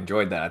that. I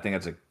enjoyed that. I think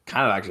that's a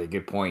kind of actually a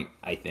good point.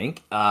 I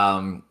think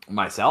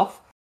myself,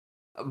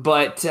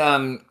 but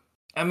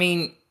I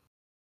mean,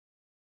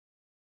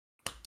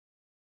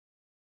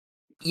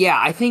 yeah,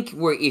 I think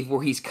where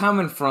he's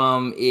coming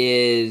from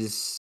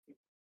is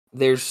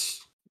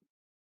there's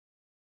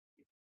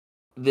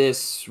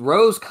this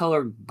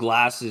rose-colored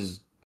glasses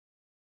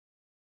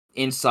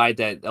inside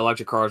that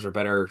electric cars are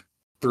better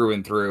through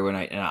and through, and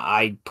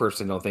I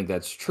personally don't think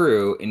that's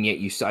true. And yet,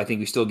 I think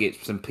we still get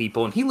some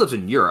people, and he lives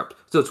in Europe,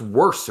 so it's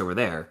worse over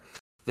there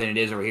than it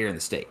is over here in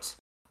the States.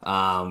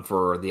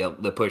 For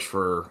the push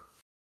for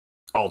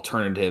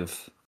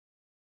alternative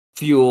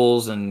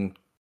fuels and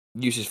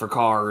uses for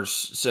cars.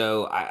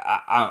 So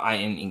I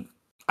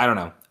don't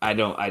know. I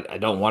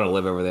don't want to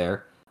live over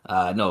there.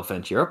 No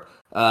offense, Europe.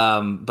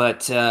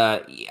 But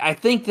I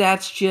think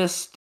that's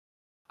just.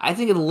 I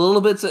think a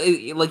little bit,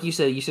 like you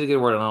said a good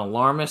word, an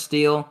alarmist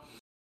deal.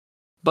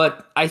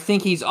 But I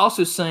think he's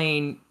also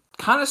saying,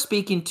 kind of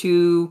speaking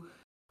to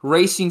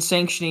racing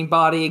sanctioning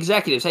body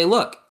executives, hey,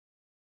 look,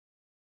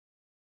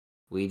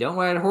 we don't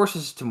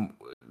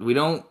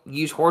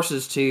use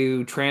horses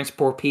to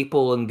transport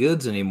people and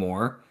goods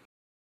anymore.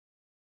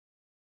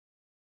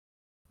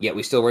 Yet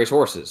we still race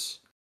horses.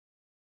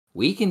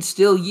 We can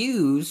still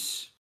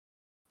use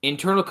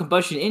internal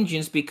combustion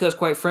engines because,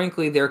 quite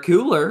frankly, they're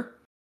cooler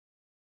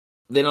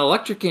than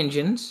electric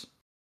engines,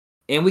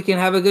 and we can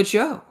have a good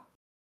show.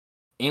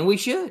 And we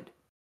should.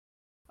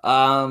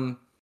 I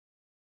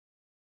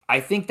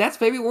think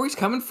that's maybe where he's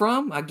coming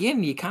from.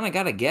 Again, you kind of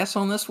got to guess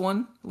on this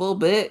one a little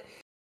bit.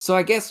 So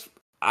I guess,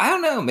 I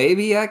don't know,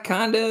 maybe I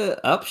kind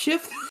of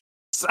upshift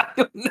this. I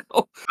don't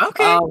know.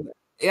 Okay.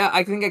 Yeah,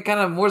 I think I kind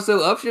of more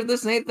so upshift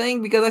this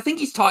thing because I think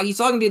he's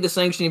talking to the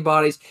sanctioning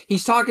bodies.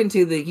 He's talking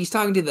to the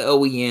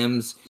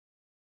OEMs.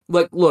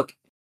 Like, look,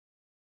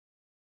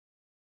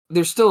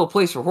 there's still a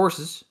place for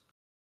horses,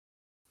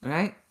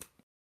 right?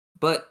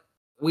 But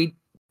we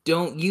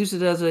don't use it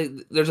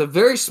there's a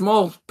very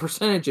small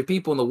percentage of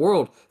people in the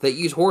world that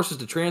use horses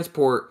to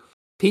transport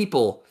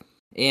people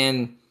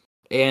and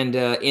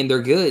their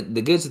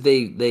the goods that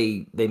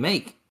they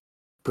make,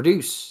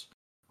 produce,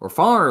 or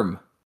farm.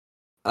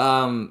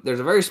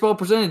 There's a very small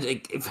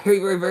percentage, a very,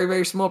 very, very,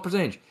 very small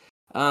percentage.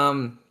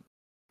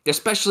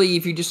 Especially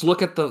if you just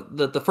look at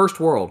the first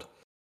world,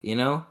 you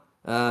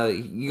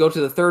go to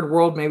the third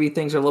world, maybe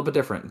things are a little bit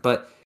different,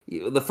 but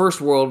the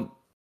first world,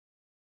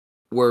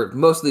 where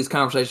most of these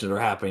conversations are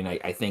happening,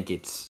 I think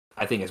it's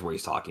where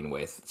he's talking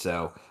with.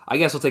 So I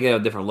guess we'll take a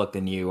different look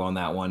than you on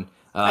that one.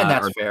 And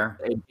that's fair.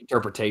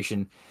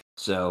 Interpretation.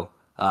 So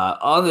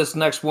on this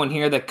next one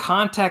here, the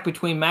contact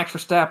between Max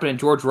Verstappen and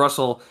George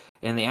Russell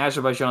in the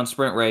Azerbaijan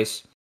sprint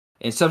race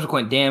and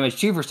subsequent damage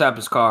to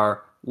Verstappen's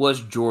car was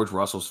George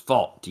Russell's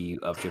fault. Do you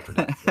upshift or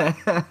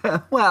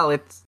down? Well,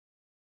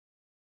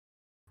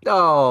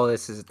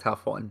 this is a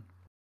tough one.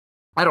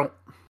 I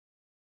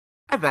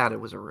thought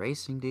it was a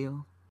racing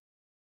deal.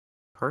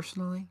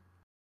 Personally,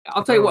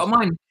 I'll tell you what,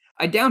 mine,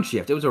 I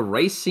downshift. It was a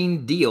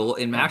racing deal,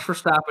 and Max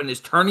Verstappen is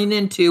turning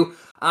into,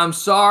 I'm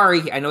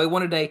sorry, I know he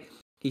won today,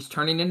 he's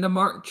turning into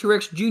Martin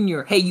Truex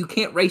Jr. Hey, you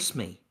can't race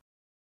me.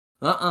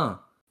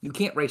 You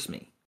can't race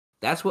me.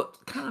 That's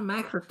what kind of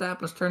Max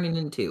Verstappen's turning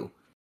into.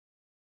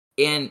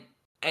 And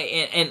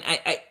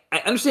I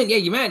understand, yeah,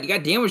 you're mad, you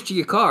got damage to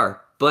your car,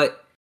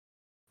 but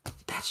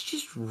that's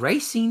just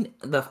racing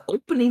the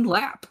opening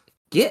lap.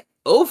 Get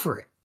over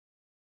it.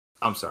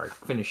 I'm sorry.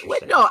 Finish your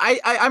No,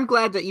 I'm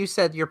glad that you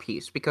said your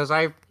piece because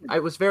I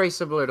was very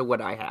similar to what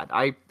I had.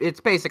 It's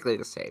basically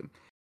the same.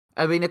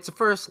 I mean, it's the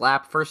first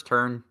lap, first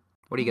turn.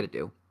 What are you gonna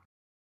do?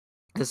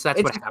 Because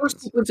that's what happens.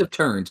 First sequence of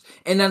turns,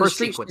 and on the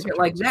street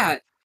like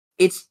that,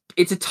 it's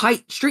a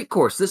tight street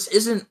course. This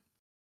isn't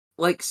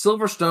like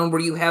Silverstone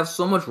where you have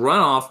so much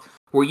runoff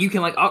where you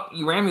can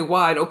you ran me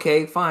wide.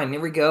 Okay, fine,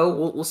 here we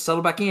go. We'll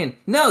settle back in.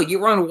 No, you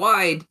run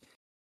wide.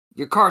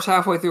 Your car's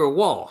halfway through a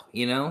wall,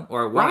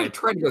 or want to Right.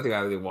 try to go through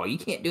halfway through a wall. You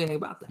can't do anything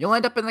about that. You'll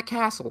end up in the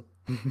castle.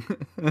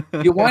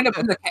 You'll wind up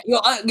in the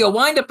you'll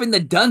wind up in the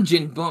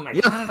dungeon. Boom! How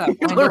did I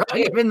You'll wind up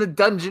wind there? up in the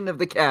dungeon of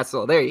the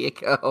castle. There you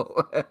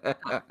go.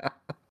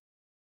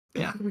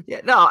 Yeah.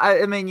 Yeah. No,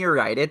 I mean you're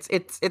right.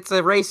 It's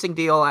a racing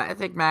deal. I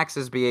think Max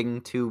is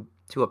being too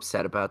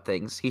upset about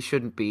things. He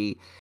shouldn't be.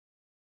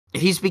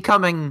 He's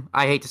becoming.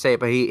 I hate to say it,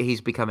 but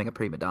he's becoming a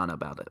prima donna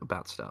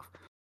about stuff.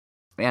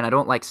 And I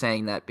don't like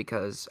saying that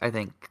because I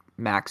think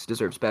Max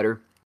deserves better.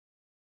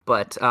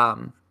 But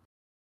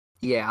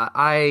yeah,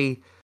 I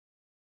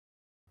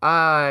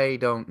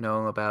don't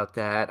know about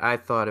that. I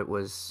thought it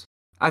was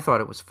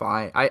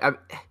fine. I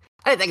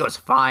didn't think it was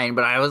fine,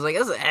 but I was like,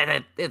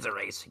 it's a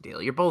racing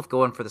deal. You're both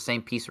going for the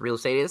same piece of real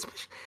estate. It's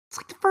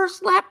like the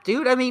first lap,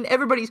 dude. I mean,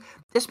 everybody's,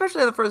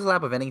 especially on the first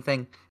lap of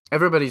anything,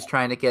 everybody's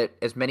trying to get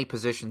as many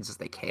positions as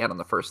they can on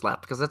the first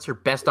lap because that's your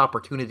best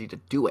opportunity to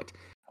do it.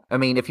 I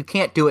mean, if you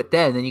can't do it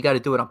then you got to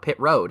do it on pit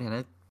road,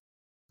 and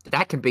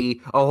that can be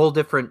a whole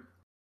different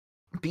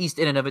beast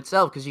in and of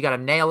itself because you got to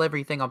nail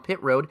everything on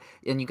pit road,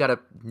 and you got to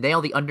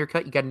nail the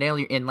undercut, you got to nail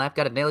your in lap,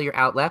 got to nail your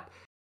out lap.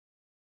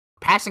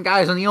 Passing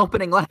guys on the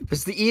opening lap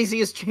is the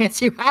easiest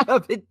chance you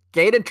have at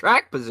gaining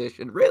track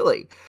position,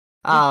 really.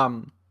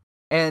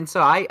 And so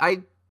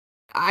I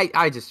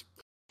just,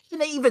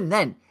 even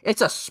then,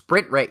 it's a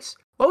sprint race.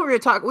 What we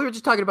were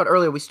just talking about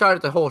earlier. We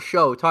started the whole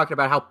show talking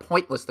about how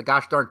pointless the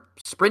gosh darn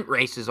sprint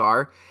races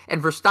are,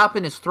 and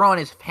Verstappen is throwing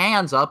his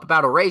hands up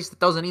about a race that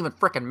doesn't even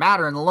frickin'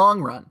 matter in the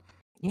long run.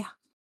 Yeah,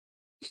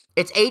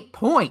 it's 8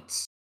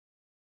 points.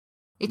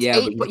 It's yeah,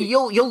 8. But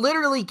you'll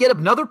literally get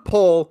another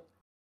pole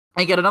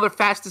and get another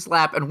fastest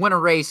lap and win a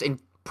race and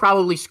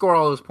probably score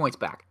all those points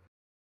back.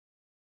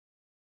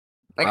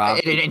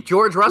 And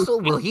George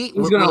Russell, will he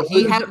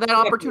have that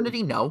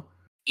opportunity? No.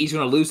 He's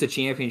going to lose the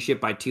championship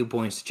by 2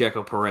 points to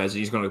Checo Perez.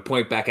 He's going to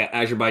point back at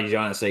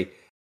Azerbaijan and say,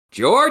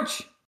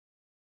 George,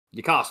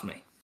 you cost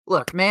me.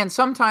 Look, man,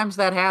 sometimes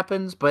that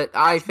happens, but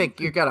I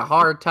think you got a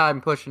hard time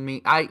pushing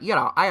me. I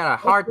had a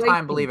hard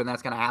time believing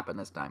that's going to happen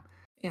this time.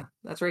 Yeah,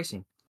 that's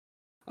racing.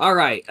 All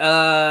right.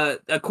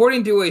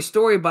 According to a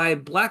story by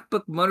Black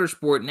Book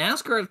Motorsport,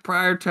 NASCAR is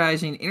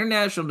prioritizing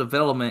international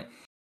development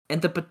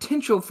and the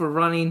potential for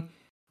running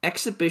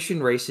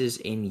exhibition races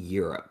in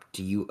Europe.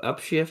 Do you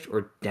upshift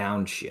or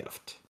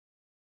downshift?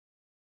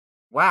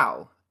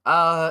 Wow.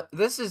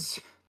 This is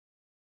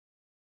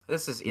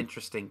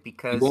interesting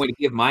because... I'm going to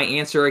give my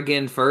answer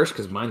again first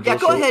because mine's... Yeah,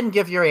 go ahead and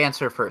give your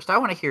answer first. I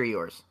want to hear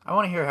yours. I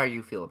want to hear how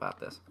you feel about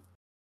this.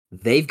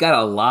 They've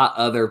got a lot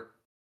other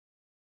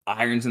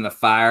irons in the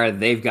fire.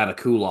 They've got to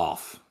cool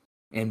off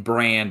and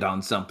brand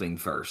on something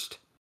first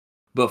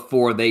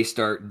before they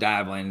start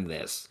dabbling into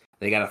this.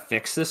 They got to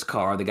fix this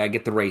car. They got to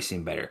get the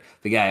racing better.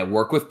 They got to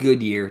work with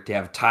Goodyear to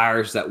have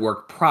tires that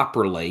work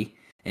properly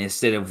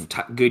instead of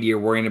Goodyear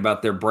worrying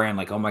about their brand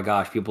like, oh my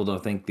gosh, people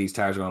don't think these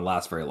tires are going to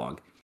last very long.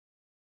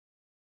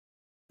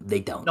 They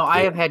don't. No,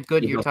 I have had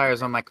Goodyear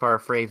tires on my car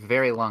for a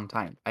very long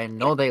time. I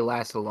know they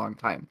last a long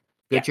time.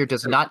 Goodyear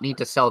does not need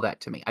to sell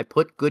that to me. I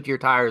put Goodyear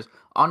tires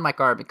on my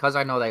car because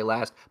I know they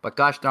last, but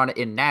gosh darn it,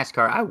 in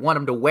NASCAR, I want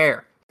them to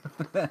wear.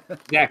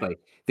 Exactly.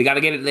 They got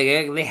to get it.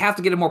 They have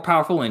to get a more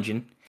powerful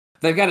engine.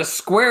 They've got to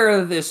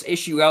square this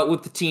issue out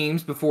with the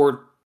teams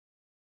before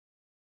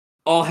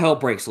all hell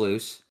breaks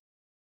loose.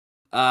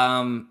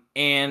 And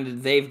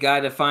they've got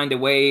to find a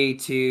way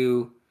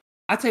to...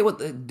 I'll tell you what,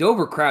 the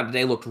Dover crowd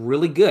today looked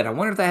really good. I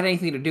wonder if that had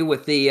anything to do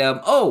with the...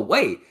 oh,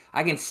 wait,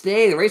 I can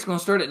stay. The race is going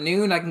to start at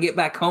noon. I can get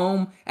back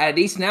home at a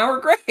decent hour.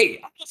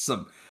 Great.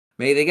 Awesome.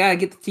 Maybe they got to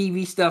get the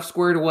TV stuff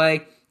squared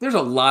away. There's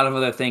a lot of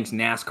other things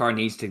NASCAR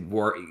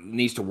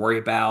needs to worry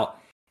about.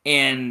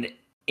 And...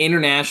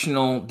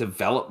 international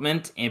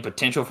development and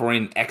potential for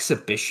running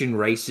exhibition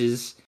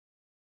races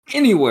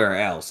anywhere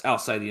else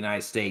outside the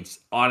United States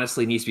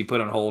honestly needs to be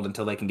put on hold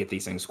until they can get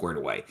these things squared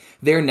away.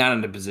 They're not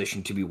in a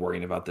position to be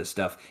worrying about this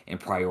stuff and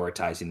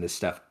prioritizing this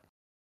stuff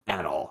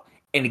at all.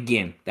 And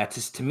again, that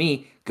just to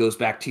me goes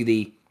back to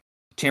the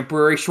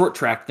temporary short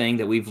track thing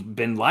that we've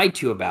been lied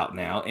to about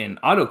now in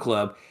Auto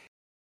Club.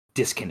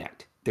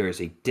 Disconnect. There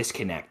is a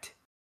disconnect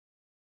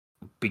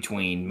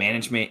between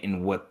management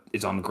and what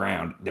is on the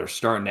ground. They're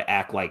starting to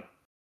act like,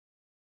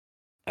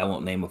 I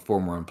won't name a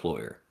former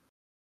employer,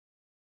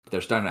 but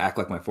they're starting to act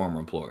like my former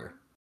employer.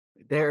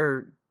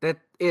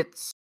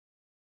 It's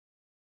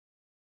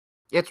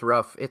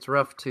rough. It's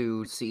rough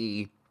to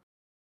see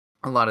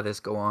a lot of this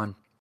go on,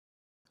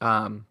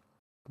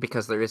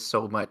 because there is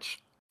so much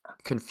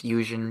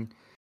confusion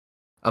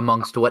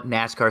amongst what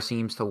NASCAR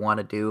seems to want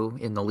to do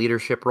in the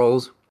leadership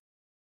roles.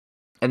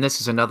 And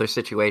this is another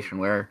situation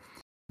where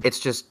it's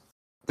just,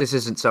 this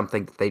isn't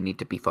something that they need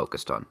to be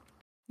focused on.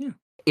 Yeah.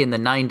 In the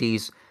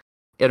 90s,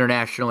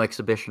 international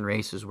exhibition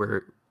races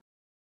were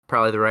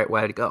probably the right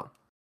way to go.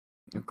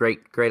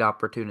 Great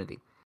opportunity,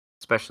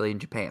 especially in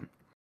Japan.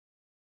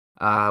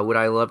 Would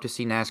I love to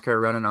see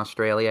NASCAR run in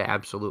Australia?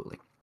 Absolutely.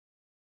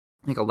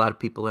 I think a lot of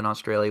people in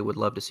Australia would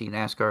love to see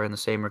NASCAR in the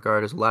same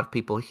regard as a lot of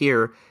people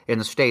here in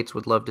the States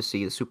would love to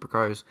see the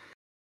Supercars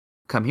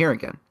come here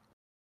again.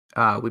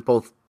 I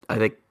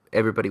think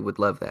everybody would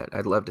love that.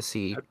 I'd love to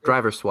see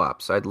driver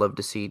swaps. I'd love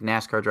to see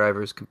NASCAR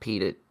drivers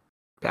compete at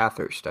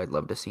Bathurst. I'd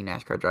love to see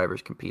NASCAR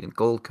drivers compete in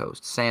Gold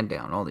Coast,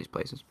 Sandown, all these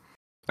places.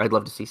 I'd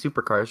love to see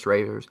Supercars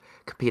drivers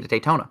compete at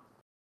Daytona.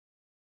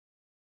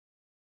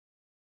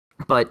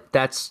 But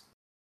that's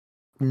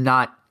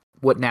not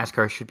what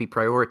NASCAR should be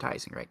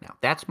prioritizing right now.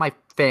 That's my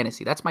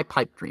fantasy. That's my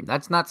pipe dream.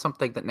 That's not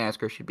something that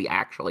NASCAR should be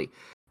actually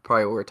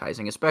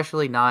prioritizing,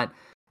 especially not,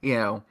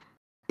 in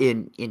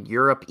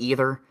Europe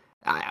either.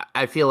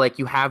 I feel like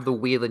you have the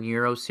Wheel and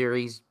Euro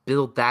series,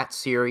 build that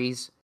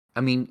series.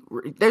 I mean,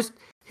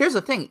 here's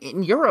the thing.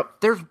 In Europe,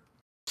 there's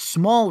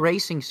small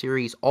racing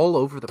series all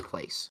over the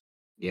place.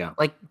 Yeah.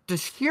 Like, the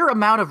sheer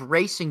amount of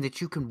racing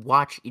that you can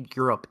watch in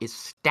Europe is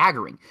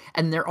staggering.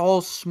 And they're all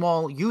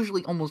small.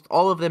 Usually, almost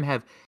all of them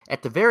have,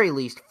 at the very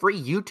least,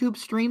 free YouTube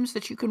streams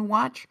that you can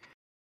watch.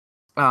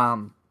 You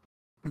can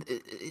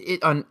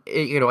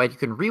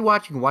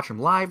rewatch. You can watch them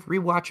live,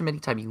 rewatch them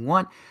anytime you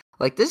want.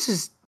 Like,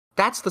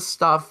 that's the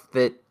stuff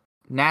that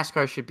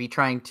NASCAR should be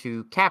trying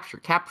to capture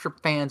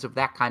fans of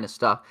that kind of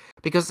stuff,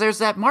 because there's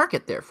that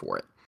market there for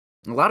it.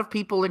 A lot of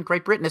people in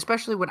Great Britain,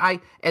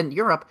 and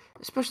Europe,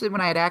 especially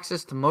when I had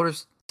access to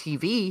Motors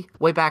TV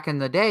way back in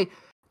the day,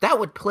 that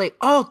would play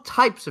all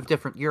types of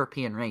different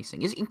European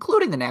racing,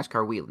 including the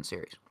NASCAR Wheeling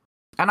Series.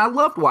 And I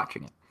loved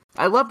watching it.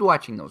 I loved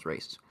watching those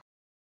races.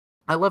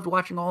 I loved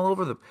watching all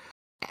over them.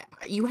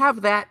 You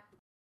have that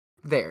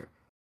there.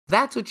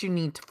 That's what you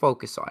need to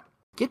focus on.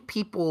 Get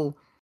people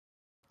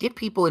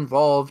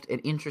involved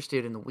and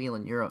interested in the Wheel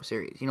and Euro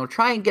Series.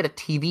 Try and get a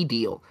TV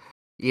deal.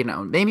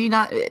 Maybe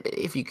not.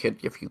 If you could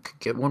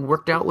get one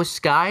worked out with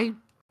Sky,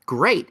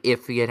 great.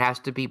 If it has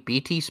to be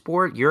BT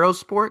Sport,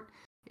 Eurosport,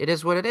 it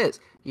is what it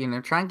is.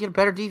 Try and get a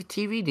better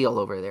TV deal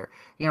over there.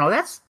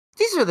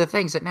 These are the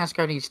things that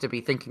NASCAR needs to be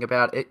thinking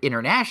about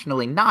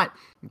internationally, not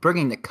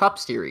bringing the Cup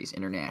Series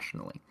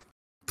internationally.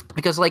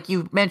 Because, like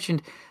you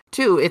mentioned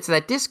too, it's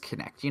that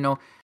disconnect.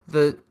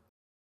 The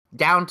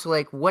down to,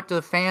 like, what do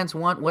the fans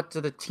want? What do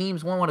the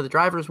teams want? What do the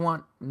drivers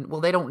want? Well,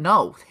 they don't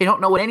know. They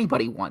don't know what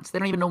anybody wants. They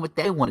don't even know what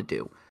they want to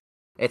do,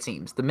 it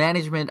seems. The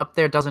management up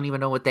there doesn't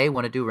even know what they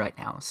want to do right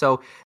now.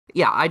 So,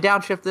 yeah, I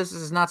downshift this.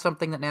 This is not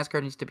something that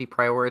NASCAR needs to be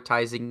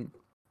prioritizing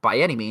by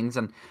any means,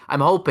 and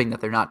I'm hoping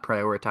that they're not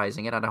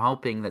prioritizing it, and I'm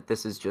hoping that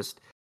this is just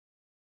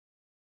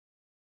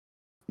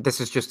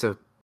a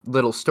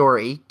little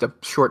story, a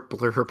short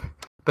blurb.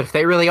 But if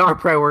they really are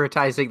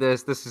prioritizing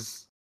this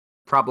is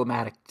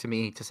problematic to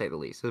me, to say the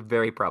least. It's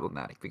very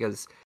problematic,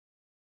 because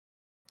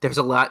there's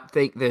a lot.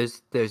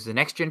 There's the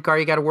next gen car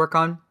you got to work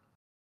on.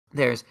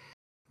 There's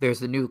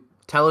the new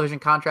television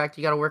contract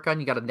you got to work on.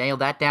 You got to nail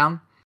that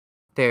down.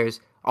 There's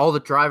all the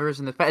drivers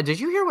and the. Did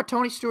you hear what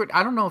Tony Stewart?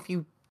 I don't know if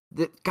you.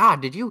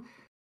 God, did you?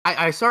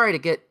 I'm sorry to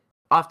get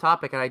off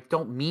topic, and I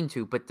don't mean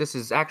to, but this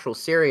is actual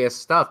serious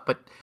stuff. But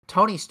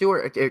Tony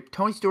Stewart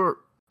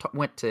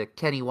went to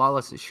Kenny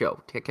Wallace's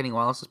show, to Kenny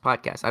Wallace's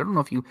podcast. I don't know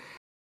if you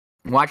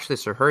watched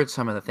this or heard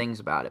some of the things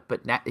about it,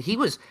 but he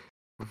was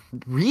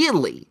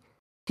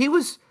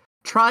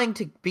trying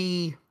to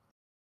be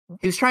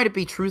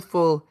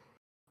truthful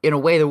in a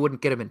way that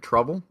wouldn't get him in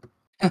trouble.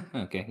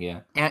 Okay,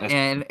 yeah.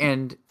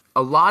 And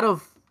a lot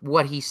of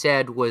what he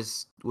said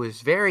was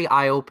very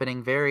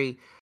eye-opening, very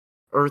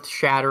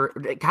kind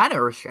of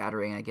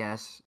earth-shattering, I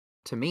guess,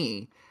 to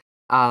me.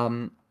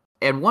 And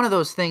one of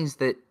those things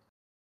that,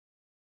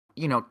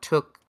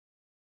 took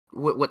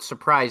what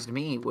surprised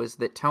me was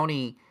that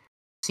Tony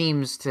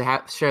seems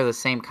to share the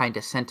same kind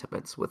of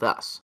sentiments with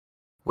us,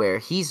 where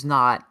he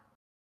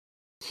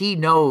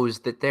knows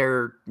that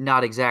they're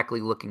not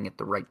exactly looking at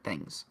the right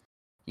things.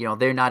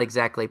 They're not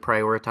exactly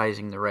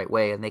prioritizing the right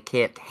way, and they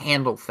can't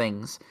handle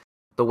things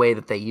the way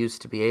that they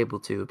used to be able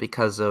to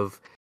because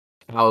of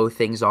how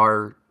things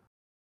are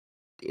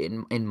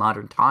in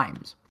modern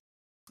times.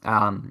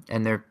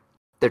 And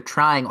they're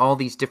trying all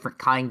these different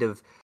kind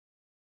of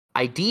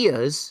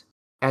ideas,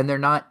 and they're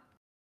not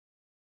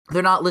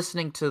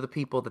listening to the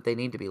people that they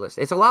need to be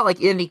listening. It's a lot like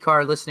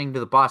IndyCar listening to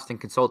the Boston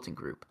Consulting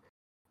Group.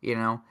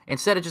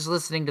 Instead of just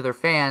listening to their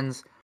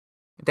fans,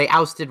 they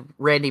ousted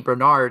Randy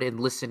Bernard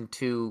and listened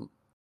to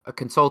a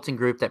consulting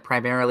group that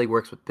primarily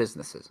works with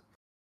businesses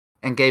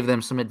and gave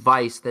them some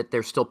advice that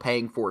they're still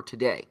paying for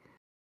today.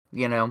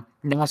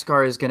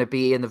 NASCAR is going to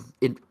be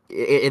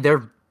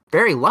they're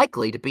very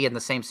likely to be in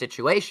the same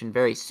situation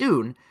very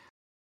soon,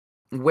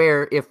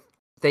 where if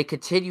they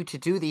continue to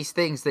do these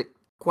things that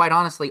quite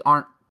honestly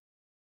aren't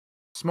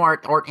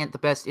smart, aren't in the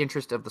best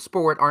interest of the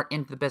sport, aren't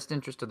in the best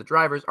interest of the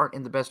drivers, aren't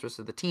in the best interest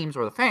of the teams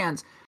or the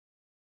fans,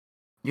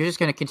 you're just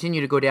going to continue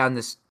to go down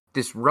this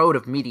road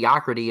of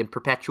mediocrity and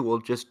perpetual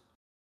just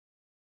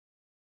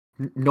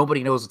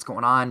nobody knows what's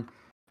going on,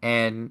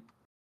 and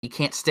you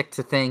can't stick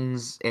to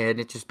things, and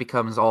it just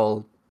becomes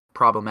all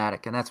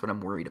problematic, and that's what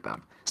I'm worried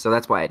about. So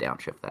that's why I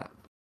downshift that.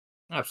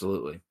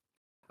 Absolutely.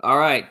 All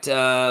right,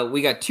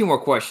 we got two more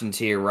questions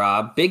here,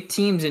 Rob. Big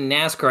teams in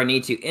NASCAR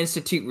need to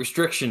institute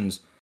restrictions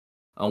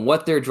on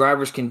what their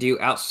drivers can do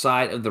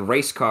outside of the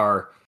race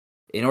car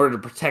in order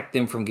to protect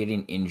them from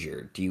getting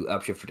injured. Do you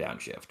upshift or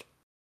downshift?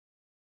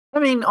 I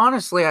mean,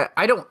 honestly,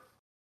 I don't.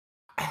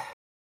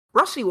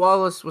 Rusty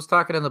Wallace was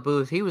talking in the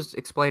booth. He was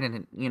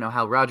explaining,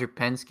 how Roger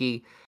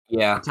Penske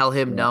Yeah. would tell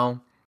him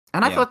no.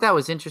 And I Yeah. thought that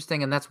was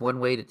interesting, and that's one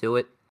way to do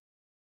it.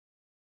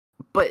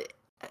 But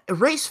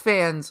race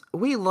fans,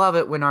 we love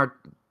it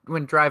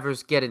when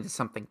drivers get into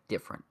something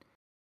different.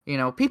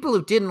 People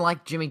who didn't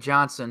like Jimmy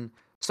Johnson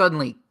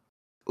suddenly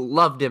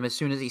loved him as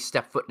soon as he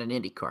stepped foot in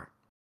an IndyCar.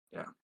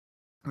 Yeah.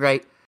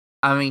 Right?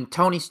 I mean,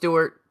 Tony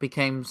Stewart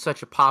became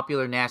such a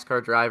popular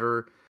NASCAR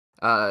driver.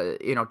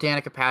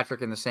 Danica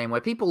Patrick in the same way.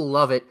 People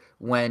love it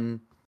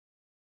when,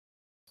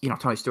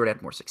 Tony Stewart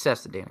had more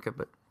success than Danica,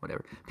 but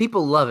whatever.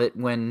 People love it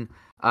when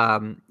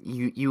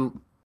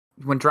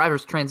when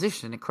drivers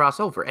transition and cross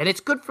over, and it's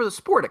good for the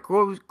sport. It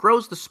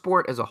grows the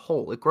sport as a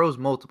whole. It grows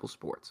multiple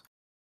sports.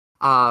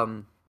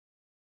 And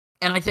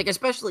I think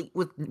especially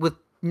with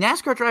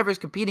NASCAR drivers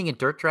competing in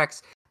dirt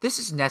tracks, this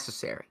is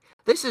necessary.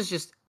 This is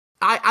just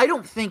I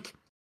don't think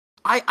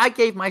I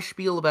gave my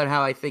spiel about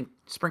how I think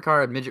sprint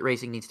car and midget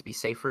racing needs to be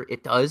safer.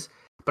 It does,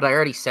 but I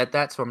already said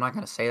that, so I'm not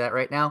going to say that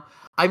right now.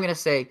 I'm going to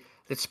say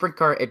that sprint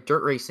car and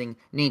dirt racing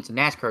needs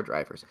NASCAR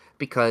drivers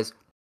because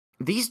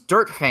these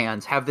dirt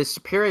fans have this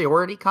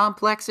superiority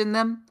complex in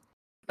them,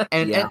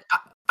 and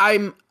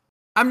I'm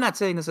not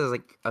saying this is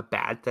like a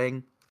bad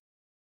thing.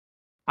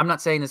 I'm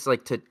not saying this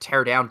like to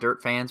tear down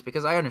dirt fans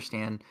because I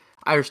understand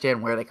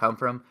where they come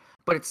from,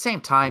 but at the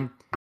same time,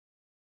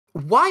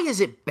 why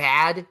is it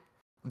bad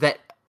that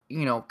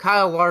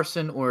Kyle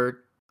Larson or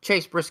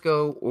Chase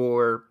Briscoe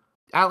or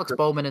Alex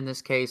Bowman in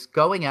this case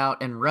going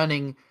out and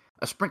running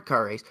a sprint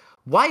car race?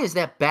 Why is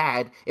that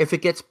bad if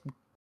it gets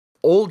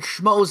old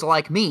schmoes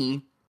like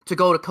me to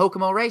go to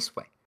Kokomo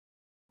Raceway?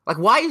 Like,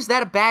 why is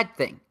that a bad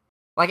thing?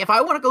 Like, if I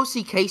want to go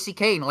see Kasey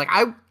Kahne, like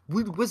I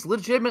was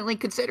legitimately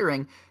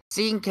considering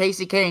seeing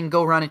Kasey Kahne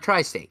go run at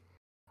Tri-State.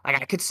 Like,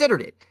 I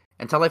considered it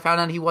until I found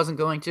out he wasn't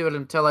going to, and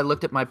until I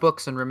looked at my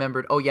books and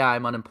remembered, oh yeah,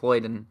 I'm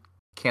unemployed and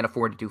can't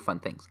afford to do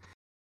fun things.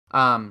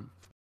 I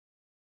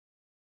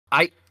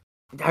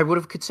would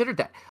have considered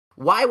that.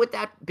 Why would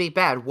that be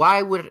bad?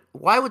 Why would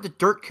the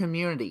dirt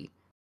community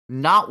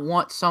not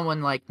want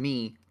someone like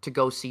me to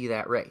go see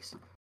that race?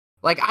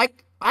 Like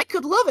I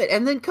could love it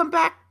and then come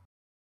back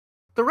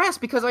the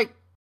rest because I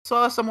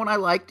saw someone I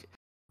liked.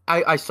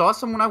 I saw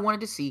someone I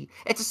wanted to see.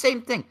 It's the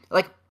same thing.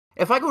 Like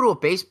if I go to a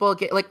baseball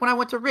game, like when I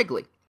went to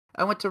Wrigley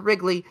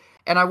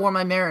and I wore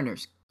my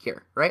Mariners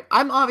gear, right?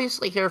 I'm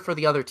obviously here for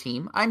the other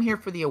team. I'm here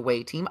for the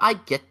away team. I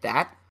get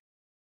that.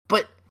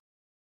 But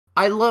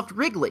I loved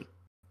Wrigley.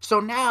 So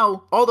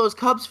now all those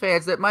Cubs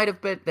fans that might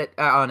have been that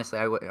honestly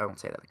I won't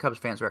say that. The Cubs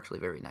fans were actually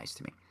very nice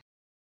to me.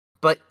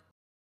 But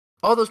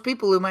all those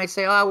people who might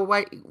say, "Oh,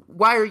 well,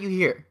 why are you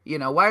here?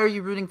 Why are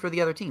you rooting for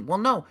the other team?" Well,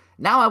 no.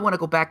 Now I want to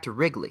go back to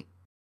Wrigley.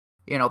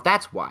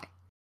 That's why.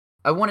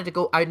 I want to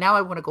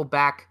go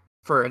back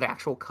for an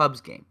actual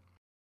Cubs game.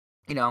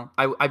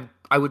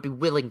 I would be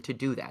willing to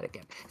do that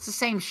again. It's the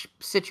same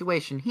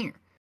situation here.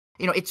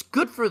 It's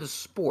good for the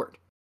sport.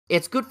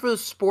 It's good for the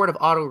sport of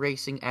auto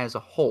racing as a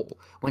whole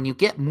when you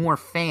get more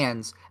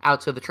fans out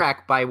to the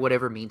track by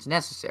whatever means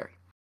necessary.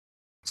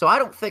 So I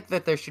don't think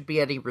that there should be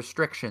any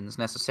restrictions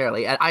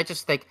necessarily. I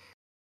just think,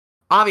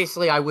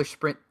 obviously, I wish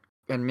sprint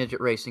and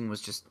midget racing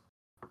was just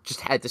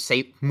had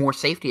more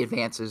safety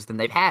advances than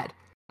they've had.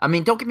 I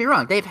mean, don't get me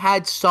wrong, they've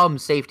had some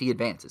safety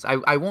advances.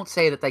 I won't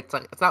say that it's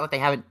not like they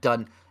haven't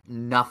done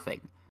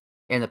nothing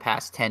in the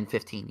past 10,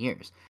 15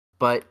 years.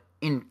 But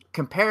in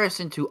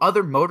comparison to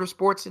other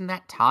motorsports in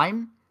that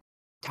time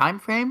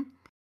frame,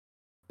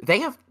 they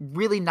have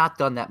really not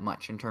done that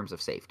much in terms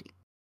of safety.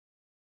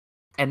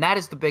 And that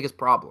is the biggest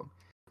problem.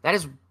 That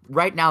is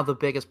right now the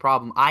biggest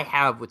problem I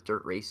have with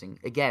dirt racing,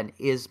 again,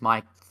 is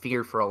my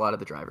fear for a lot of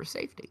the driver's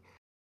safety.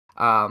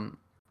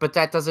 But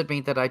that doesn't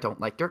mean that I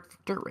don't like dirt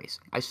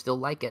racing. I still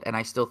like it, and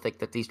I still think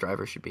that these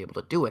drivers should be able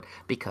to do it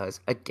because,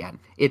 again,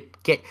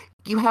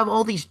 you have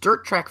all these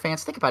dirt track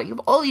fans. Think about it. You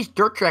have all these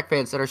dirt track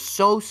fans that are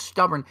so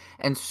stubborn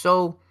and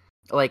so,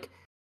 like,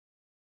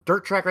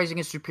 dirt track racing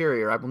is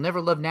superior. I will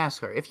never love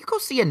NASCAR. If you go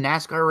see a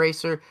NASCAR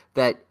racer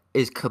that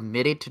is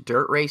committed to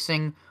dirt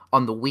racing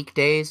on the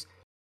weekdays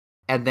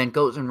and then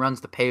goes and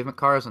runs the pavement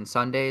cars on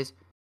Sundays,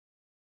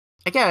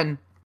 again,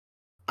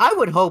 I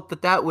would hope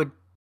that would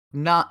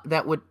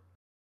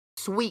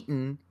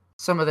sweeten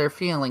some of their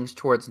feelings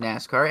towards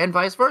NASCAR and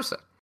vice versa.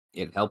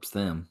 It helps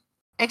them.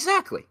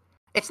 Exactly.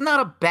 It's not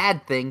a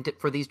bad thing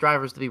for these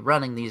drivers to be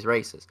running these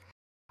races.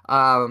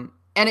 And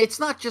it's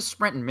not just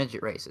sprint and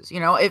midget races.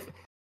 If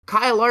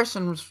Kyle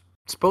Larson was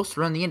supposed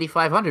to run the Indy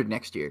 500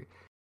 next year,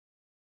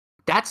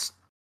 that's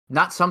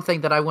not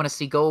something that I want to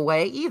see go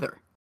away either.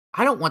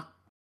 I don't want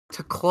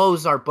to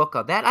close our book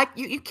on that.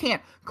 You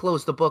can't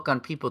close the book on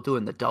people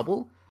doing the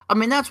double. I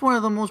mean, that's one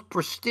of the most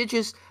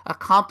prestigious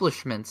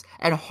accomplishments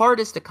and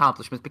hardest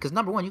accomplishments because,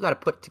 number one, you got to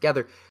put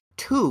together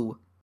 2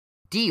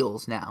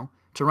 deals now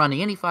to run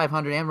the Indy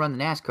 500 and run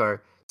the NASCAR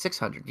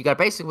 600. You got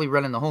to basically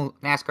run in the whole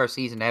NASCAR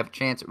season to have a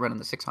chance at running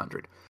the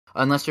 600.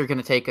 Unless you're going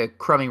to take a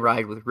crummy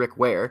ride with Rick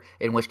Ware,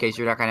 in which case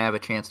you're not going to have a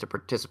chance to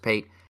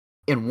participate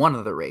in one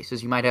of the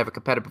races. You might have a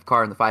competitive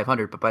car in the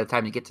 500, but by the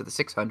time you get to the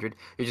 600,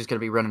 you're just going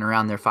to be running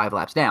around there 5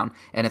 laps down,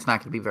 and it's not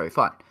going to be very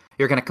fun.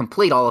 You're going to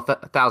complete all of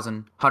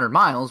 1,100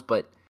 miles,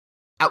 but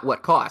at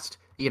what cost?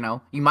 You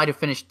know, you might have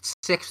finished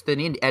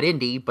 6th at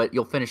Indy, but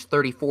you'll finish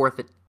 34th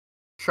at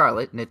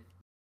Charlotte, and it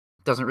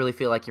doesn't really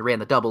feel like you ran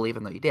the double,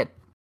 even though you did.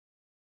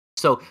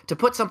 So to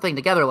put something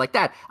together like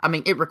that, I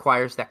mean, it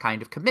requires that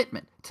kind of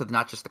commitment to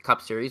not just the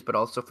Cup Series, but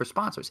also for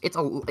sponsors.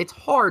 It's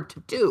hard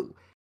to do.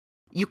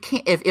 You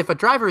can't if a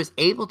driver is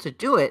able to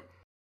do it.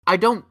 I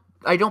don't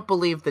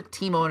believe that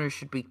team owners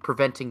should be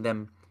preventing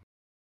them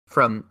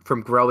from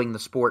growing the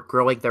sport,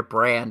 growing their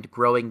brand,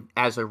 growing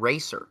as a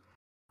racer.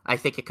 I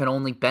think it can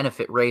only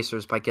benefit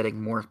racers by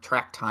getting more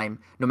track time,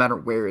 no matter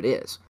where it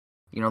is.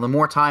 You know, the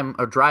more time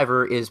a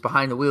driver is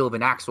behind the wheel of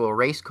an actual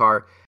race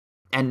car,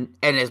 and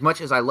as much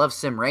as I love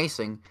sim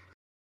racing,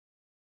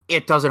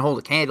 it doesn't hold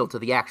a candle to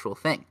the actual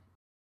thing.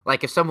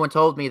 Like, if someone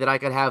told me that I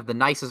could have the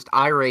nicest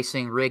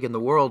iRacing rig in the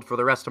world for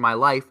the rest of my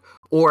life,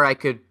 or I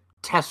could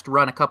test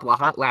run a couple of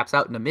hot laps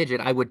out in a midget,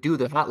 I would do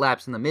the hot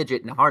laps in the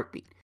midget in a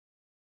heartbeat.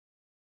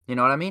 You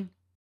know what I mean?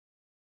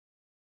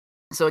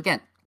 So again,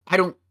 I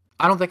don't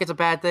think it's a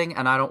bad thing,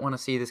 and I don't want to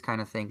see this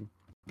kind of thing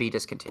be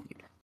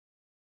discontinued.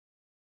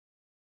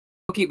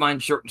 I'll keep mine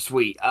short and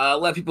sweet.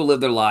 Let people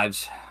live their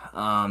lives.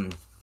 I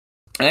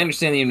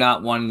understand that you're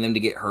not wanting them to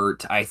get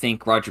hurt. I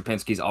think Roger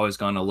Penske's always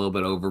gone a little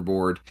bit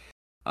overboard.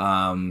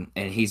 And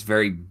he's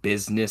very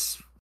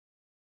business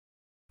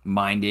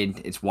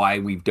minded. It's why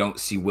we don't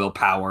see Will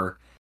Power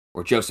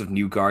or Joseph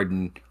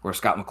Newgarden or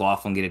Scott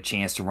McLaughlin get a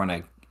chance to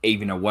run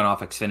even a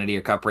one-off Xfinity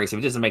or Cup race. If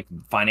it doesn't make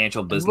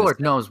financial business. And Lord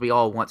knows we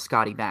all want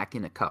Scotty Mac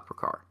in a Cup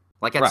car.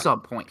 Like, at some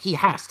point, he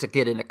has to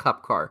get in a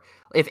Cup car.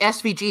 If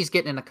SVG's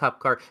getting in a Cup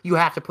car, you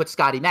have to put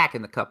Scotty Mac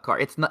in the Cup car.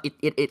 It's not.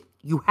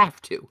 You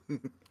have to.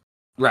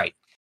 Right.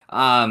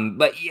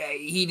 But yeah,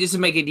 he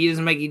doesn't make it. He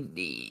doesn't make it.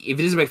 If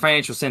it doesn't make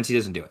financial sense, he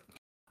doesn't do it.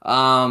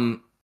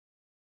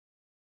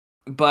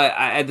 But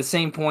at the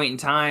same point in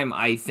time,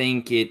 I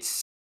think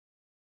it's,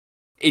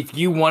 if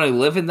you want to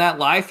live in that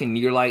life and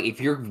you're like, if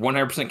you're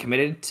 100%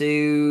 committed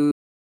to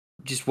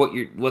just what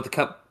the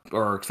Cup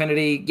or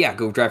Xfinity, yeah,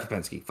 go drive for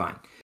Penske, fine.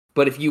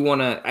 But if you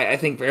want to, I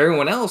think for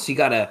everyone else, you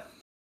gotta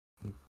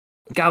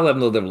let them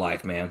live their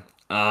life, man.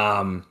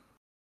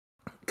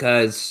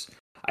 Because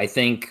I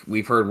think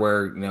we've heard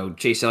where, you know,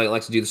 Chase Elliott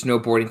likes to do the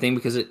snowboarding thing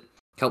because it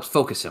helps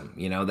focus him.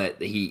 You know,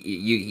 that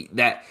he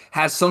that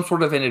has some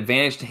sort of an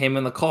advantage to him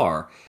in the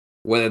car,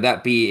 whether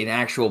that be an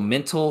actual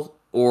mental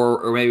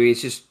or maybe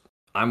it's just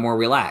I'm more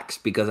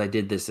relaxed because I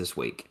did this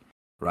week,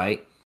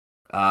 right?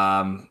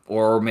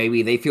 Or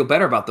maybe they feel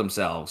better about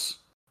themselves.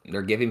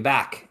 They're giving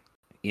back,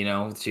 you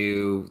know,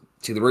 to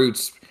the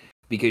roots,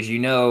 because, you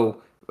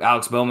know,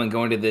 Alex Bowman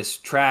going to this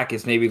track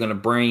is maybe going to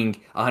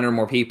bring 100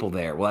 more people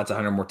there. Well, that's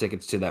 100 more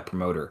tickets to that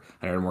promoter,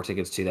 100 more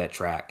tickets to that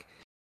track.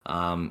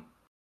 And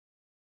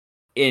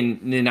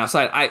then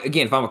outside,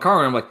 if I'm a car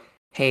owner, I'm like,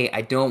 hey,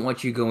 I don't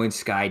want you going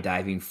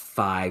skydiving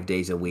 5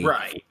 days a week.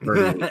 Right.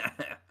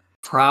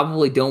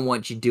 Probably don't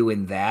want you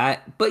doing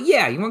that. But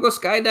yeah, you want to go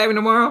skydiving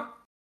tomorrow?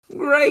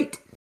 Great.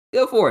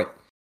 Go for it.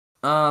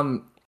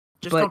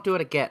 Just don't do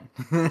it again.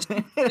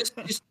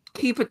 just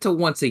keep it to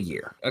once a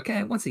year.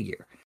 Okay? Once a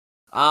year.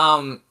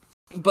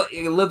 But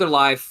live their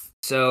life.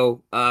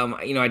 So,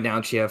 you know, I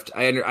downshift.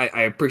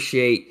 I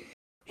appreciate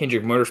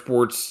Hendrick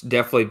Motorsports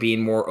definitely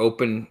being more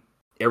open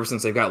ever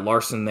since they've got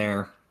Larson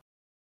there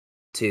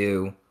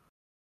to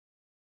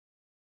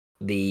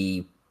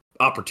the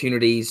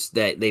opportunities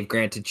that they've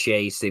granted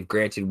Chase, they've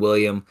granted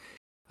William,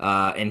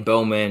 and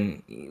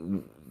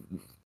Bowman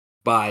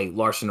by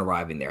Larson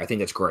arriving there. I think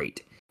that's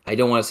great. I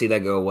don't want to see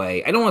that go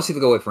away. I don't want to see that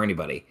go away for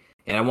anybody.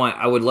 And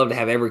I would love to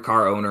have every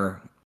car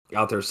owner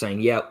out there saying,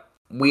 yeah,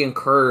 we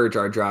encourage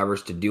our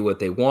drivers to do what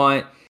they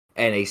want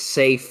and a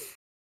safe,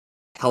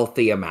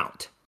 healthy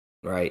amount,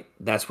 right?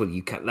 That's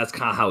kind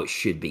of how it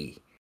should be.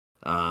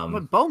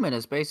 But Bowman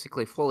is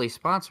basically fully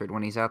sponsored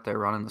when he's out there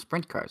running the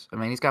sprint cars. I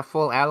mean, he's got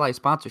full Ally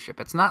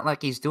sponsorship. It's not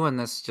like he's doing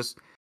this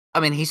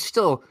he's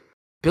still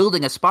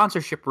building a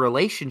sponsorship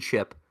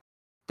relationship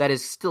that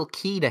is still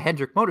key to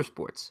Hendrick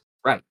Motorsports.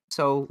 Right.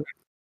 So,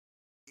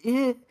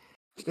 yeah.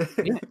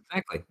 Yeah,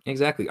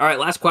 exactly. All right,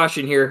 last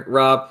question here,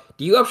 Rob.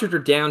 Do you upshift or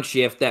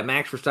downshift that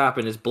Max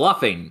Verstappen is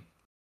bluffing,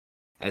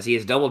 as he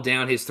has doubled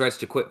down his threats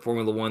to quit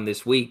Formula One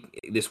this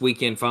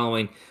weekend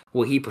following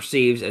what he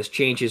perceives as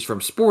changes from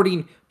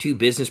sporting to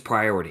business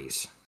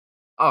priorities?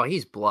 Oh,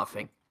 he's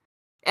bluffing.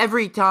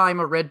 Every time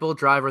a Red Bull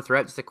driver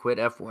threatens to quit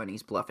F1,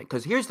 he's bluffing.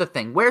 Because here's the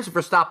thing, where's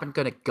Verstappen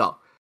going to go?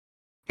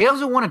 He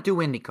doesn't want to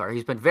do IndyCar.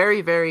 He's been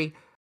very, very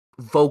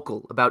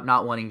vocal about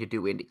not wanting to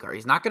do IndyCar.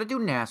 He's not going to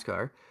do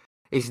NASCAR.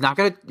 He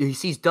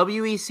sees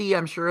WEC,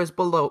 I'm sure, as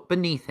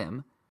beneath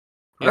him.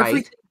 Right?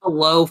 Everything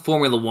below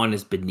Formula One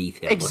is beneath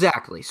him.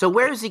 Exactly. So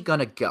where is he going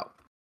to go?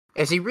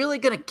 Is he really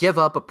going to give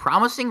up a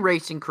promising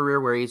racing career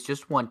where he's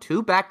just won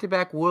 2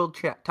 back-to-back world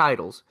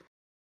titles?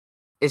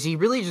 Is he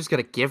really just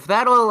going to give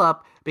that all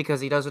up because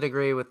he doesn't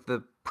agree with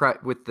the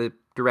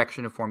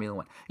direction of Formula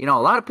One. A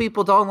lot of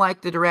people don't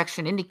like the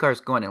direction IndyCar's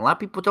going in. A lot of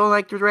people don't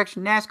like the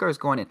direction NASCAR's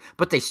going in,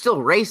 but they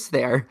still race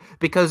there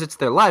because it's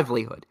their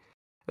livelihood.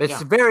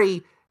 It's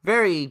very,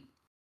 very,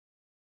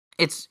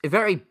 it's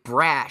very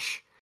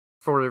brash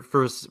for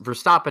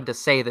Verstappen to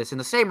say this in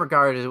the same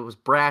regard as it was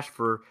brash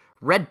for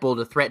Red Bull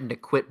to threaten to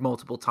quit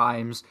multiple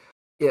times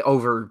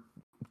over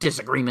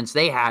disagreements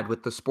they had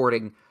with the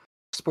sporting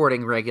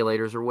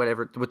regulators or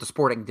whatever, with the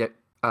sporting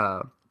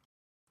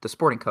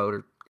code,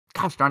 or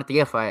gosh darn it,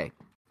 the FIA.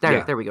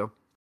 There we go.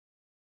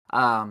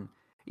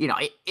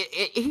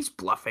 He's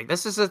bluffing.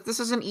 This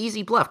is an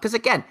easy bluff because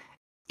again,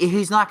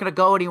 he's not going to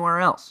go anywhere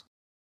else.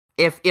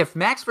 If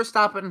Max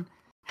Verstappen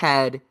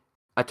had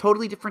a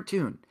totally different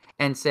tune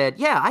and said,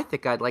 "Yeah, I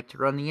think I'd like to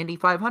run the Indy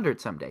 500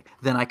 someday,"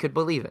 then I could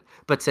believe it.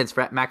 But since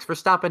Max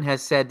Verstappen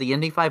has said the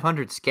Indy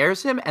 500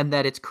 scares him and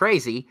that it's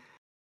crazy,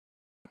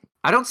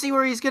 I don't see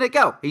where he's going to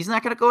go. He's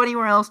not going to go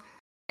anywhere else.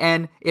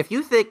 And if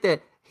you think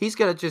that he's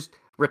going to just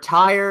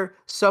retire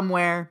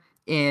somewhere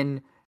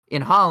in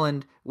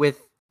Holland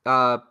with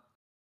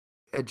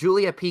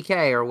Julia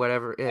Piquet or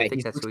whatever, I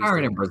think that's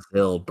retiring in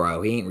Brazil,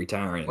 bro. He ain't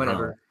retiring.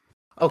 Whatever.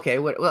 Okay,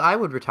 well, I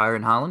would retire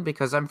in Holland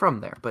because I'm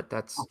from there, but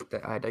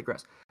I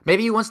digress.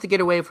 Maybe he wants to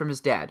get away from his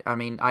dad. I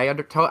mean, I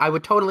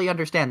would totally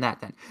understand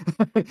that then.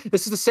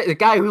 This is the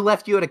guy who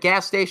left you at a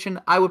gas station.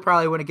 I would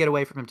probably want to get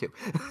away from him too.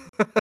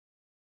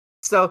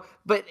 So,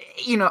 but,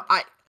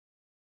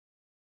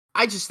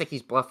 I just think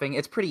he's bluffing.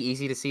 It's pretty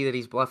easy to see that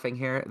he's bluffing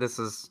here. This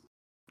is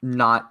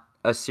not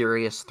a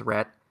serious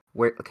threat.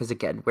 Because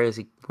again, where is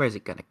he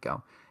going to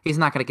go? He's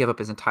not going to give up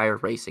his entire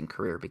racing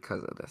career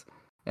because of this.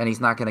 And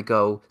he's not going to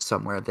go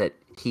somewhere that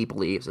he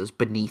believes is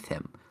beneath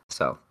him.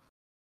 So,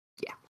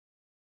 yeah.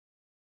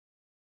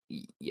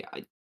 Yeah,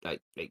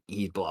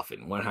 he's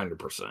bluffing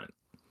 100%.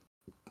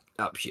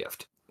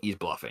 Upshift. He's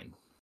bluffing.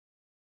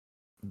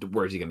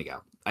 Where's he going to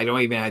go? I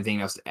don't even have anything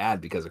else to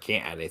add because I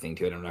can't add anything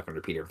to it. I'm not going to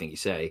repeat everything you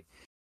say.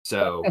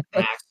 So,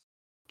 Max,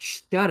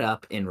 shut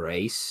up and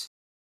race.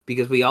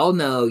 Because we all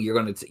know you're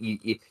going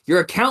to...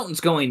 your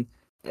accountant's going,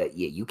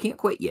 you can't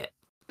quit yet.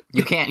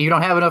 You can't. You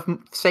don't have enough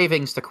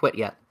savings to quit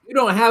yet. You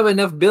don't have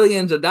enough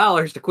billions of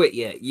dollars to quit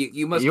yet.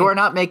 You must. You are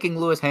not making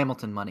Lewis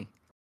Hamilton money.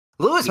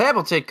 Lewis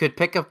Hamilton could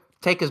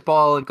take his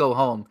ball and go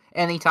home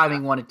anytime he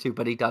wanted to,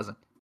 but he doesn't.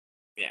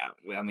 Yeah,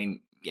 I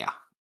mean, yeah.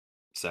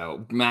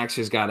 So Max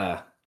has got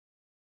to.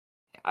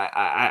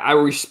 I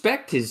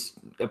respect his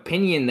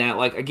opinion that,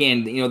 like,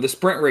 again, the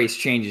sprint race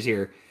changes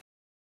here.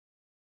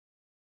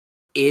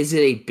 Is it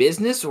a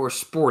business or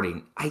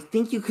sporting? I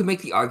think you could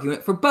make the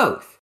argument for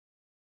both.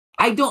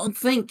 I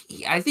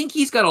think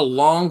he's got a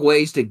long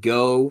ways to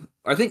go.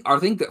 I think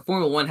that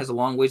Formula One has a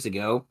long ways to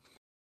go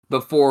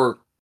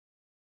before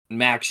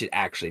Max should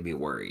actually be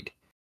worried.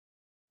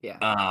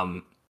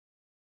 Yeah.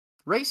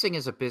 Racing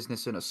is a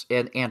business and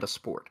a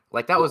sport.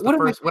 Like that was the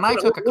first when I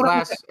took a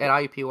class at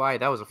IUPUI.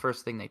 That was the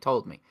first thing they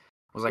told me.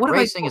 I was like,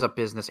 racing is a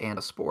business and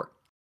a sport.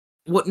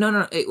 What?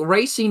 No.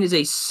 Racing is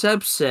a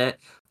subset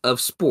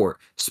of sport.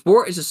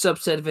 Sport is a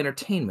subset of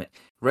entertainment.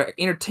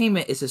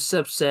 Entertainment is a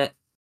subset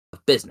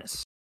of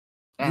business.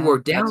 You are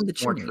down the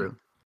chain. True.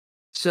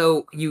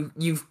 So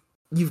you've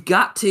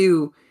got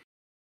to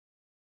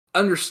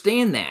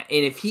understand that.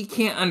 And if he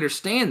can't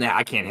understand that,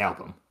 I can't help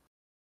him.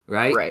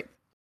 Right? Right.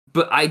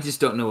 But I just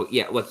don't know.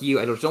 Yeah, like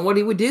I don't know what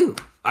he would do.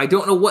 I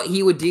don't know what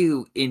he would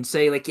do and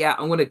say, like, yeah,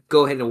 I'm going to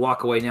go ahead and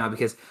walk away now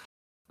because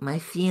my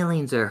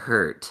feelings are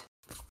hurt.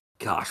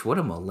 Gosh, what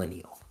a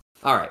millennial.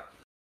 All right.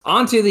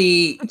 On to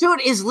the...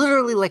 Dude is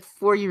literally like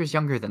 4 years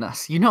younger than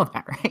us. You know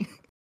that, right?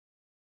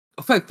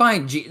 Okay,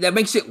 fine. That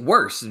makes it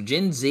worse.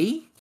 Gen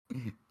Z?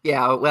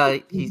 Yeah, well,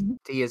 he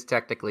is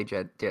technically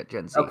Gen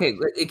Z.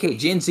 Okay,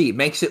 Gen Z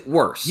makes it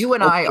worse. You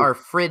and I are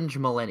fringe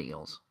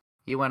millennials.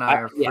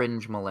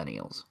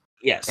 Millennials.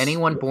 Yes.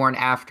 Anyone born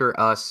after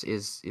us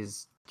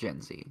is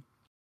Gen Z.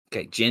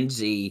 Okay, Gen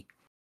Z,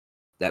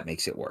 that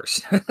makes it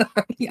worse.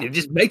 It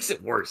just makes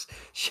it worse.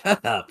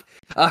 Shut up.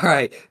 All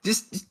right.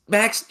 Just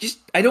Max,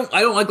 I don't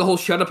like the whole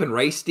shut up and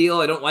race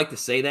deal. I don't like to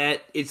say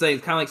that. It's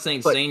like kind of like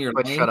saying stay in your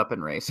lane. Shut up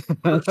and race.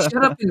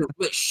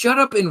 Shut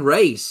up and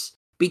race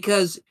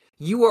because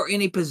you are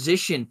in a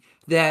position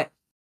that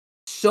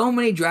so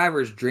many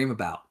drivers dream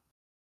about.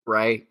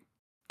 Right.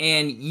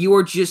 And you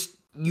are just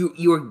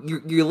you're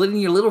letting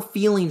your little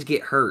feelings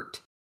get hurt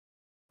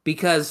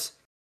because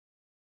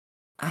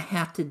I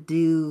have to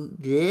do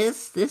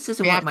this. This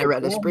isn't what my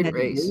run a sprint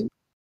race.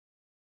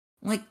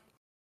 Like,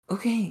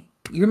 okay,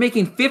 you're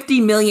making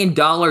 $50 million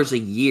a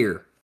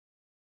year.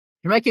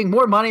 You're making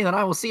more money than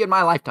I will see in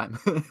my lifetime.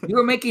 You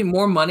are making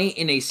more money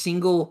in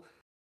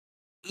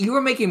You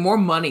are making more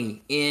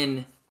money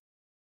in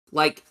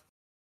like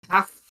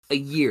half a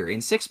year,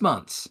 in 6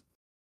 months,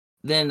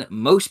 than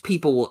most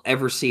people will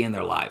ever see in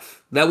their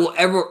life. That will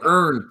ever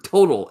earn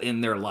total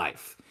in their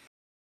life.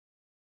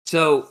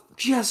 So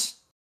just.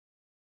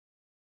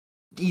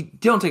 You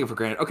don't take it for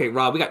granted. Okay,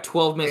 Rob, we got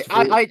 12 minutes.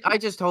 I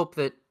just hope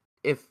that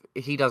if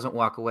he doesn't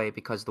walk away,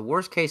 because the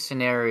worst case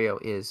scenario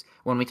is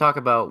when we talk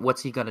about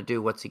what's he going to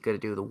do,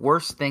 the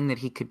worst thing that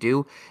he could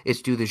do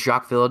is do the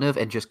Jacques Villeneuve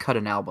and just cut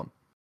an album.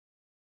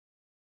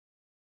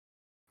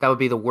 That would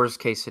be the worst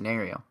case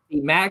scenario.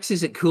 Max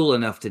isn't cool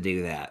enough to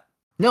do that.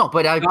 No,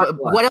 but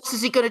what else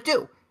is he going to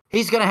do?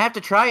 He's going to have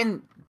to try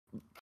and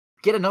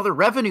get another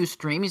revenue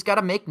stream. He's got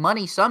to make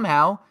money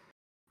somehow,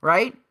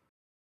 right?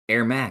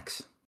 Air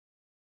Max.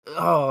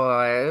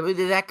 Oh,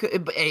 that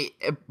could,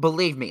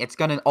 believe me, it's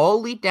going to all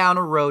lead down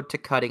a road to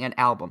cutting an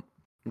album.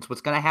 That's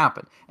what's going to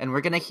happen. And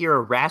we're going to hear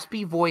a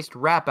raspy-voiced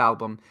rap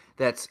album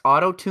that's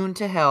auto-tuned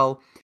to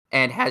hell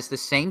and has the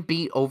same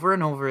beat over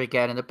and over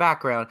again in the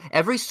background.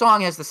 Every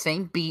song has the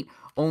same beat,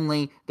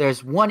 only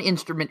there's one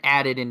instrument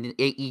added in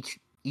each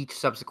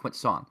subsequent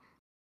song.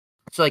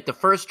 So, like, the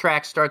first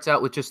track starts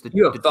out with just the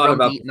drum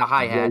beat and the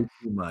hi-hat.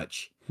 Too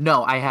much.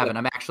 No, I haven't.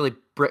 I'm actually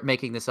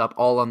making this up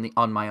all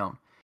on my own.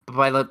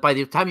 But by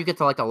the time you get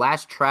to like the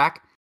last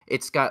track,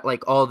 it's got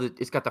like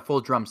it's got the full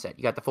drum set.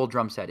 You got the full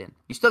drum set in.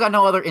 You still got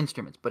no other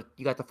instruments, but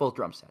you got the full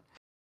drum set.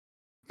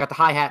 You got the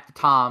hi-hat, the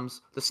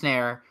toms, the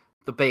snare,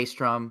 the bass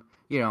drum.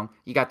 You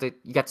got the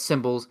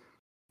cymbals.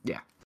 Yeah.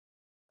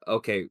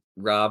 Okay,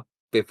 Rob.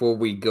 Before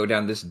we go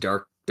down this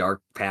dark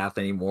path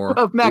anymore,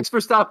 of Max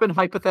Verstappen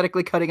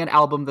hypothetically cutting an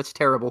album that's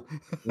terrible.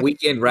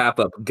 Weekend wrap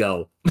up.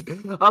 Go.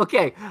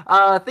 Okay.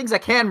 Things I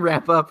can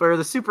wrap up are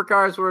the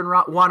Supercars were in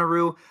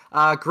Wanaroo.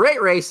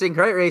 Great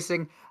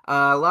racing.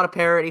 A lot of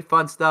parody,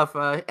 fun stuff.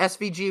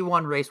 SVG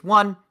won race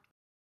 1.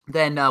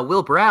 Then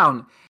Will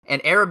Brown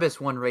and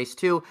Erebus won race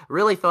 2.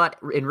 Really thought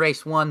in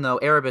race 1, though,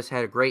 Erebus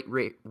had a great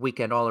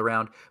weekend all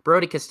around.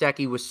 Brody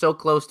Kostecki was so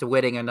close to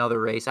winning another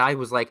race. I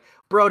was like,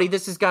 Brody,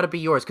 this has got to be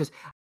yours. Because,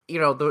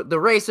 the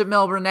race at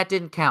Melbourne, that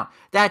didn't count.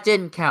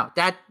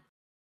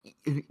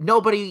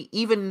 Nobody,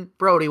 even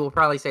Brody, will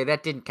probably say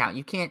that didn't count.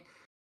 You can't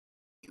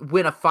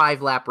win a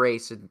 5-lap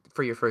race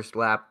for your first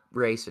lap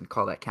race and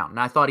call that count. And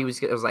I thought I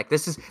was like,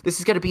 this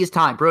is going to be his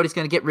time. Brody's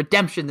going to get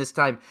redemption this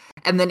time.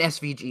 And then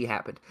SVG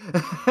happened.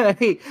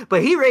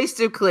 But he raced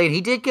too clean.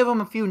 He did give him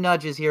a few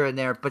nudges here and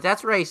there, but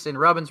that's racing.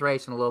 Robin's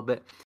racing a little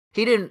bit.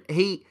 He didn't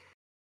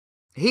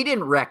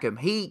wreck him.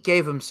 He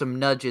gave him some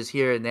nudges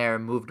here and there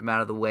and moved him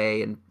out of the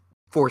way and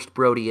forced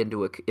Brody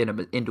into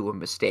a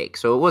mistake.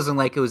 So it wasn't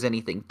like it was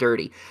anything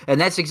dirty.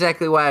 And that's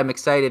exactly why I'm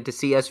excited to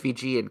see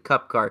SVG in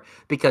Cup Car,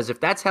 because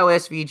if that's how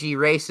SVG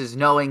races,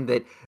 knowing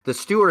that the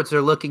stewards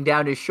are looking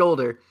down his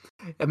shoulder,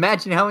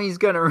 imagine how he's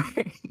going to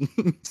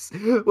race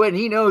when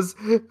he knows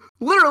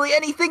literally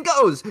anything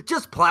goes.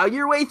 Just plow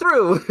your way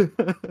through.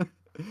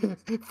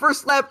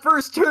 First lap,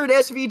 first turn,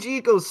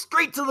 SVG goes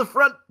straight to the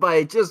front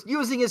by just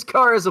using his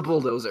car as a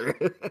bulldozer.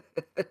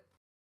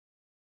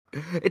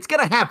 It's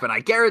going to happen,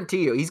 I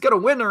guarantee you. He's going to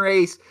win a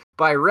race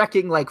by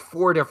wrecking like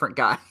 4 different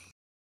guys.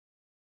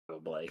 Oh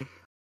boy.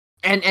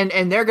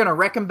 And they're going to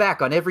wreck him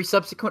back on every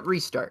subsequent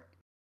restart.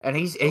 And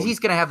he's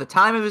going to have the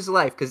time of his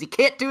life, because he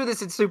can't do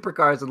this in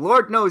Supercars. And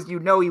Lord knows he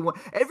won't.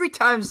 Every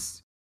time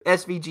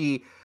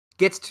SVG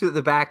gets to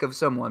the back of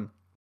someone,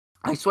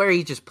 I swear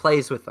he just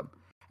plays with them.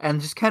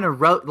 And just kind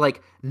of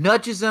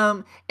nudges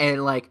them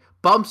and like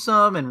bumps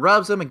them and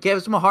rubs them and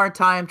gives them a hard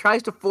time,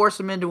 tries to force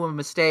them into a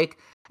mistake.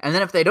 And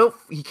then if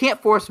he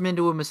can't force him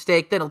into a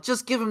mistake, then he'll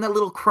just give him that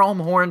little chrome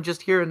horn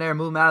just here and there,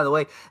 move him out of the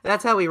way.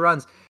 That's how he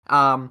runs.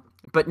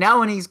 But now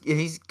when he's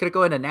going to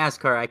go into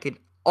NASCAR, I could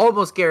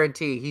almost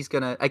guarantee he's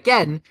going to,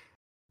 again,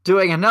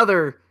 doing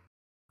another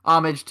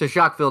homage to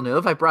Jacques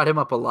Villeneuve. I brought him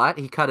up a lot.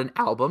 He cut an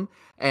album,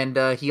 and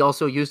he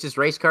also used his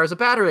race car as a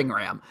battering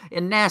ram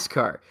in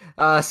NASCAR.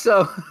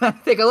 So I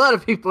think a lot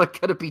of people are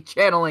going to be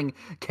channeling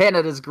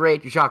Canada's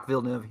great Jacques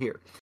Villeneuve here.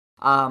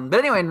 But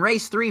anyway, in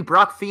race 3,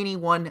 Brock Feeney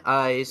won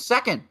his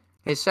second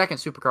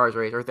Supercars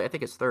race, or I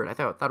think it's third. I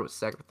thought it was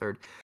second or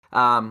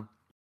third.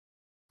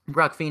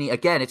 Brock Feeney,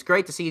 again, it's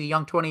great to see the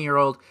young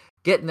 20-year-old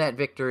getting that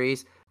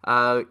victories.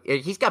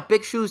 He's got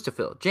big shoes to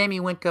fill. Jamie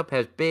Whincup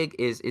has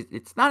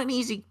it's not an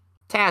easy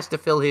task to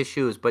fill his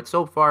shoes, but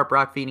so far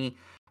Brock Feeney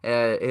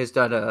has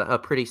done a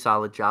pretty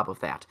solid job of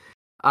that.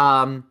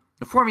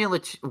 Formula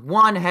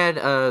 1 had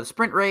a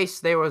sprint race.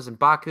 There was in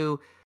Baku,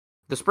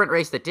 the sprint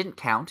race that didn't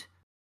count.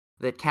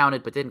 That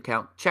counted but didn't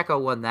count.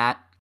 Checo won that.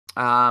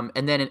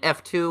 And then in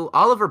F2,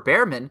 Oliver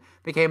Bearman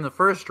became the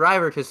first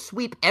driver to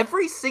sweep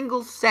every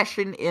single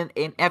session in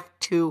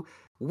F2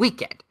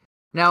 weekend.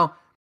 Now,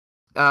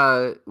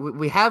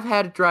 we have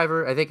had a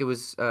driver, I think it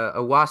was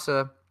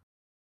Iwasa,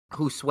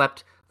 who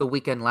swept the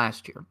weekend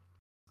last year.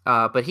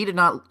 But he did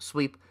not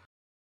sweep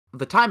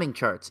the timing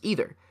charts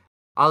either.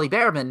 Ollie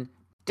Bearman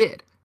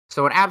did.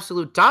 So an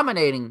absolute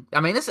dominating,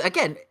 this,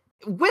 again,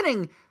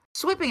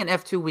 sweeping an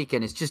F2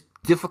 weekend is just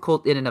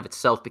difficult in and of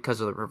itself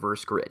because of the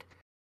reverse grid.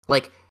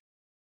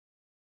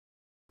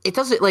 It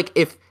doesn't,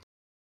 if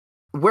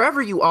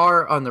wherever you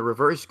are on the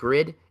reverse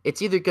grid,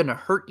 it's either going to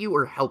hurt you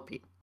or help you.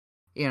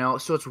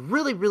 So it's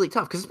really, really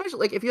tough. Because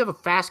especially, if you have a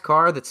fast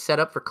car that's set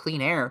up for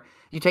clean air,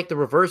 you take the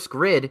reverse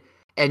grid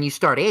and you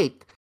start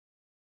 8th.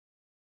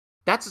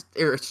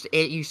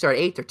 You start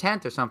 8th or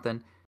 10th or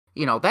something.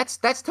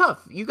 That's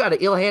tough. You got an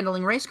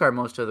ill-handling race car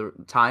most of the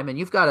time, and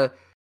you've got to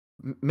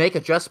make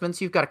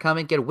adjustments. You've got to come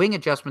and get wing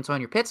adjustments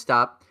on your pit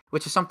stop,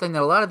 which is something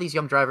that a lot of these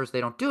young drivers, they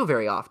don't do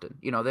very often.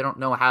 They don't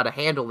know how to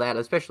handle that,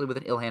 especially with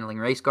an ill-handling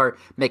race car,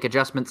 make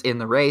adjustments in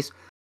the race.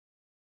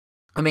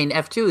 I mean,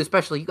 F2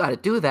 especially, you got to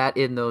do that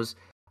in those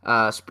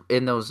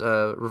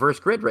reverse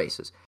grid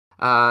races.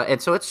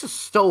 And so it's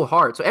just so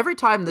hard. So every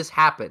time this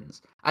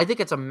happens, I think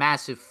it's a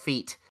massive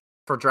feat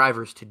for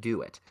drivers to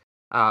do it.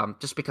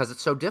 Just because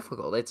it's so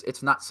difficult.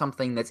 It's not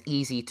something that's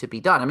easy to be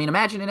done. I mean,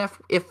 imagine in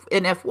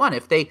F1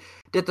 if they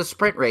did the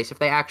sprint race, if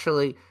they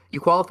actually you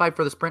qualified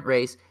for the sprint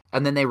race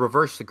and then they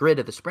reverse the grid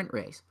of the sprint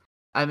race.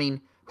 I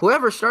mean,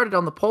 whoever started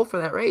on the pole for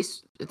that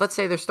race, let's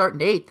say they're starting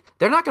 8th,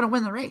 they're not going to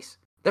win the race.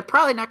 They're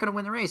probably not going to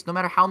win the race, no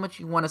matter how much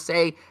you want to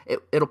say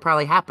it'll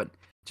probably happen.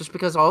 Just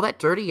because all that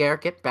dirty air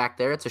get back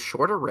there. It's a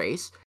shorter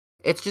race.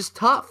 It's just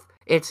tough.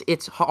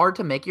 It's hard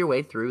to make your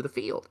way through the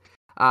field.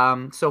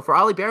 So for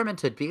Ollie Behrman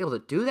to be able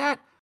to do that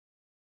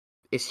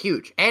is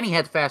huge. And he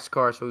had fast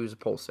cars, so he was a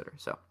pole sitter.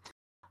 So,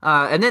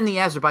 and then the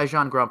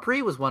Azerbaijan Grand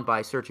Prix was won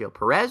by Sergio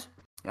Perez.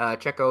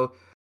 Checo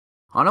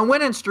on a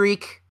winning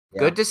streak.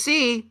 Yeah. Good to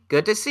see.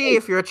 Good to see.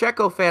 If you're a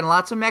Checo fan,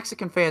 lots of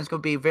Mexican fans going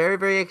to be very,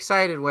 very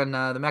excited when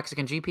the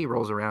Mexican GP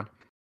rolls around.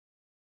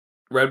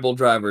 Red Bull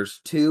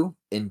drivers 2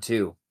 and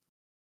 2.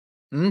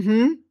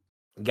 Mm-hmm.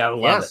 Gotta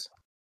love it.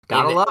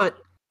 Gotta love it.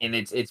 And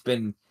it's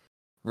been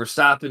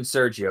Verstappen,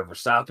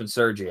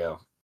 Sergio.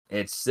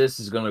 This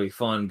is going to be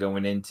fun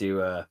going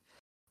into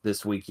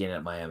this weekend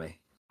at Miami.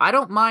 I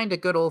don't mind a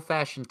good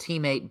old-fashioned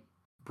teammate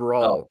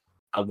brawl.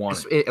 I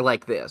want it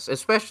like this,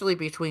 especially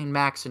between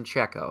Max and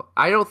Checo.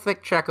 I don't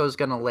think Checo's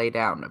going to lay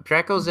down.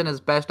 Checo's in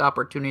his best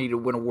opportunity to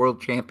win a world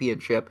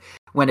championship,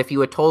 when if you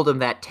had told him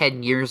that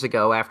 10 years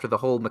ago after the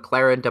whole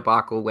McLaren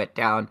debacle went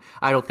down,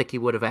 I don't think he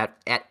would have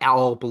at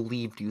all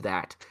believed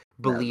that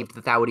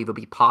would even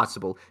be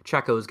possible.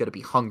 Checo is going to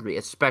be hungry,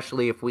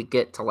 especially if we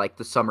get to like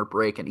the summer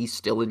break and he's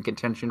still in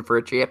contention for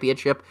a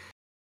championship.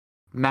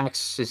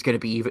 Max is going to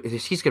be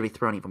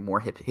throwing even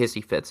more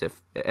hissy fits if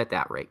at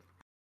that rate.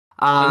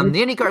 The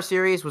IndyCar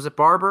Series was at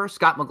Barber.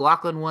 Scott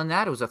McLaughlin won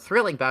that. It was a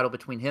thrilling battle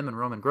between him and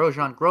Roman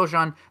Grosjean.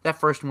 Grosjean, that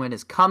first win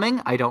is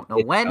coming. I don't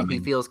know when. Coming.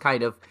 He feels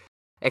kind of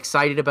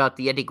excited about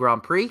the Indy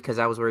Grand Prix because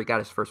that was where he got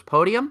his first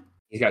podium.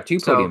 He's got 2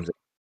 podiums.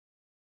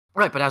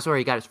 Right, but that's where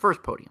he got his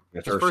first podium.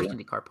 His first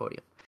IndyCar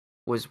podium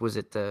was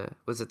at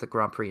the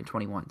Grand Prix in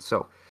 21.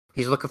 So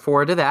he's looking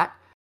forward to that.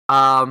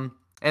 And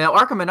the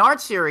ARCA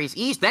Menard Series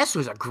East, this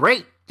was a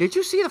great. Did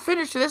you see the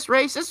finish to this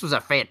race? This was a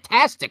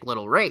fantastic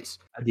little race.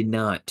 I did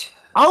not.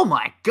 Oh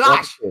my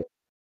gosh.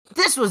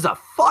 This was a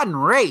fun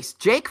race.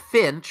 Jake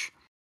Finch,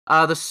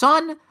 the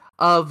son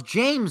of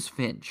James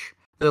Finch,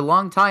 the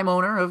longtime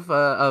owner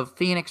of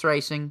Phoenix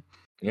Racing,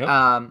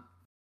 in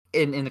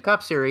the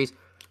Cup Series,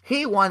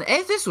 he won.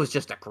 And this was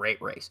just a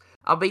great race.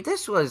 I mean,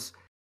 this was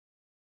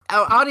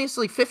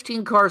honestly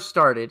 15 cars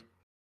started,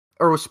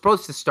 or was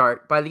supposed to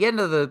start. By the end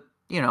of the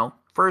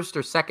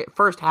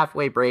first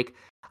halfway break,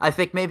 I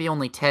think maybe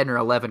only 10 or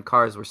 11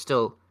 cars were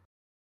still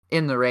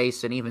in the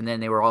race, and even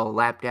then they were all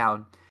lapped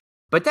down.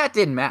 But that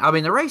didn't matter. I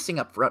mean, the racing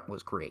up front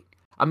was great.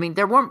 I mean,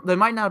 there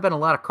might not have been a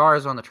lot of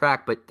cars on the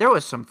track, but there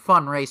was some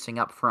fun racing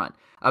up front.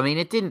 I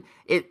mean,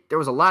 there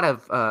was a lot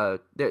of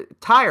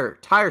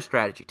tire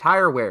strategy.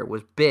 Tire wear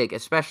was big,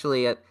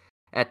 especially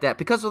at that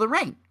because of the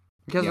rain.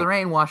 Because of the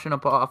rain washing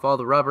off all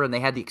the rubber, and they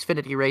had the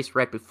Xfinity race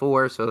right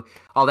before, so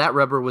all that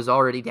rubber was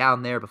already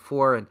down there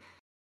before, and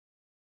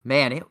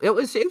man, it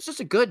was just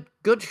a good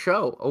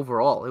show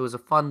overall. It was a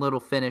fun little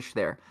finish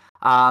there.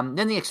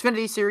 Then the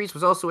Xfinity Series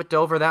was also at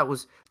Dover. That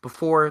was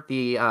before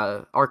the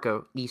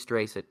ARCA East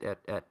race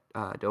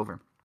at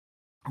Dover.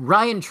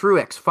 Ryan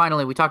Truex,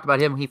 finally, we talked about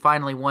him. He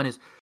finally won his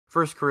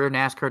first career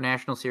NASCAR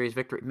National Series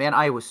victory. Man,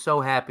 I was so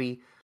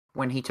happy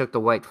when he took the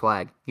white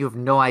flag. You have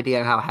no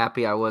idea how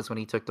happy I was when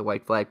he took the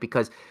white flag,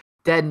 because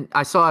then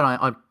I saw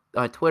it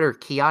on Twitter.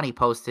 Keani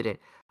posted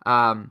it.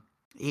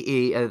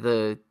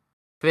 The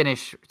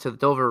finish to the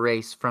Dover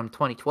race from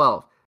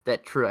 2012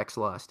 that Truex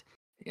lost.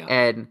 Yeah.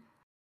 And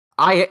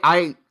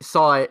I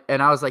saw it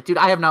and I was like, dude,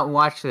 I have not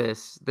watched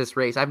this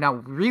race. I've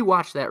not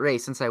rewatched that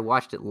race since I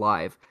watched it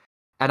live.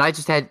 And I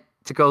just had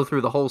to go through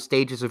the whole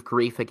stages of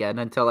grief again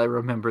until I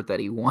remembered that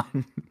he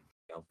won.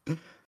 Yep.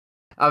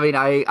 I mean,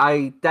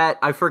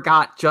 I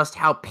forgot just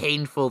how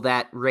painful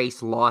that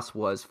race loss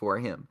was for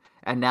him.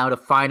 And now to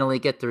finally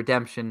get the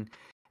redemption,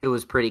 it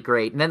was pretty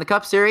great. And then the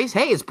Cup Series,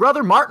 hey, his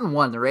brother Martin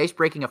won the race,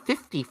 breaking a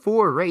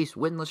 54-race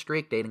winless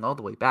streak dating all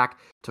the way back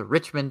to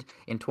Richmond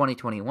in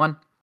 2021.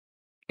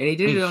 And he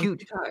did it on 2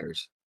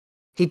 tires.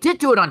 He did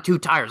do it on 2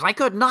 tires. I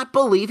could not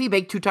believe he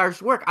made 2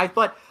 tires work.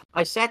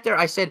 I sat there,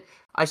 I said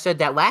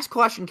that last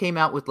caution came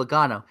out with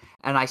Logano,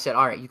 and I said,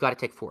 all right, you got to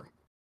take 4.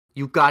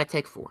 You got to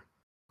take 4.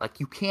 Like,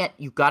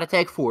 you got to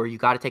take 4, you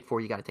got to take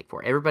 4, you got to take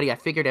 4. I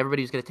figured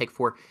everybody was going to take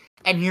 4,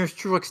 and here's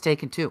Truex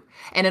taking 2.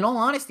 And in all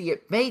honesty,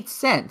 it made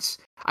sense.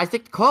 I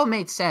think the call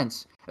made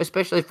sense,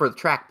 especially for the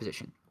track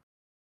position.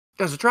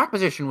 Because the track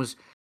position was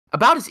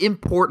about as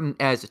important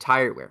as the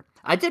tire wear.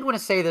 I did want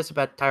to say this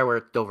about the tire wear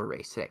at Dover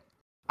race today.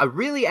 I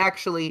really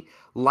actually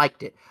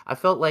liked it. I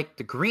felt like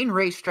the green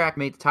racetrack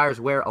made the tires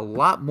wear a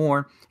lot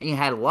more, and you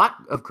had a lot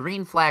of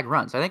green flag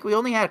runs. I think we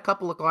only had a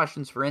couple of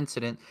cautions for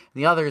incident,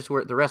 and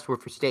the rest were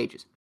for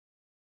stages.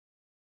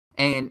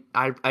 And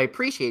I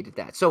appreciated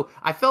that. So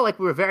I felt like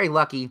we were very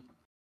lucky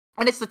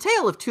And it's the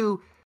tale of 2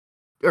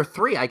 or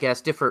 3, I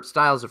guess, different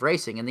styles of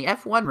racing. In the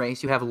F1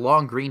 race, you have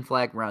long green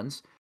flag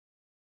runs,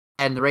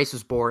 and the race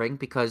is boring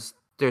because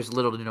there's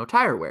little to no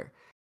tire wear.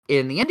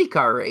 In the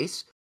IndyCar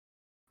race,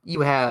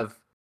 you have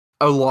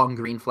a long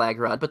green flag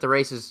run, but the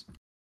race is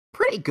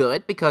pretty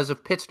good because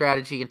of pit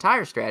strategy and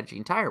tire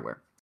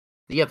wear.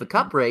 You have the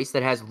Cup race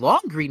that has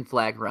long green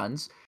flag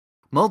runs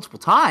multiple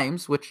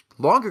times, which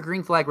longer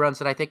green flag runs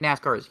that I think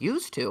NASCAR is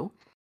used to,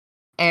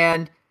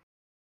 and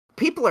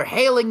people are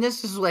hailing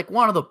this as like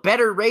one of the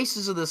better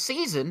races of the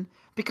season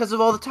because of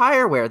all the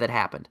tire wear that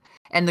happened.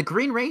 And the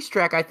green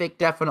racetrack, I think,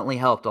 definitely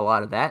helped a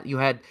lot of that. You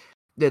had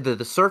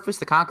the surface,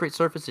 the concrete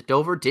surface at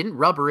Dover didn't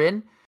rubber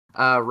in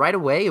right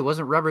away. It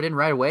wasn't rubbered in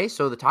right away,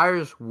 so the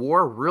tires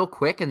wore real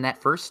quick in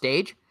that first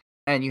stage.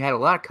 And you had a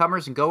lot of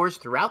comers and goers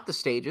throughout the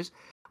stages,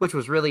 which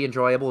was really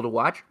enjoyable to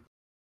watch.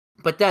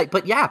 But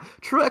yeah,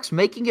 Truex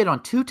making it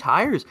on 2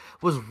 tires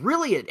was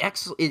really an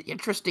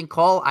interesting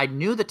call. I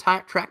knew the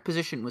track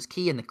position was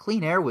key and the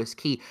clean air was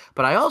key,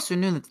 but I also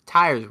knew that the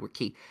tires were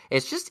key.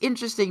 It's just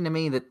interesting to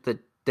me that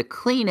the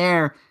clean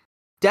air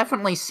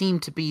definitely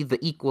seemed to be the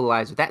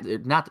equalizer.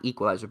 That not the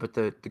equalizer, but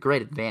the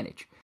great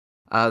advantage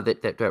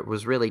that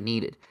was really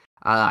needed.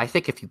 I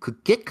think if you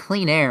could get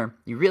clean air,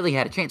 you really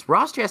had a chance.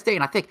 Ross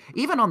Chastain, I think,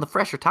 even on the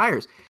fresher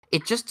tires,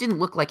 it just didn't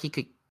look like he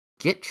could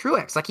get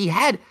Truex. Like he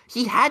had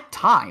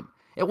time.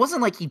 It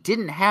wasn't like he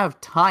didn't have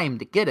time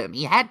to get him.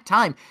 He had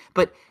time,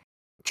 but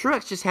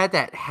Truex just had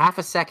that half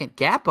a second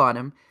gap on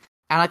him,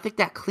 and I think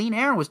that clean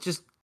air was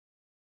just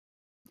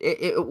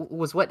it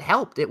was what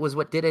helped. It was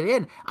what did it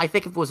in. I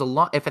think if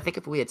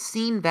we had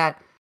seen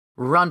that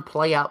run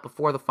play out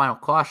before the final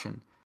caution,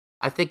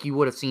 I think you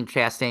would have seen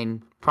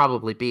Chastain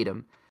probably beat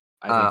him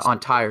on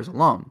tires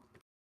alone.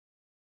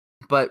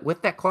 But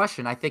with that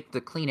caution, I think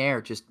the clean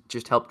air just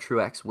helped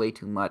Truex way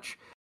too much.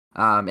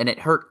 And it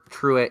hurt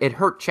Truex. It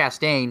hurt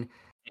Chastain.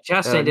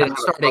 Chastain didn't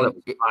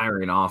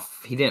firing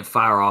off. He didn't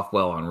fire off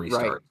well on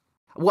restart. Right.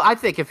 Well, I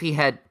think if he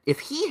had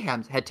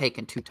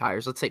taken 2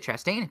 tires, let's say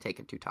Chastain had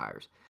taken 2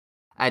 tires,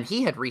 and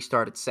he had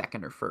restarted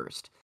second or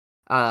first,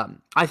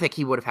 I think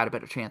he would have had a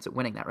better chance at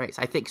winning that race.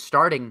 I think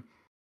starting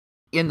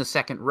in the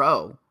second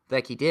row,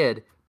 like he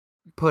did,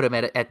 put him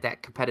at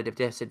that competitive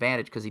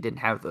disadvantage because he didn't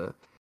have the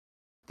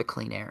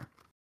clean air.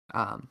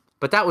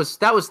 But that was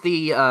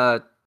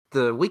the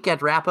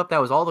weekend wrap up.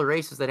 That was all the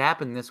races that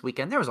happened this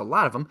weekend. There was a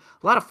lot of them,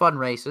 a lot of fun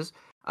races.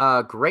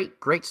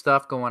 Great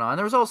stuff going on.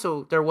 There was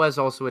also a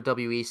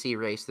WEC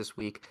race this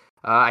week.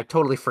 I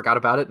totally forgot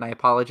about it, and I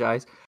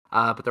apologize.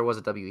 But there was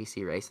a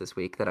WEC race this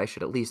week that I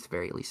should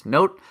very least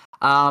note.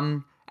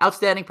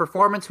 Outstanding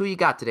performance. Who you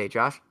got today,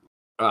 Josh?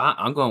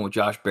 I'm going with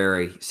Josh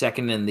Berry,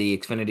 second in the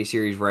Xfinity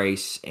Series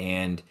race,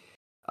 and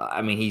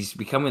he's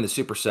becoming the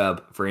super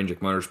sub for Hendrick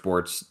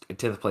Motorsports.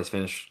 10th place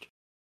finished.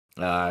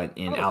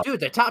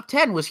 Dude, the top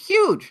 10 was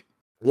huge.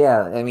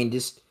 Yeah,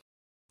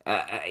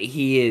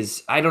 he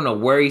is. I don't know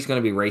where he's going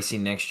to be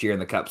racing next year in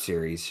the Cup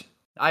Series.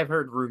 I've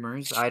heard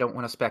rumors. I don't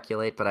want to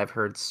speculate, but I've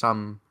heard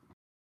some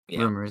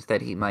rumors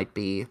that he might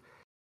be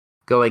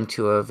going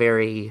to a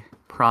very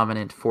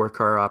prominent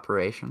 4-car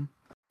operation.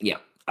 Yeah,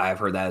 I've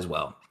heard that as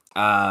well.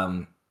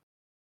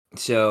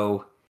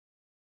 So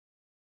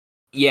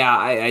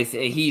yeah,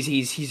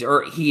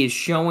 he is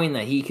showing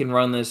that he can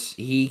run this.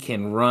 He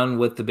can run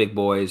with the big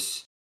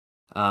boys.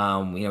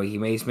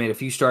 He's made a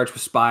few starts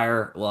with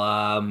Spire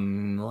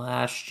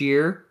last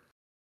year.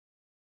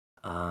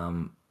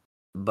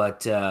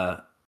 But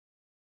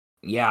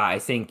I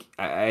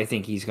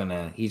think he's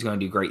gonna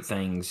do great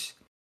things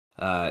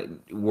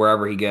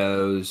wherever he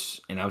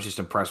goes. And I was just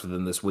impressed with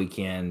him this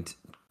weekend,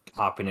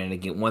 hopping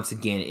in once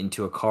again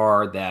into a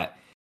car that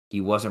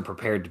he wasn't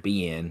prepared to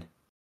be in,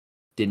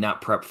 did not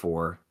prep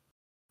for,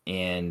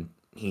 and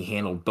he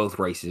handled both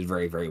races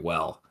very, very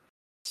well.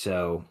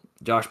 So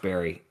Josh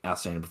Berry,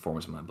 outstanding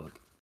performance in my book.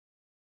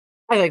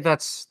 I think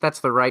that's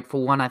the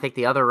rightful one. I think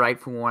the other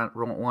rightful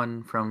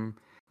one from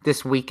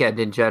this weekend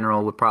in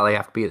general would probably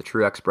have to be the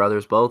Truex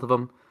brothers, both of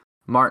them,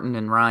 Martin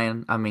and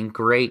Ryan.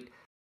 Great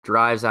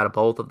drives out of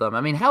both of them.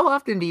 How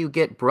often do you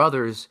get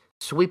brothers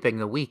sweeping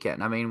the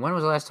weekend? When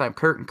was the last time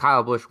Kurt and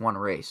Kyle Busch won a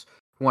race?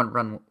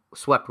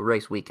 Swept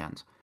race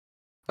weekends.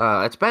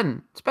 It's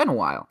been a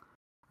while,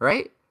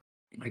 right?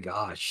 Oh my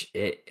gosh,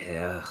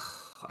 Where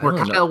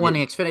Kyle won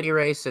the Xfinity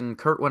race and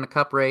Kurt won a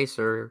Cup race,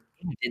 or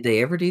did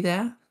they ever do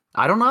that?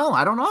 I don't know.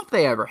 I don't know if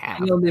they ever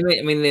have.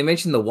 They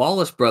mentioned the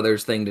Wallace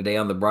brothers thing today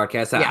on the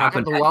broadcast. That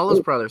happened. The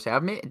Wallace brothers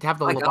have the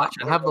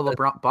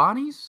LeBron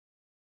Bonnies.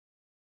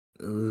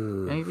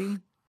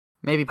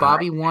 Maybe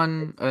Bobby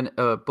won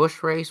a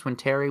Busch race when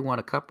Terry won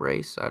a Cup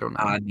race. I don't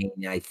know.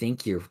 I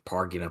think you're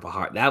barking up a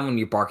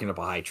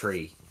high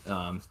tree.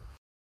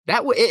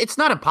 It's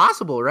not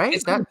impossible, right?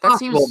 It's not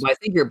impossible, but I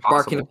think you're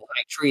barking up a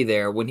high tree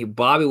there. When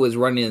Bobby was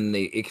running in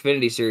the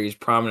Xfinity Series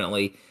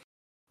prominently,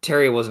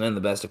 Terry wasn't in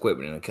the best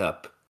equipment in a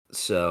Cup.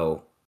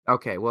 So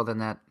okay, well then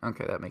that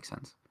makes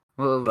sense.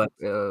 Well, but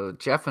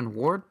Jeff and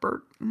Ward,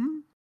 Bert.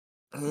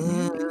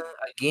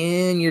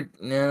 Again, you're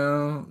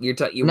No,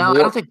 I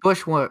don't think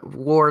Busch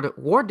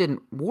Ward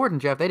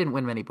and Jeff, they didn't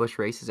win many Busch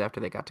races after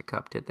they got to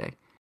Cup, did they?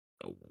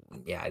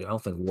 Yeah, I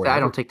don't think Ward. I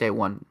don't think they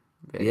won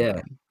very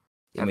many.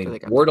 I mean,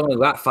 Ward only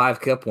got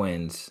 5 Cup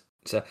wins.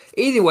 So,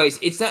 anyways,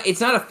 it's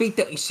not a feat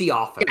that you see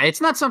often. Yeah,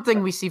 it's not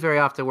something we see very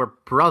often where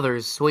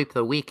brothers sweep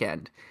the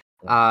weekend.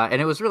 And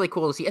it was really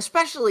cool to see,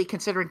 especially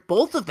considering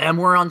both of them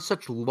were on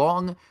such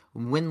long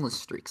winless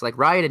streaks. Like,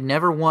 Ryan had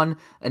never won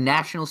a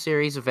National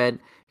Series event.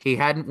 He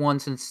hadn't won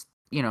since,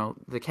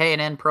 the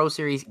K&N Pro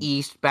Series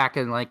East back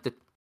in, like, the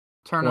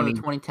turn of the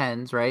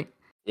 2010s, right?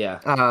 Yeah.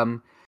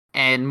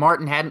 And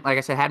Martin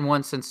hadn't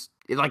won since,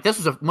 like,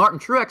 this was Martin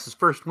Truex's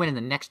first win in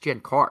the next-gen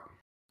car,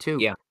 too.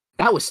 Yeah.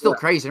 That was still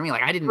crazy to me.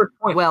 Like, I didn't, first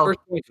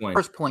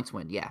points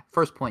win. Yeah,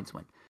 first points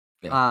win.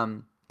 Yeah.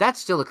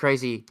 That's still a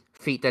crazy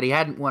feat that he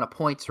hadn't won a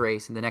points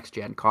race in the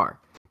next-gen car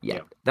yet.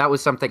 Yeah. That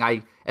was something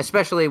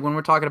especially when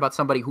we're talking about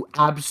somebody who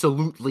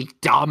absolutely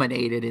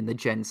dominated in the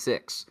Gen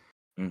 6.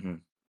 Mm-hmm.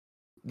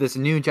 This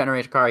new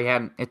generation car he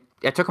hadn't, it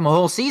took him a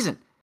whole season.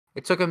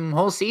 It took him a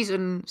whole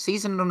season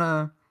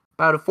on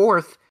about a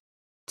fourth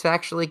to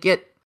actually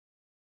get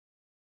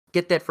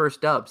that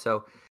first dub.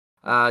 So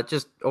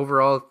just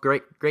overall,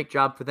 great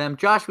job for them.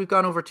 Josh, we've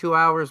gone over 2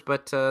 hours,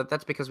 but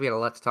that's because we had a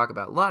lot to talk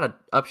about. A lot of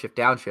upshift,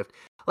 downshift.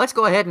 Let's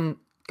go ahead and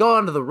go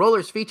on to the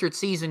Rollers featured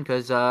season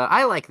because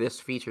I like this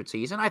featured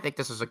season. I think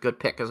this is a good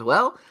pick as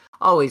well.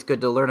 Always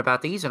good to learn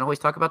about these and always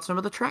talk about some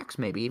of the tracks,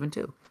 maybe even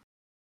too.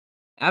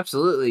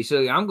 Absolutely.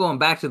 So I'm going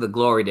back to the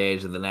glory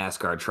days of the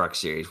NASCAR Truck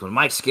Series when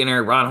Mike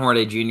Skinner, Ron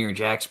Hornaday Jr., and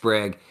Jack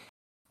Sprague,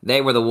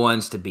 they were the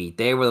ones to beat.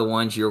 They were the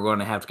ones you were going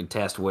to have to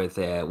contest with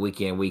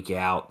week in, week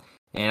out.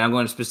 And I'm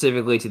going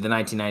specifically to the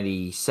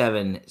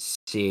 1997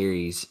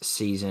 series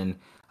season.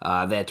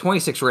 They had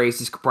 26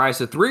 races comprised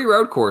of 3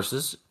 road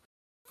courses,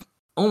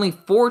 only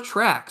 4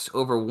 tracks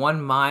over 1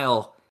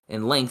 mile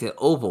in length at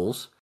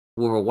ovals,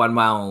 over 1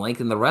 mile in length,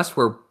 and the rest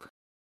were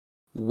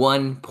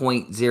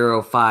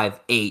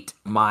 1.058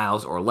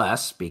 miles or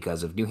less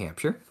because of New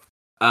Hampshire.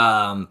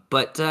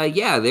 But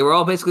they were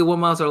all basically 1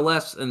 mile or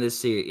less in this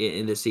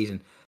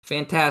season.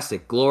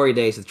 Fantastic. Glory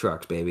days of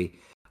trucks, baby.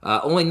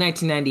 Only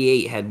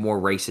 1998 had more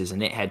races,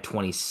 and it had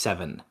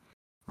 27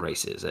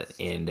 races.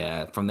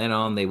 And from then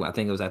on, I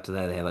think it was after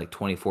that, they had like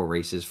 24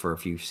 races for a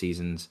few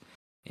seasons,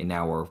 and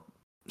now we're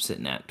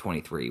sitting at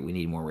 23. We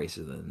need more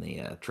races than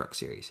the Truck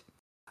Series.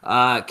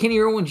 Kenny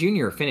Irwin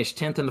Jr. finished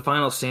 10th in the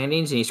final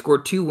standings, and he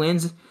scored 2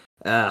 wins,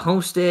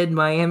 Homestead,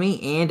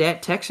 Miami, and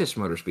at Texas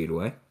Motor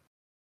Speedway.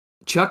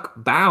 Chuck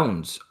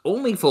Bound's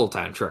only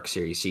full-time Truck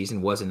Series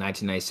season was in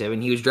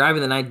 1997. He was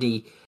driving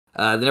the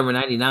number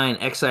 99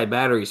 Exide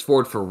Batteries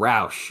Ford for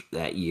Roush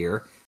that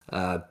year.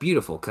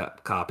 Beautiful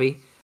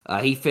copy.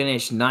 He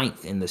finished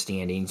 9th in the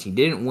standings. He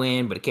didn't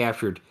win, but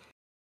captured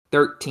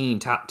 13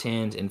 top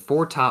 10s and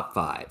 4 top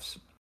 5s.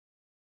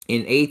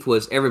 In 8th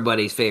was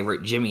everybody's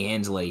favorite, Jimmy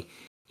Hensley.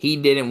 He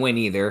didn't win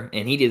either,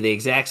 and he did the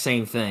exact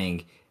same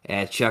thing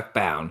as Chuck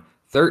Bound.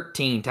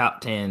 13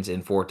 top 10s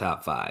and 4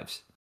 top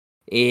 5s.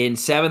 In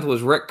 7th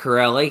was Rick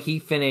Corelli. He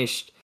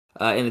finished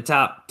in the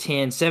top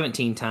 10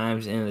 17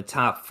 times and in the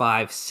top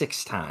 5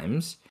 6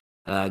 times.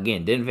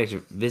 Again, didn't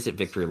visit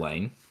victory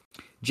lane.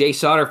 Jay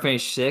Sauter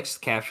finished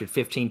 6th, captured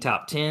 15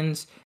 top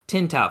 10s,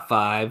 10 top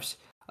 5s,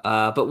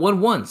 but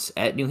won once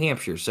at New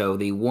Hampshire, so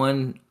the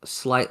one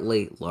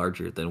slightly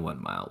larger than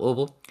 1 mile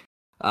oval.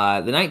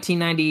 The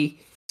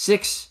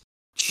 1996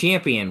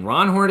 champion,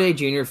 Ron Hornaday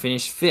Jr.,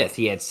 finished 5th.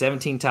 He had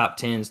 17 top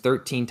 10s,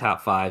 13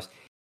 top 5s,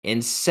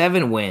 and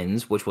 7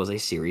 wins, which was a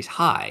series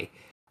high.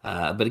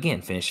 But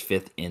again, finished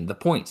 5th in the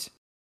points.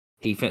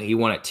 He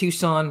won at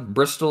Tucson,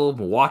 Bristol,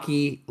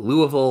 Milwaukee,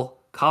 Louisville,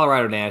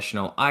 Colorado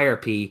National,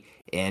 IRP,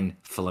 and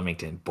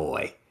Flemington.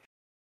 Boy,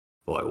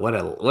 what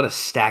a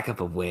stack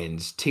up of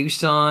wins.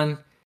 Tucson,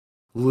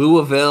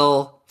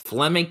 Louisville,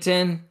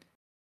 Flemington.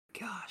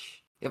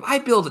 Gosh, if I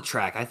build a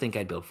track, I think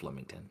I'd build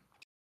Flemington.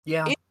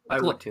 Yeah, I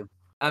would too.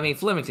 I mean,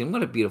 Flemington,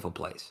 what a beautiful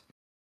place.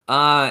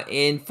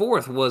 In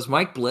 4th was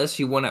Mike Bliss,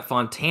 who won at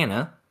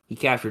Fontana. He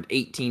captured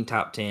 18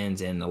 top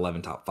 10s and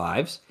 11 top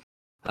 5s.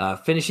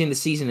 Finishing the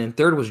season in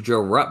 3rd was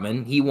Joe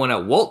Ruttman. He won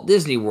at Walt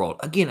Disney World.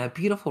 Again, a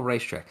beautiful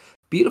racetrack.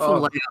 Beautiful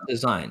layout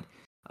design.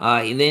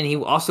 And then he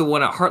also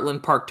won at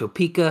Heartland Park,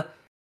 Topeka,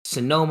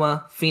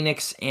 Sonoma,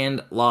 Phoenix,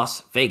 and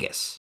Las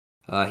Vegas.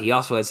 He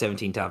also had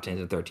 17 top 10s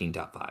and 13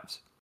 top 5s.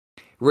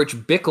 Rich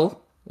Bickle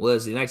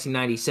was the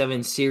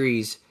 1997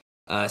 series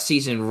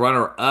season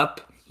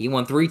runner-up. He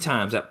won 3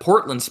 times at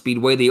Portland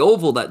Speedway, the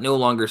oval that no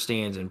longer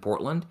stands in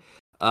Portland.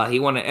 He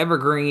won at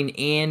Evergreen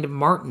and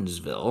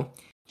Martinsville.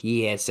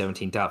 He had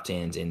 17 top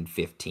 10s and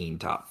 15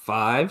 top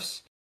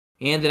 5s.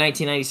 And the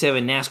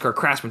 1997 NASCAR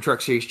Craftsman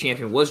Truck Series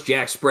champion was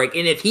Jack Sprague.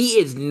 And if he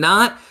is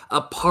not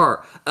a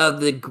part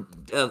of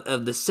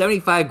the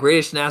 75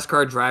 greatest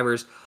NASCAR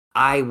drivers,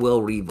 I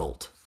will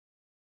revolt.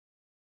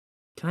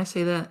 Can I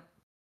say that?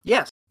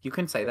 Yes, you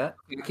can say that.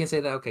 You can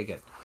say that? Okay,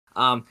 good.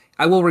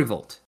 I will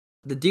revolt.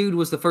 The dude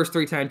was the first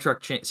 3-time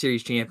Truck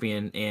Series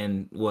champion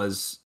and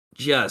was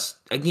just,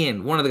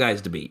 again, one of the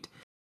guys to beat.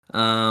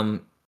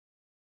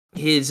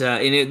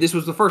 this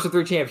was the first of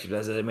 3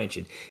 championships, as I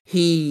mentioned.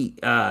 He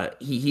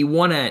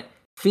won at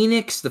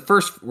Phoenix, the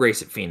first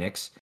race at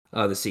Phoenix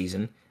the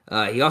season.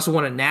 He also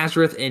won at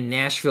Nazareth and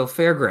Nashville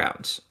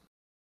Fairgrounds.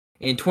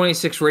 In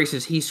 26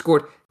 races, he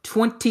scored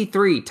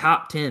 23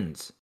 top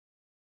 10s.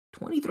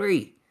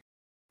 23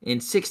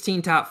 in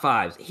 16 top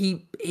 5s.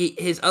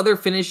 His other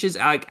finishes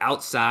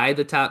outside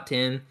the top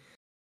 10,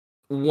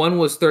 one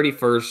was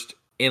 31st,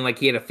 and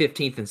he had a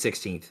 15th and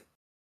 16th.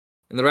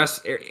 And the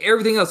rest,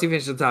 everything else, he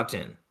finished in the top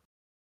 10.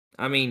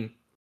 I mean,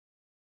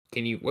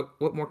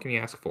 what more can you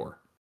ask for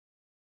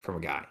from a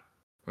guy,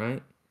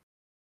 right?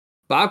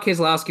 Bob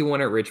Keselowski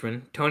won at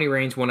Richmond. Tony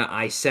Raines won at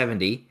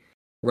I-70.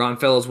 Ron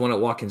Fellows won at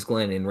Watkins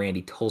Glen, and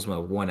Randy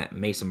Tolsma won at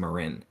Mesa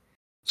Marin.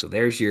 So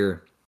there's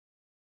your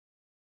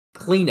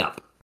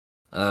cleanup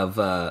of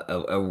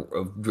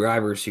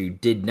drivers who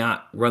did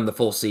not run the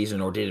full season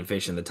or didn't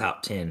finish in the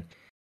top 10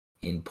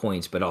 in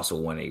points, but also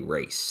won a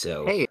race.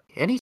 So hey,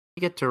 any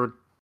you get to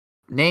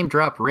name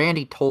drop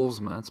Randy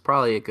Tolsma, it's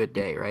probably a good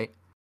day, right?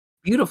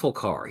 Beautiful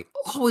car. He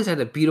always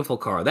had a beautiful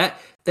car. That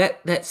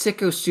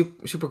Sicko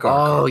supercar.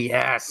 Oh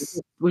yes,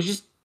 was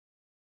just.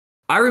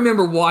 I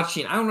remember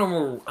watching. I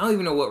don't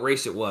even know what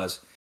race it was,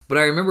 but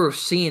I remember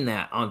seeing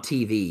that on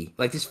TV,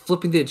 just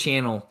flipping through the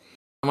channel.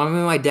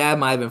 My dad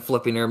might have been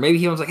flipping her. Maybe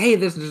he was like, "Hey,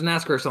 there's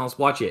NASCAR, so let's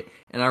watch it."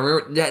 And I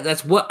remember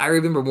that's what I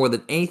remember more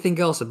than anything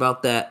else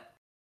about that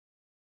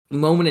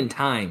moment in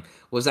time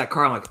was that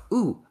car. I'm like,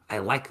 "Ooh, I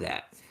like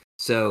that."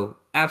 So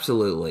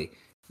absolutely,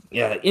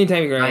 yeah.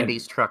 Anytime you're going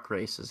 90s truck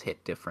races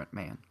hit different,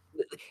 man.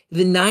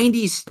 The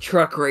 90s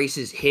truck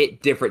races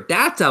hit different.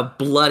 That's a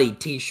bloody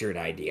T-shirt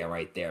idea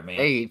right there, man.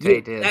 They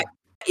did. That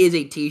is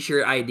a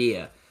T-shirt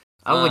idea.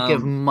 I would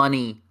give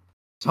money,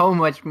 so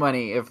much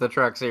money, if the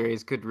Truck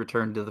Series could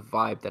return to the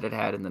vibe that it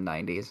had in the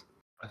 90s.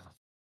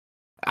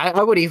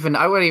 I would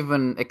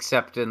even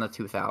accept in the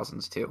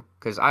 2000s too,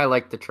 because I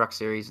liked the Truck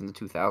Series in the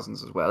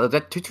 2000s as well.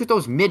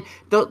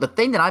 The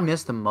thing that I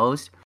miss the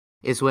most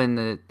is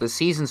when the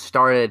season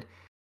started.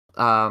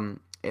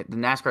 The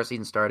NASCAR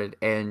season started,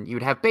 and you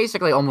would have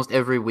basically almost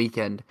every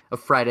weekend a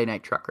Friday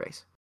night truck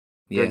race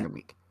during the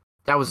week.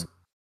 That was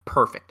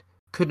perfect.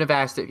 Couldn't have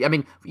asked it. I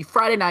mean,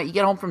 Friday night, you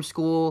get home from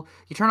school,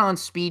 you turn on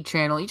Speed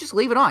Channel, you just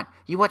leave it on.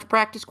 You watch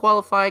practice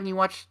qualifying, you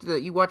watch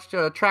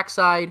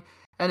trackside,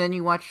 and then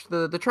you watch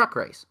the truck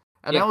race.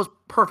 And that was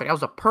perfect. That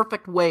was a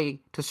perfect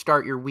way to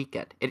start your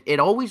weekend. It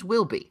always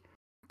will be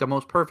the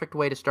most perfect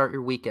way to start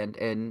your weekend,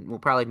 and we'll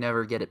probably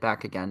never get it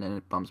back again, and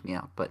it bums me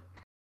out. But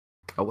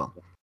oh well.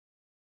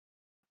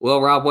 Well,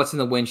 Rob, what's in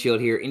the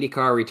windshield here?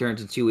 IndyCar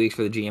returns in 2 weeks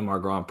for the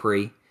GMR Grand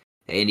Prix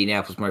at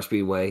Indianapolis Motor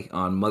Speedway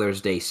on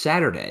Mother's Day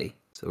Saturday.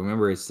 So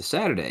remember, it's the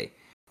Saturday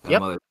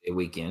Mother's Day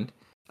weekend.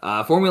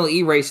 Formula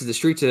E races the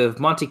streets of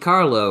Monte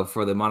Carlo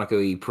for the Monaco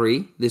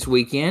E-Prix this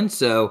weekend.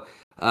 So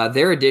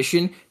their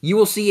edition, you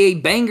will see a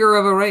banger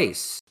of a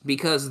race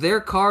because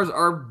their cars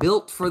are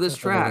built for this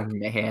track. Oh,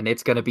 man,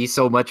 it's going to be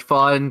so much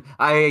fun.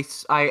 I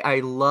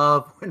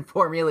love when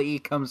Formula E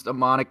comes to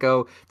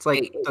Monaco. It's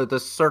like the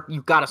circle.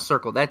 You've got a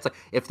circle. That's like,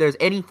 if there's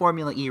any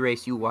Formula E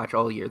race you watch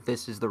all year,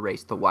 this is the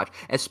race to watch,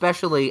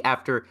 especially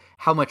after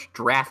how much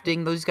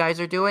drafting those guys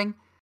are doing.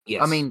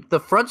 Yes. I mean, the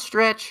front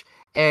stretch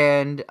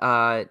and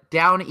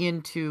down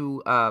in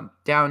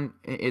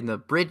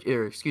the bridge,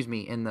 or excuse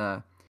me, in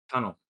the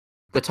tunnel.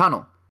 The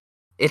tunnel.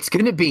 It's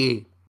gonna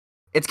be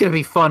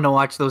fun to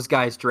watch those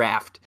guys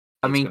draft.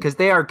 I mean, because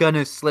they are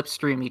gonna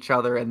slipstream each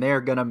other and they're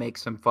gonna make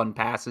some fun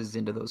passes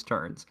into those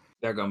turns.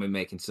 They're gonna be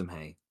making some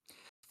hay.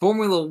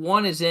 Formula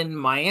One is in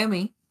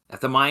Miami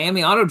at the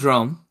Miami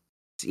Autodrome.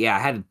 Yeah, I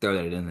had to throw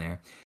that in there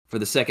for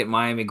the second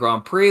Miami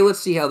Grand Prix. Let's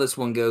see how this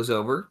one goes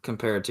over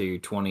compared to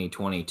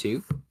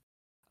 2022.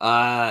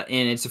 And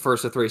it's the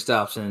first of 3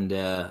 stops in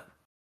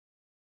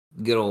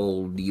good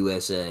old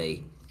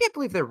USA. I can't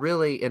believe they're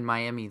really in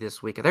Miami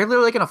this week. They're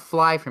literally going to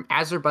fly from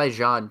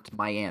Azerbaijan to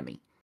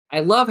Miami. I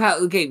love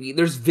how,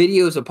 there's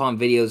videos upon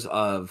videos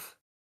of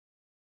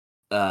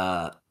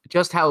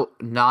just how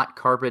not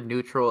carbon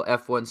neutral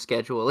F1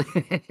 schedule is.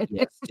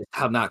 Yes, just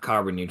how not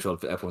carbon neutral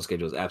F1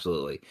 schedule is,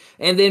 absolutely.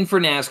 And then for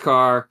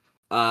NASCAR,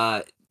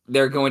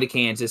 they're going to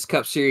Kansas.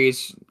 Cup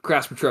Series,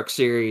 Craftsman Truck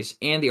Series,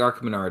 and the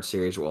ARCA Menard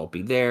Series will all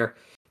be there.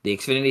 The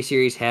Xfinity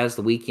Series has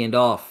the weekend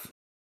off.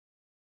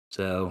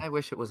 So I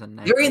wish it was a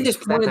night. They're in this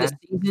point of the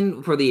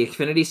season for the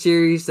Xfinity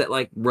Series that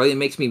really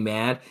makes me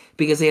mad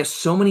because they have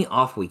so many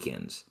off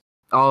weekends.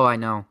 Oh, I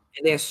know.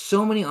 And they have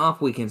so many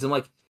off weekends. I'm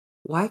like,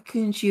 why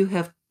couldn't you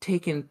have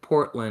taken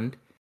Portland,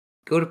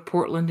 go to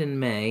Portland in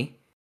May,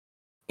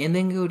 and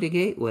then go to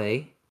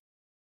Gateway?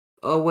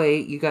 Oh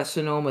wait, you got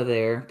Sonoma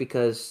there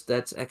because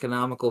that's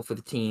economical for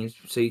the teams.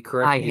 So you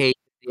correct. I hate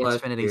the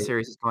Xfinity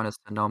Series is going to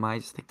Sonoma. I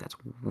just think that's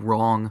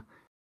wrong.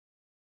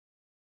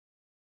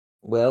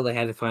 Well, they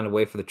had to find a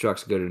way for the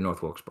trucks to go to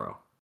North Wilkesboro.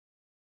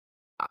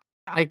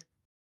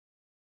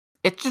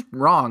 It's just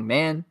wrong,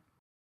 man.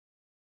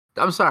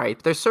 I'm sorry.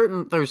 There's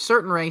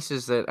certain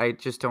races that I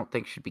just don't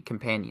think should be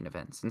companion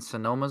events, and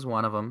Sonoma's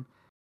one of them.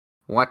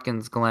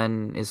 Watkins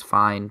Glen is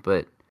fine,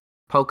 but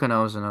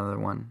Pocono's another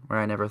one where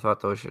I never thought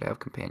those should have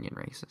companion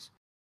races.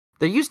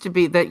 There used to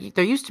be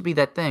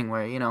that thing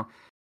where, you know,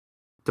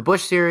 the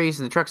Busch Series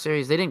and the Truck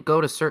Series, they didn't go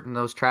to certain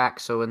those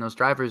tracks. So when those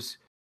drivers,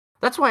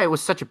 that's why it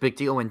was such a big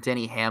deal when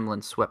Denny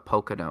Hamlin swept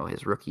Pocono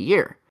his rookie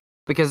year,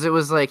 because it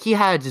was like he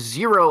had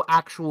zero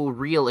actual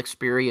real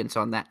experience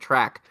on that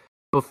track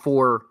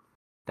before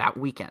that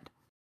weekend,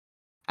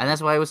 and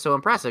that's why it was so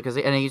impressive.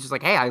 And he's just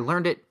like, "Hey, I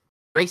learned it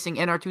racing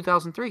NR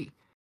 2003."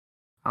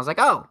 I was like,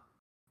 "Oh,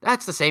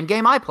 that's the same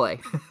game I play."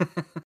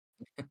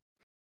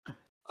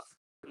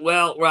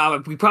 Well,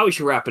 Rob, we probably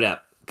should wrap it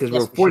up because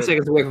Yes, we're we 40 should.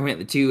 seconds away from hitting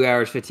the 2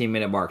 hours,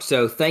 15-minute mark.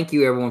 So thank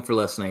you, everyone, for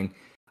listening.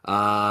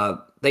 Thank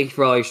you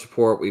for all your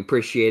support. We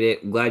appreciate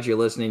it. I'm glad you're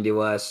listening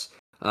to us.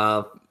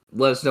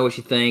 Let us know what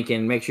you think,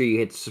 and make sure you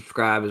hit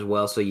subscribe as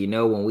well so you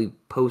know when we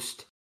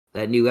post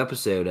that new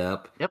episode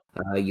up. Yep.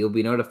 You'll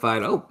be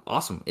notified. Oh,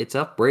 awesome. It's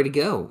up, ready to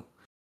go.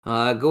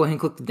 Go ahead and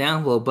click the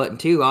download button,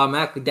 too.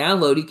 Automatically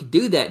download. You can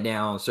do that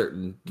now on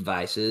certain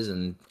devices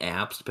and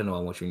apps, depending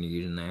on what you're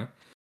using there.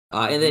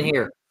 And then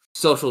here,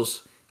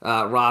 socials.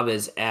 Rob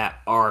is at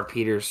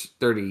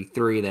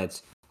rpeters33.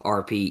 That's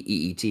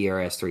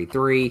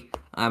RPEETRS33.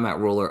 I'm at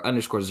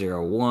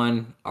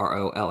roller_01,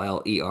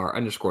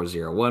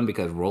 ROLLER_01,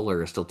 because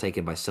roller is still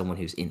taken by someone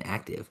who's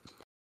inactive.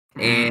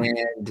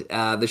 And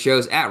the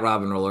show's at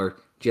Robin Roller,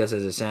 just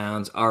as it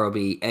sounds,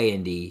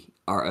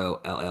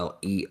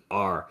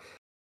 ROBANDROLLER.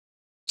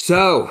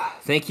 So,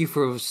 thank you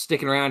for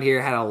sticking around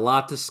here. Had a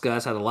lot to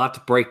discuss, had a lot to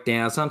break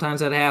down.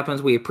 Sometimes that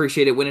happens. We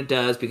appreciate it when it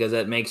does, because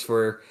that makes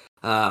for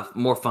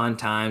more fun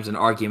times and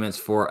arguments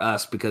for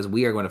us, because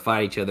we are going to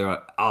fight each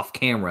other off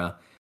camera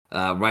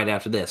right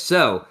after this.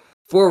 So,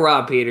 for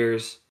Rob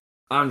Peters,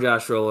 I'm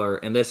Josh Roller,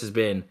 and this has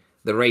been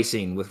the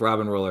Racing with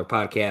Robin Roller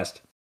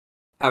podcast.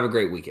 Have a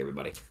great week,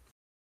 everybody.